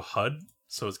there was no HUD,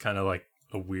 so it's kind of like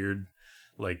a weird,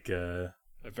 like I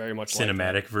very much like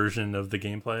cinematic version of the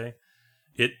gameplay.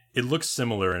 It looks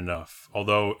similar enough,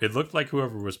 although it looked like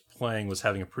whoever was playing was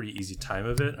having a pretty easy time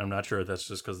of it. I'm not sure if that's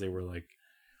just because they were like,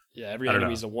 Yeah, every I don't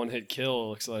enemy's a one-hit kill, it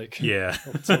looks like. yeah.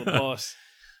 Until the boss.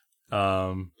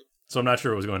 So I'm not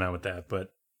sure what was going on with that, but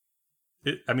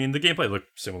the gameplay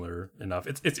looked similar enough.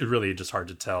 It's really just hard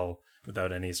to tell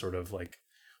without any sort of like,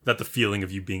 without the feeling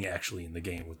of you being actually in the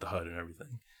game with the HUD and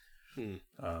everything.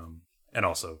 And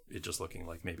also it just looking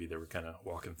like maybe they were kind of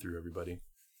walking through everybody.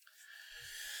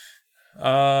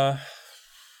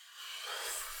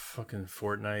 Fucking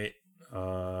Fortnite,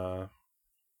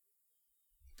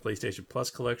 PlayStation Plus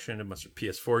collection, a bunch of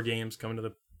PS4 games coming to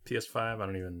the PS5. I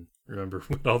don't even remember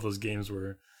what all those games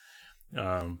were.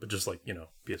 But just like,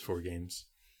 PS4 games.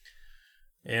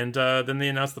 And then they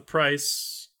announced the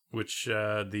price, which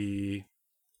the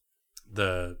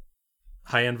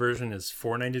high-end version is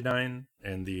 $4.99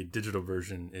 and the digital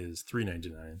version is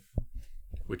 $3.99,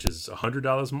 which is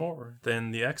 $100 more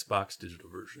than the Xbox digital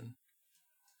version.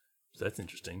 So that's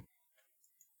interesting.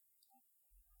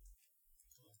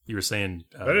 You were saying,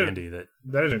 Andy,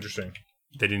 That is interesting.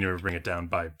 they didn't even bring it down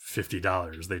by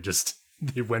 $50.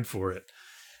 They went for it.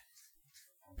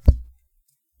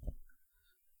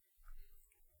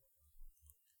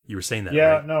 You were saying that,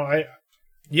 Yeah, right? no,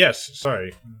 yes,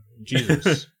 sorry.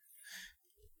 Jesus.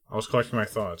 I was collecting my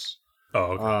thoughts. Oh,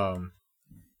 okay.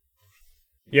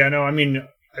 Yeah, no, I mean,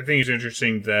 I think it's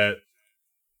interesting that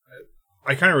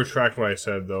I kind of retract what I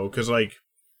said, though, because, like,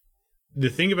 the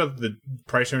thing about the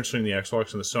price difference between the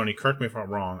Xbox and the Sony, correct me if I'm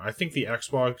wrong, I think the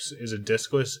Xbox is a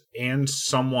discless and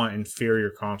somewhat inferior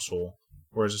console,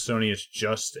 whereas the Sony is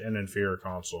just an inferior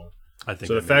console. I think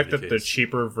So the may fact be that the case.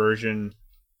 cheaper version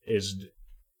is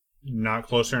not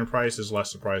closer in price is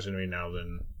less surprising to me now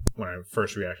than when I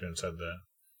first reacted and said that.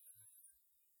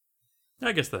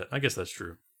 I guess that's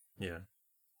true. Yeah.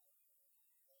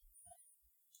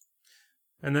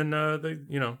 And then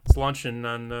it's launching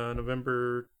on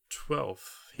November 12th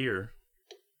here.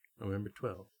 November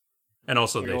 12th. And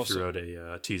also they threw out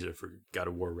a teaser for God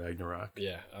of War Ragnarok.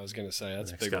 Yeah, I was gonna say that's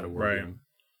a Next big God of one. War Right. game.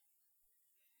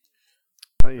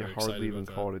 I Very hardly excited even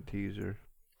about call it a teaser.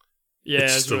 Yeah,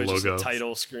 It's it's just a really just a logo.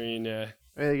 title screen. Yeah,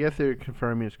 I guess they're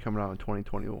confirming it's coming out in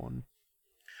 2021.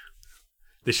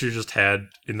 They should have just had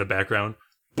in the background,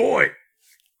 boy!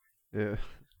 Yeah.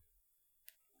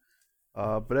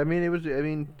 But I mean,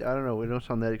 I don't know. We don't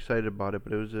sound that excited about it,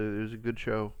 but it was a good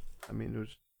show. I mean,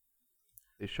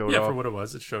 they showed Yeah, off for what it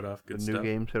was, it showed off the good new stuff.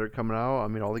 games that are coming out. I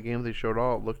mean, all the games they showed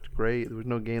off looked great. There was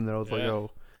no game that I was like, Yeah.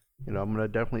 oh, I'm gonna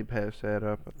definitely pass that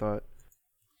up. I thought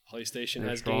PlayStation They're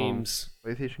has strong. games.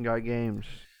 PlayStation got games.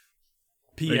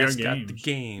 PS got got games. the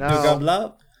game. Now- Gobble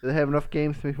up. Do they have enough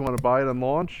games to make you want to buy it on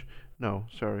launch? No,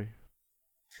 sorry.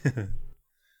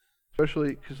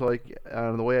 Especially because, like,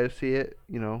 the way I see it,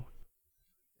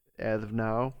 as of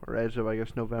now, or as of, I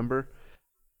guess, November,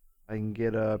 I can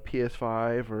get a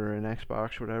PS5 or an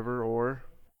Xbox or whatever, or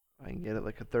I can get it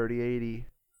like a 3080.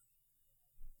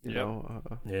 You Yep. know,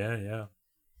 Yeah.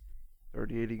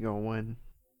 3080 gonna win.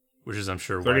 Which is, I'm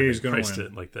sure, why 3080 they is gonna priced win.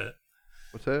 it like that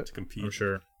What's that? to compete. I'm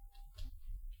sure.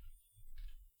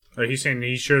 He's saying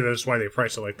he's sure that's why they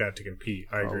price it like that to compete.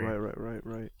 I agree.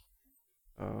 Right.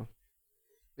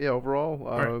 Yeah, overall,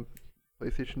 Alright.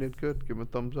 PlayStation did good. Give them a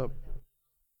thumbs up.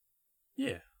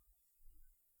 Yeah.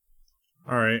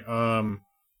 All right. I'm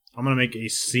gonna make a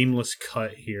seamless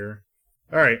cut here.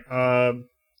 All right.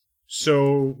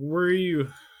 So we're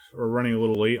running a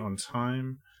little late on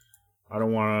time. I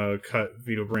don't want to cut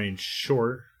Vito Brain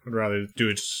short. I'd rather do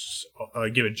it,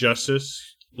 give it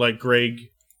justice. Let Greg,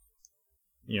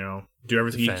 do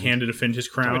everything Defend. he can to defend his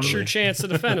crown. Mature chance to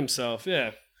defend himself.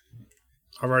 Yeah.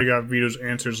 I've already got Vito's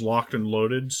answers locked and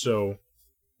loaded, so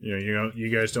you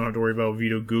guys don't have to worry about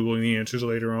Vito googling the answers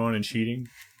later on and cheating.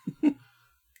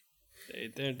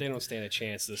 They don't stand a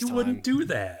chance this He time. wouldn't do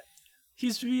that.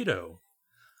 He's Vito.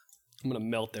 I'm gonna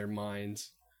melt their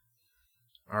minds.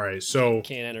 All right, so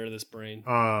Can't enter this brain.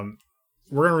 we're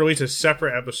gonna release a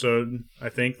separate episode. I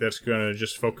think that's gonna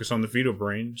just focus on the Vito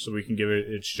Brain, so we can give it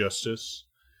its justice.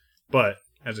 But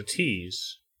as a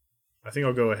tease, I think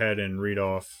I'll go ahead and read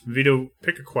off. Vito,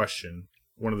 pick a question,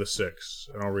 one of the 6,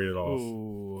 and I'll read it off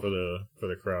Ooh. for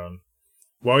the crowd.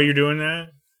 While you're doing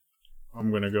that,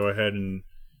 I'm gonna go ahead and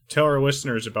tell our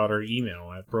listeners about our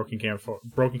email at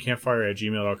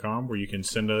brokencampfire@gmail.com, where you can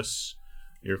send us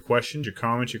your questions, your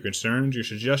comments, your concerns, your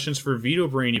suggestions for Vito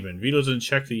Brain even. Vito doesn't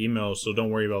check the emails, so don't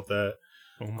worry about that.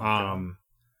 Oh my god.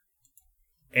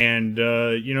 And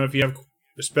if you have,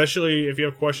 especially if you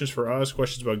have questions for us,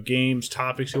 questions about games,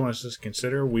 topics you want us to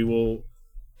consider, we will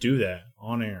do that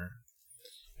on air.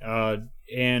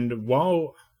 And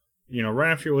while,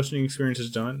 right after your listening experience is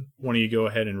done, why don't you go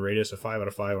ahead and rate us a 5 out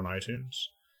of 5 on iTunes.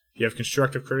 If you have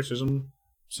constructive criticism,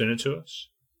 send it to us.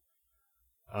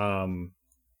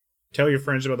 Tell your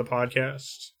friends about the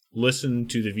podcast. Listen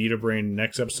to the Vito Brain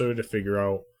next episode to figure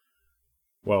out,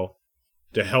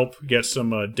 to help get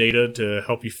some data to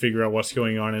help you figure out what's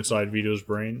going on inside Vito's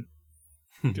brain.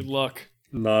 Good luck.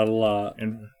 Not a lot.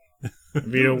 And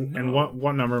Vito, and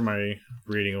what number am I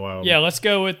reading aloud? Yeah, let's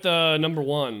go with number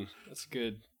 1. That's a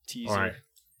good teaser. All right.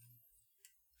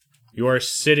 You are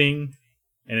sitting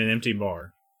in an empty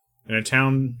bar in a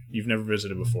town you've never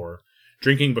visited before,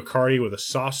 drinking Bacardi with a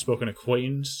soft-spoken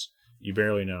acquaintance you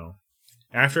barely know.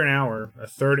 After an hour, a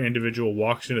third individual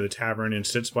walks into the tavern and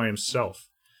sits by himself,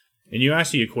 and you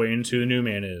ask the acquaintance who the new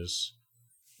man is.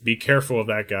 Be careful of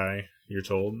that guy, you're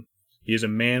told. He is a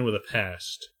man with a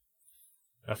past.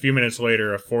 A few minutes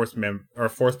later, a fourth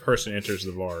person enters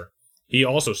the bar. He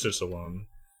also sits alone.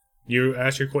 You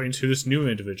ask your acquaintance who this new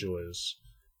individual is.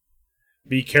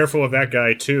 Be careful of that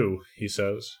guy, too, he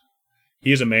says.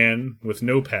 He is a man with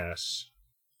no past.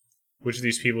 Which of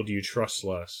these people do you trust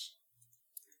less?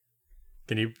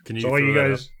 Can you So throw you that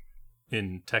guys, up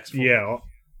in text form? yeah,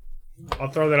 I'll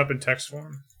throw that up in text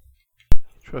form.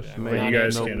 Trust Yeah, me, well, you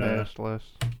guys no can, past less.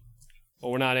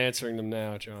 Well, we're not answering them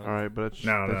now, John. All right, but that's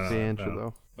No, the answer no.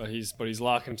 though. But he's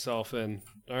locking himself in.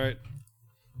 All right.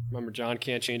 Remember, John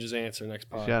can't change his answer next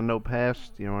He's pod. got no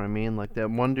past. You know what I mean? Like that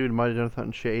one dude might have done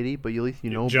something shady, but at least you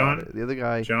know John? about it. The other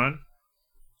guy. John?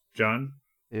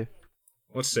 Yeah.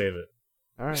 Let's save it.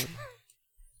 All right.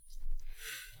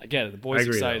 I get it. The boy's I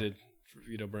agree, excited for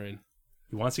Vito Brain.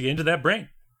 He wants to get into that brain.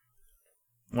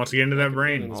 Once again, into that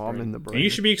brain. Oh, I'm in the brain. And you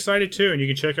should be excited, too, and you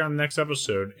can check out the next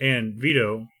episode. And,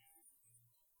 Vito,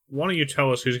 why don't you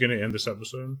tell us who's going to end this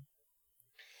episode?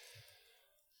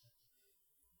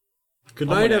 Good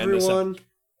I'm night, gonna end this everyone.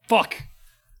 Fuck!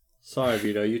 Sorry,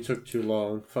 Vito, you took too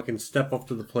long. Fucking step up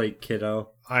to the plate,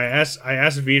 kiddo. I asked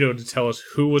Vito to tell us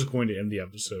who was going to end the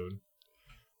episode.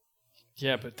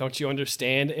 Yeah, but don't you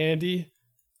understand, Andy?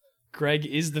 Greg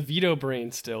is the Vito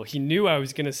Brain still. He knew I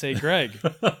was going to say Greg.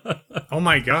 Oh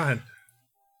my god.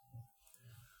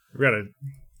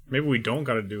 Maybe we don't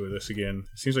gotta do this again.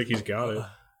 Seems like he's got it.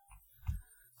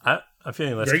 I'm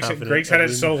feeling less confident. Greg's had it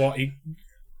so long.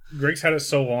 Greg's had it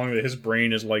so long that his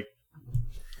brain is like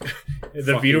the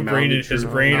Fucking Vito brain and his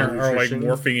brain are like malnutrition.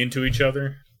 morphing into each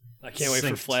other. I can't wait for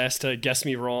Synced. Flash to guess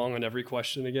me wrong on every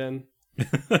question again.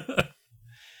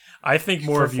 I think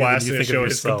more For of you than Flash you to think show of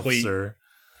his yourself, complete- sir.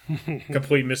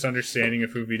 Complete misunderstanding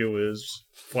of who Vito is.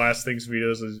 Flash thinks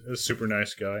Vito's a super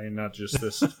nice guy and not just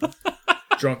this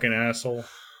drunken asshole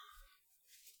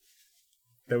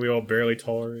that we all barely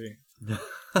tolerate.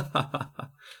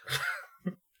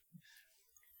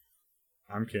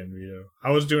 I'm kidding, Vito.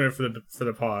 I was doing it for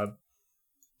the pod.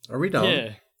 Are we done?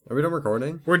 Yeah. Are we done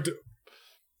recording?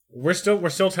 We're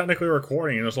still technically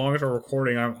recording, and as long as we're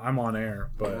recording, I'm on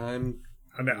air. But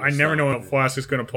I never know when Flash is going to